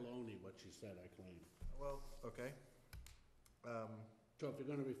 Okay. It's baloney what she said, I claim. Well, okay. So if you're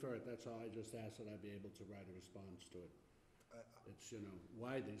going to refer it, that's all. I just asked that I be able to write a response to it. It's,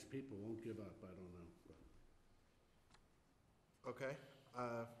 why these people won't give up, I don't know. Okay.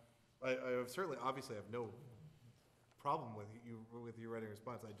 I certainly, obviously, have no problem with you writing a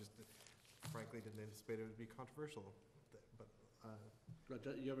response. I just frankly didn't anticipate it would be controversial. But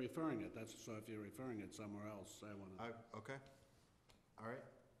you're referring it, so if you're referring it somewhere else, I want to. Okay. All right.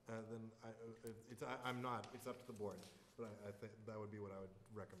 Then I'm not. It's up to the board. But I think that would be what I would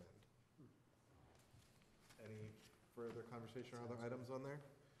recommend. Any further conversation or other items on there?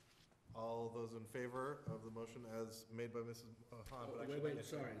 All those in favor of the motion as made by Mrs. Hahn? Wait,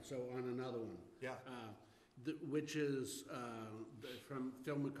 sorry. So on another one. Yeah. Which is from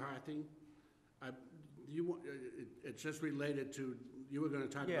Phil McCarthy. It's just related to, you were going to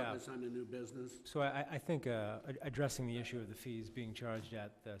talk about this on the new business? So I think addressing the issue of the fees being charged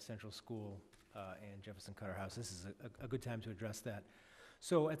at the Central School and Jefferson Cutter House, this is a good time to address that.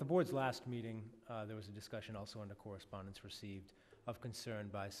 So at the board's last meeting, there was a discussion also under correspondence received of concern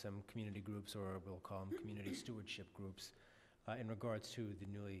by some community groups, or we'll call them community stewardship groups, in regards to the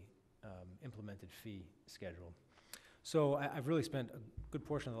newly implemented fee schedule. So I've really spent a good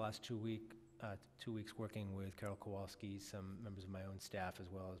portion of the last 2 weeks working with Carol Kowalski, some members of my own staff, as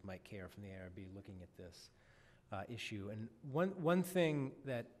well as Mike Kerr from the ARB, looking at this issue. And one thing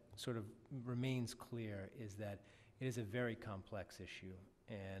that sort of remains clear is that it is a very complex issue,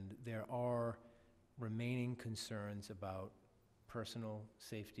 and there are remaining concerns about personal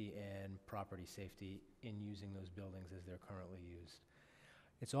safety and property safety in using those buildings as they're currently used.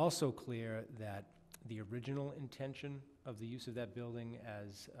 It's also clear that the original intention of the use of that building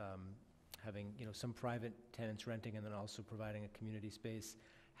as having some private tenants renting and then also providing a community space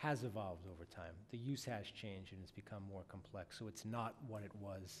has evolved over time. The use has changed and it's become more complex, so it's not what it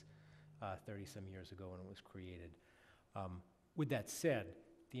was 30-some years ago when it was created. With that said,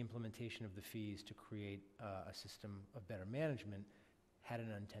 the implementation of the fees to create a system of better management had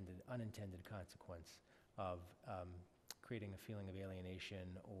an unintended consequence of creating a feeling of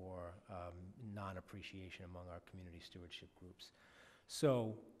alienation or non-appreciation among our community stewardship groups.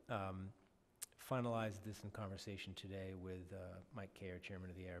 So finalized this in conversation today with Mike Kerr, chairman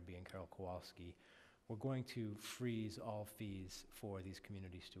of the ARB, and Carol Kowalski. We're going to freeze all fees for these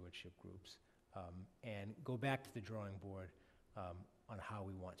community stewardship groups and go back to the drawing board on how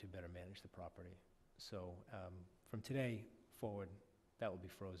we want to better manage the property. So from today forward, that will be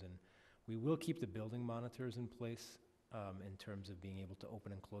frozen. We will keep the building monitors in place in terms of being able to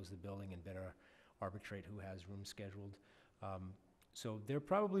open and close the building and better arbitrate who has rooms scheduled. So there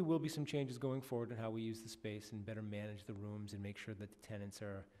probably will be some changes going forward in how we use the space and better manage the rooms and make sure that the tenants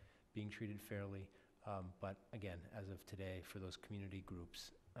are being treated fairly. But again, as of today, for those community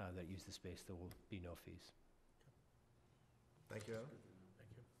groups that use the space, there will be no fees. Thank you, Adam. Thank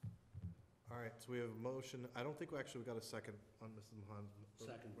you. All right, so we have a motion. I don't think we got a second on Mrs. Mahan's.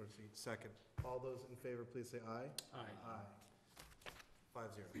 Second. Second. All those in favor, please say aye. Aye. Aye.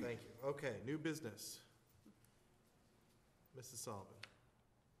 5-0. Thank you. Okay, new business. Mrs. Sullivan.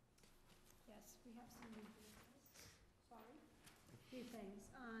 Yes, we have some new business. Sorry. A few things.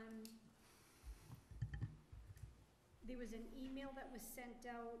 There was an email that was sent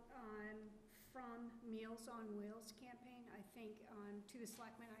out from Meals on Wheels campaign, I think, to the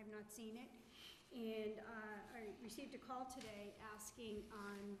selectmen. I have not seen it. And I received a call today asking,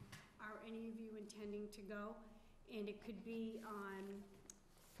 are any of you intending to go? And it could be on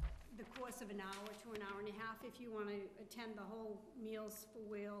the course of an hour to an hour and a half if you want to attend the whole Wheels for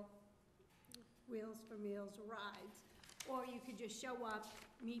Meals rides. Or you could just show up,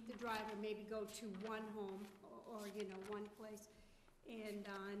 meet the driver, maybe go to one home or one place and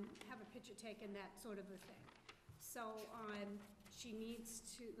have a picture taken, that sort of a thing. So she needs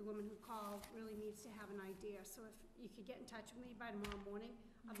to, the woman who called really needs to have an idea. So if you could get in touch with me by tomorrow morning,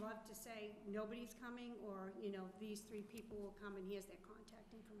 I'd love to say nobody's coming, or, these 3 people will come and here's their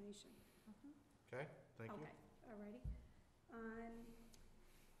contact information. Okay, thank you. Okay, alrighty.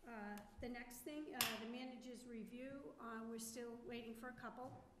 The next thing, the manager's review, we're still waiting for a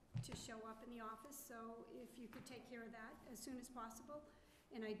couple to show up in the office, so if you could take care of that as soon as possible.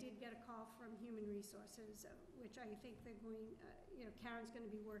 And I did get a call from Human Resources, which I think they're going, Karen's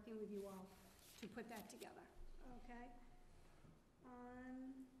gonna be working with you all to put that together, okay?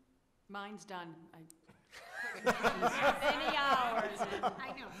 Mine's done. Many hours.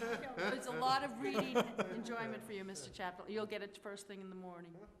 I know. There's a lot of reading enjoyment for you, Mr. Chappell. You'll get it first thing in the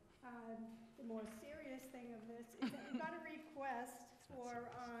morning. The more serious thing of this is that we got a request for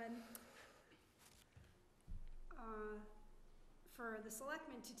the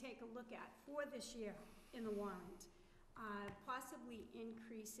selectmen to take a look at for this year in the warrant, possibly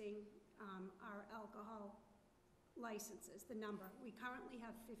increasing our alcohol licenses, the number. We currently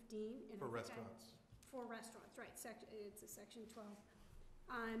have 15. For restaurants. For restaurants, right, it's a section 12.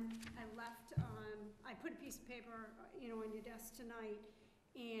 I put a piece of paper, on your desk tonight,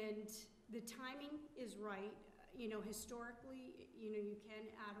 and the timing is right. Historically, you can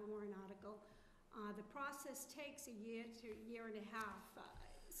add a warrant article. The process takes a year to a year and a half,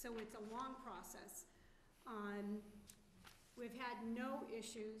 so it's a long process. We've had no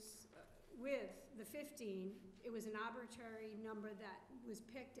issues with the 15. It was an arbitrary number that was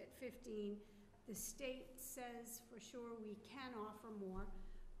picked at 15. The state says for sure we can offer more.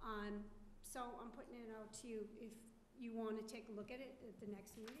 So I'm putting it out to you if you want to take a look at it at the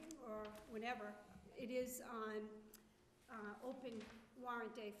next meeting or whenever. It is on open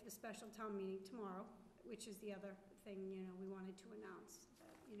warrant day for the special town meeting tomorrow, which is the other thing, we wanted to announce,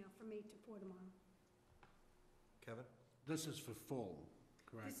 from 8 to 4 tomorrow. Kevin? This is for full,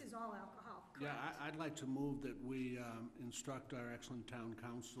 correct? This is all alcohol, correct? Yeah, I'd like to move that we instruct our excellent town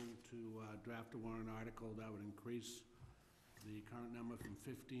council to draft a warrant article that would increase the current number from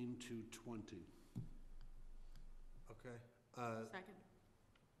 15 to 20. Okay. Second.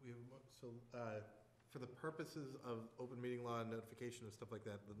 For the purposes of open meeting law and notification and stuff like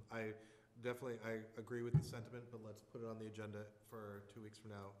that, then I agree with the sentiment, but let's put it on the agenda for 2 weeks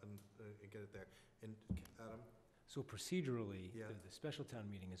from now and get it there. And Adam? So procedurally, Yeah. the special town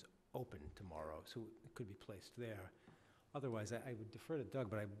meeting is open tomorrow, so it could be placed there. Otherwise, I would defer to Doug,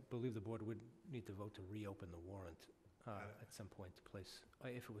 but I believe the board would need to vote to reopen the warrant at some point to place,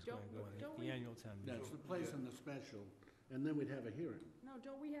 if it was going to go in the annual town meeting. That's the place in the special, and then we'd have a hearing. No,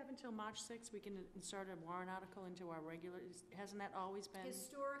 don't we have until March 6th? We can insert a warrant article into our regular, hasn't that always been?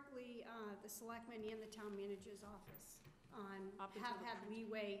 Historically, the selectmen and the town manager's office Up until have the had print.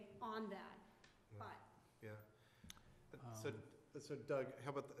 leeway on that, but Yeah. So Doug,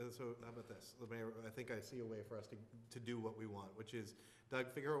 how about this? The mayor, I think I see a way for us to do what we want, which is, Doug,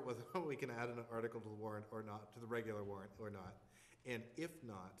 figure out whether we can add an article to the warrant or not, to the regular warrant or not. And if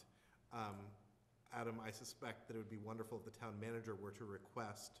not, Adam, I suspect that it would be wonderful if the town manager were to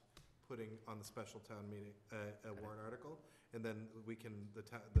request putting on the special town meeting a warrant article, and then we can, the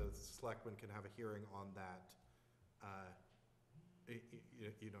selectmen can have a hearing on that.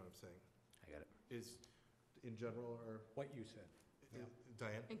 You know what I'm saying? I got it. Is in general, or What you said.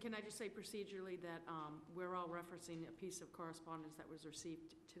 Diane? And can I just say procedurally that we're all referencing a piece of correspondence that was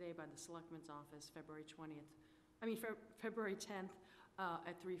received today by the Selectmen's Office, February 10th,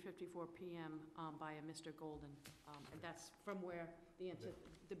 at 3:54 PM by a Mr. Golden. And that's from where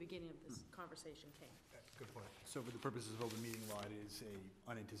the beginning of this conversation came. Good point. So for the purposes of open meeting law, it is a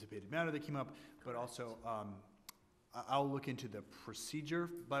unanticipated matter that came up, but also, I'll look into the procedure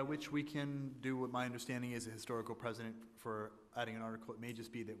by which we can do what my understanding is a historical precedent for adding an article. It may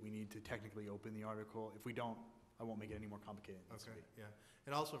just be that we need to technically open the article. If we don't, I won't make it any more complicated. than it needs to Okay, be. yeah.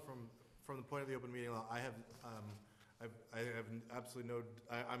 And also from the point of the open meeting law, I have absolutely no,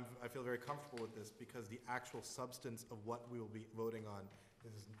 I feel very comfortable with this because the actual substance of what we will be voting on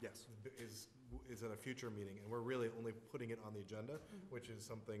is at a future meeting, and we're really only putting it on the agenda, which is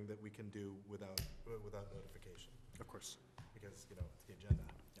something that we can do without notification. Of course. Because, it's the agenda.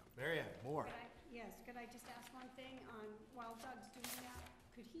 Yeah. Mary Ann, more. Could I just ask one thing on, while Doug's doing that,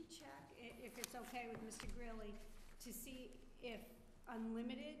 could he check, if it's okay with Mr. Greeley, to see if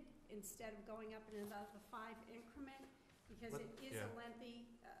unlimited, instead of going up in about the 5 increment, because it is a lengthy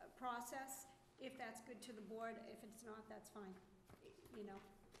process, if that's good to the board, if it's not, that's fine,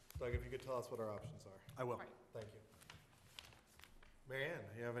 Doug, if you could tell us what our options are. I will. Right. Thank you. Mary Ann,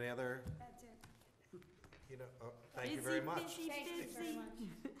 you have any other, That's it. thank you very much. Thank you very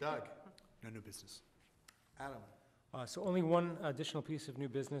much. Doug, No new business. Adam, So only one additional piece of new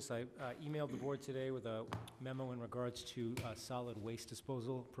business. I emailed the board today with a memo in regards to solid waste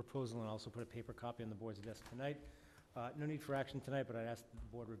disposal proposal, and also put a paper copy on the board's desk tonight. No need for action tonight, but I'd ask the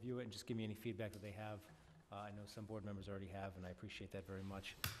board review it and just give me any feedback that they have. I know some board members already have, and I appreciate that very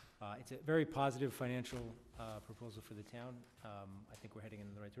much. It's a very positive financial proposal for the town. I think we're heading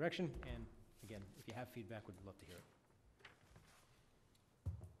in the right direction, and again, if you have feedback, we'd love to hear it.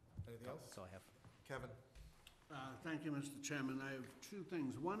 anything else? That's all I have. Kevin? Thank you, Mr. Chairman. I have 2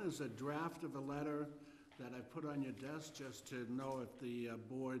 things. One is a draft of a letter that I put on your desk, just to know if the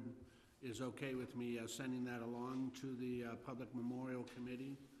board is okay with me sending that along to the Public Memorial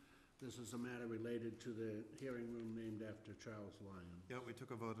Committee. This is a matter related to the hearing room named after Charles Lyon. Yeah, we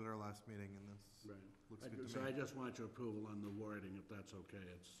took a vote at our last meeting, and this looks good to So me. I just want your approval on the wording, if that's okay.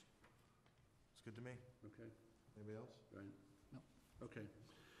 It's good to me. okay, Anybody else? right? No. Okay.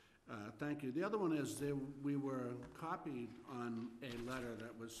 Thank you. The other one is we were copied on a letter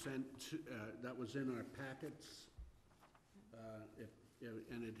that was sent to, that was in our packets.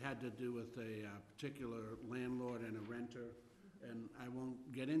 And it had to do with a particular landlord and a renter. And I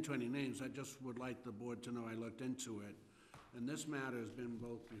won't get into any names, I just would like the board to know I looked into it. And this matter has been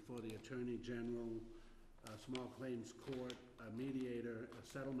both before the Attorney General, Small Claims Court, a mediator, a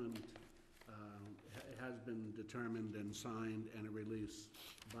settlement has been determined and signed, and a release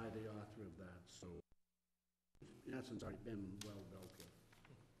by the author of that. So, in essence, already been well dealt with.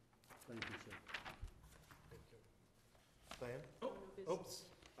 Thank you, sir. Diane? Oops.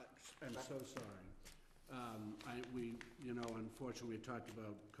 I'm so sorry. We, unfortunately, we talked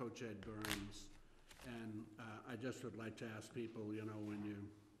about Coach Ed Burns, and I just would like to ask people, when you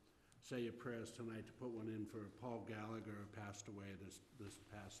say your prayers tonight, to put one in for Paul Gallagher, who passed away this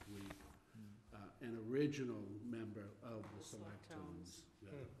past week, an original member of the Selectmen. Yeah,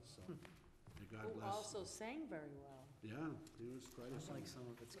 so, may God Who bless. also sang very well. Yeah, he was quite a singer. Like some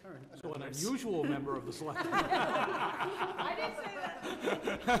of its current. So an unusual member of the select. I didn't say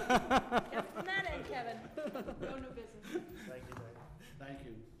that. Get from that end, Kevin. No new business. Thank you, Diane. Thank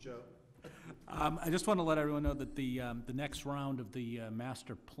you. Joe? I just want to let everyone know that the next round of the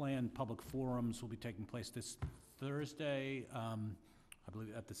master plan public forums will be taking place this Thursday, I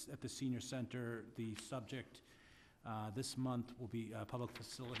believe at the senior center. The subject this month will be public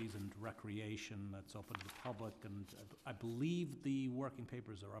facilities and recreation. That's open to the public, and I believe the working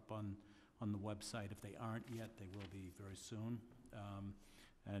papers are up on the website. If they aren't yet, they will be very soon.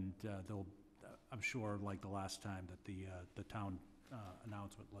 And they'll, I'm sure, like the last time, that the town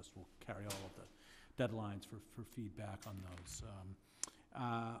announcement list will carry all of the deadlines for feedback on those.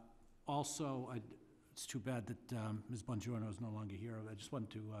 Also, it's too bad that Ms. Bongiorno is no longer here. I just wanted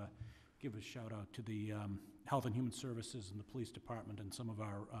to give a shout out to the Health and Human Services and the Police Department and some of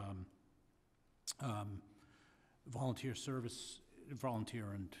our volunteer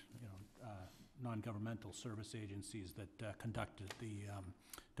and non-governmental service agencies that conducted the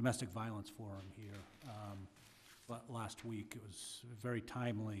Domestic Violence Forum here last week. It was very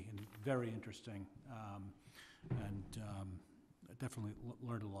timely and very interesting, and definitely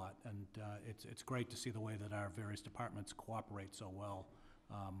learned a lot. And it's great to see the way that our various departments cooperate so well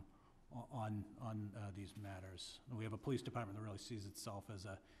on these matters. And we have a police department that really sees itself as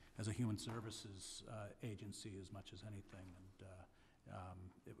a human services agency as much as anything,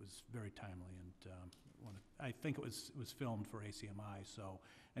 It was very timely, and I think it was filmed for ACMi, so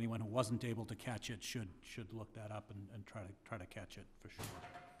anyone who wasn't able to catch it should look that up and try to catch it for sure.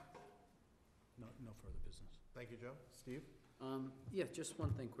 No further business. Thank you, Joe. Steve? Yeah, just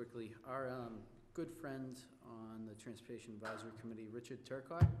one thing quickly. Our good friend on the Transportation Advisory Committee, Richard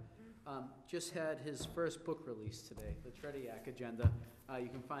Turcott, just had his first book release today, The Trediac Agenda. You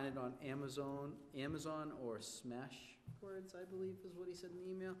can find it on Amazon or Smashwords, I believe is what he said in the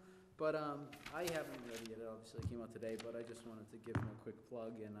email. But I haven't read it yet. It obviously came out today, but I just wanted to give him a quick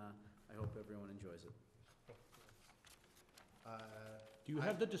plug, and I hope everyone enjoys it. Do you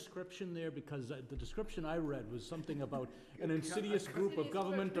have the description there? Because the description I read was something about an insidious group of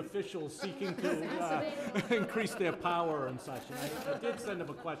government officials seeking to increase their power and such. And I did send him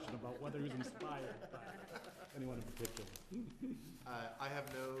a question about whether he was inspired by anyone in particular. I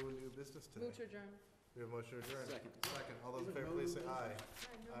have no new business today. Move to adjourn. We have a motion to adjourn. Second. All those in favor, please say aye.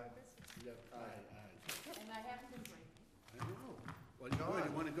 And I haven't been drinking. I know. Well,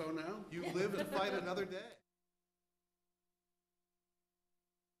 you wanna go now? You live to fight another day.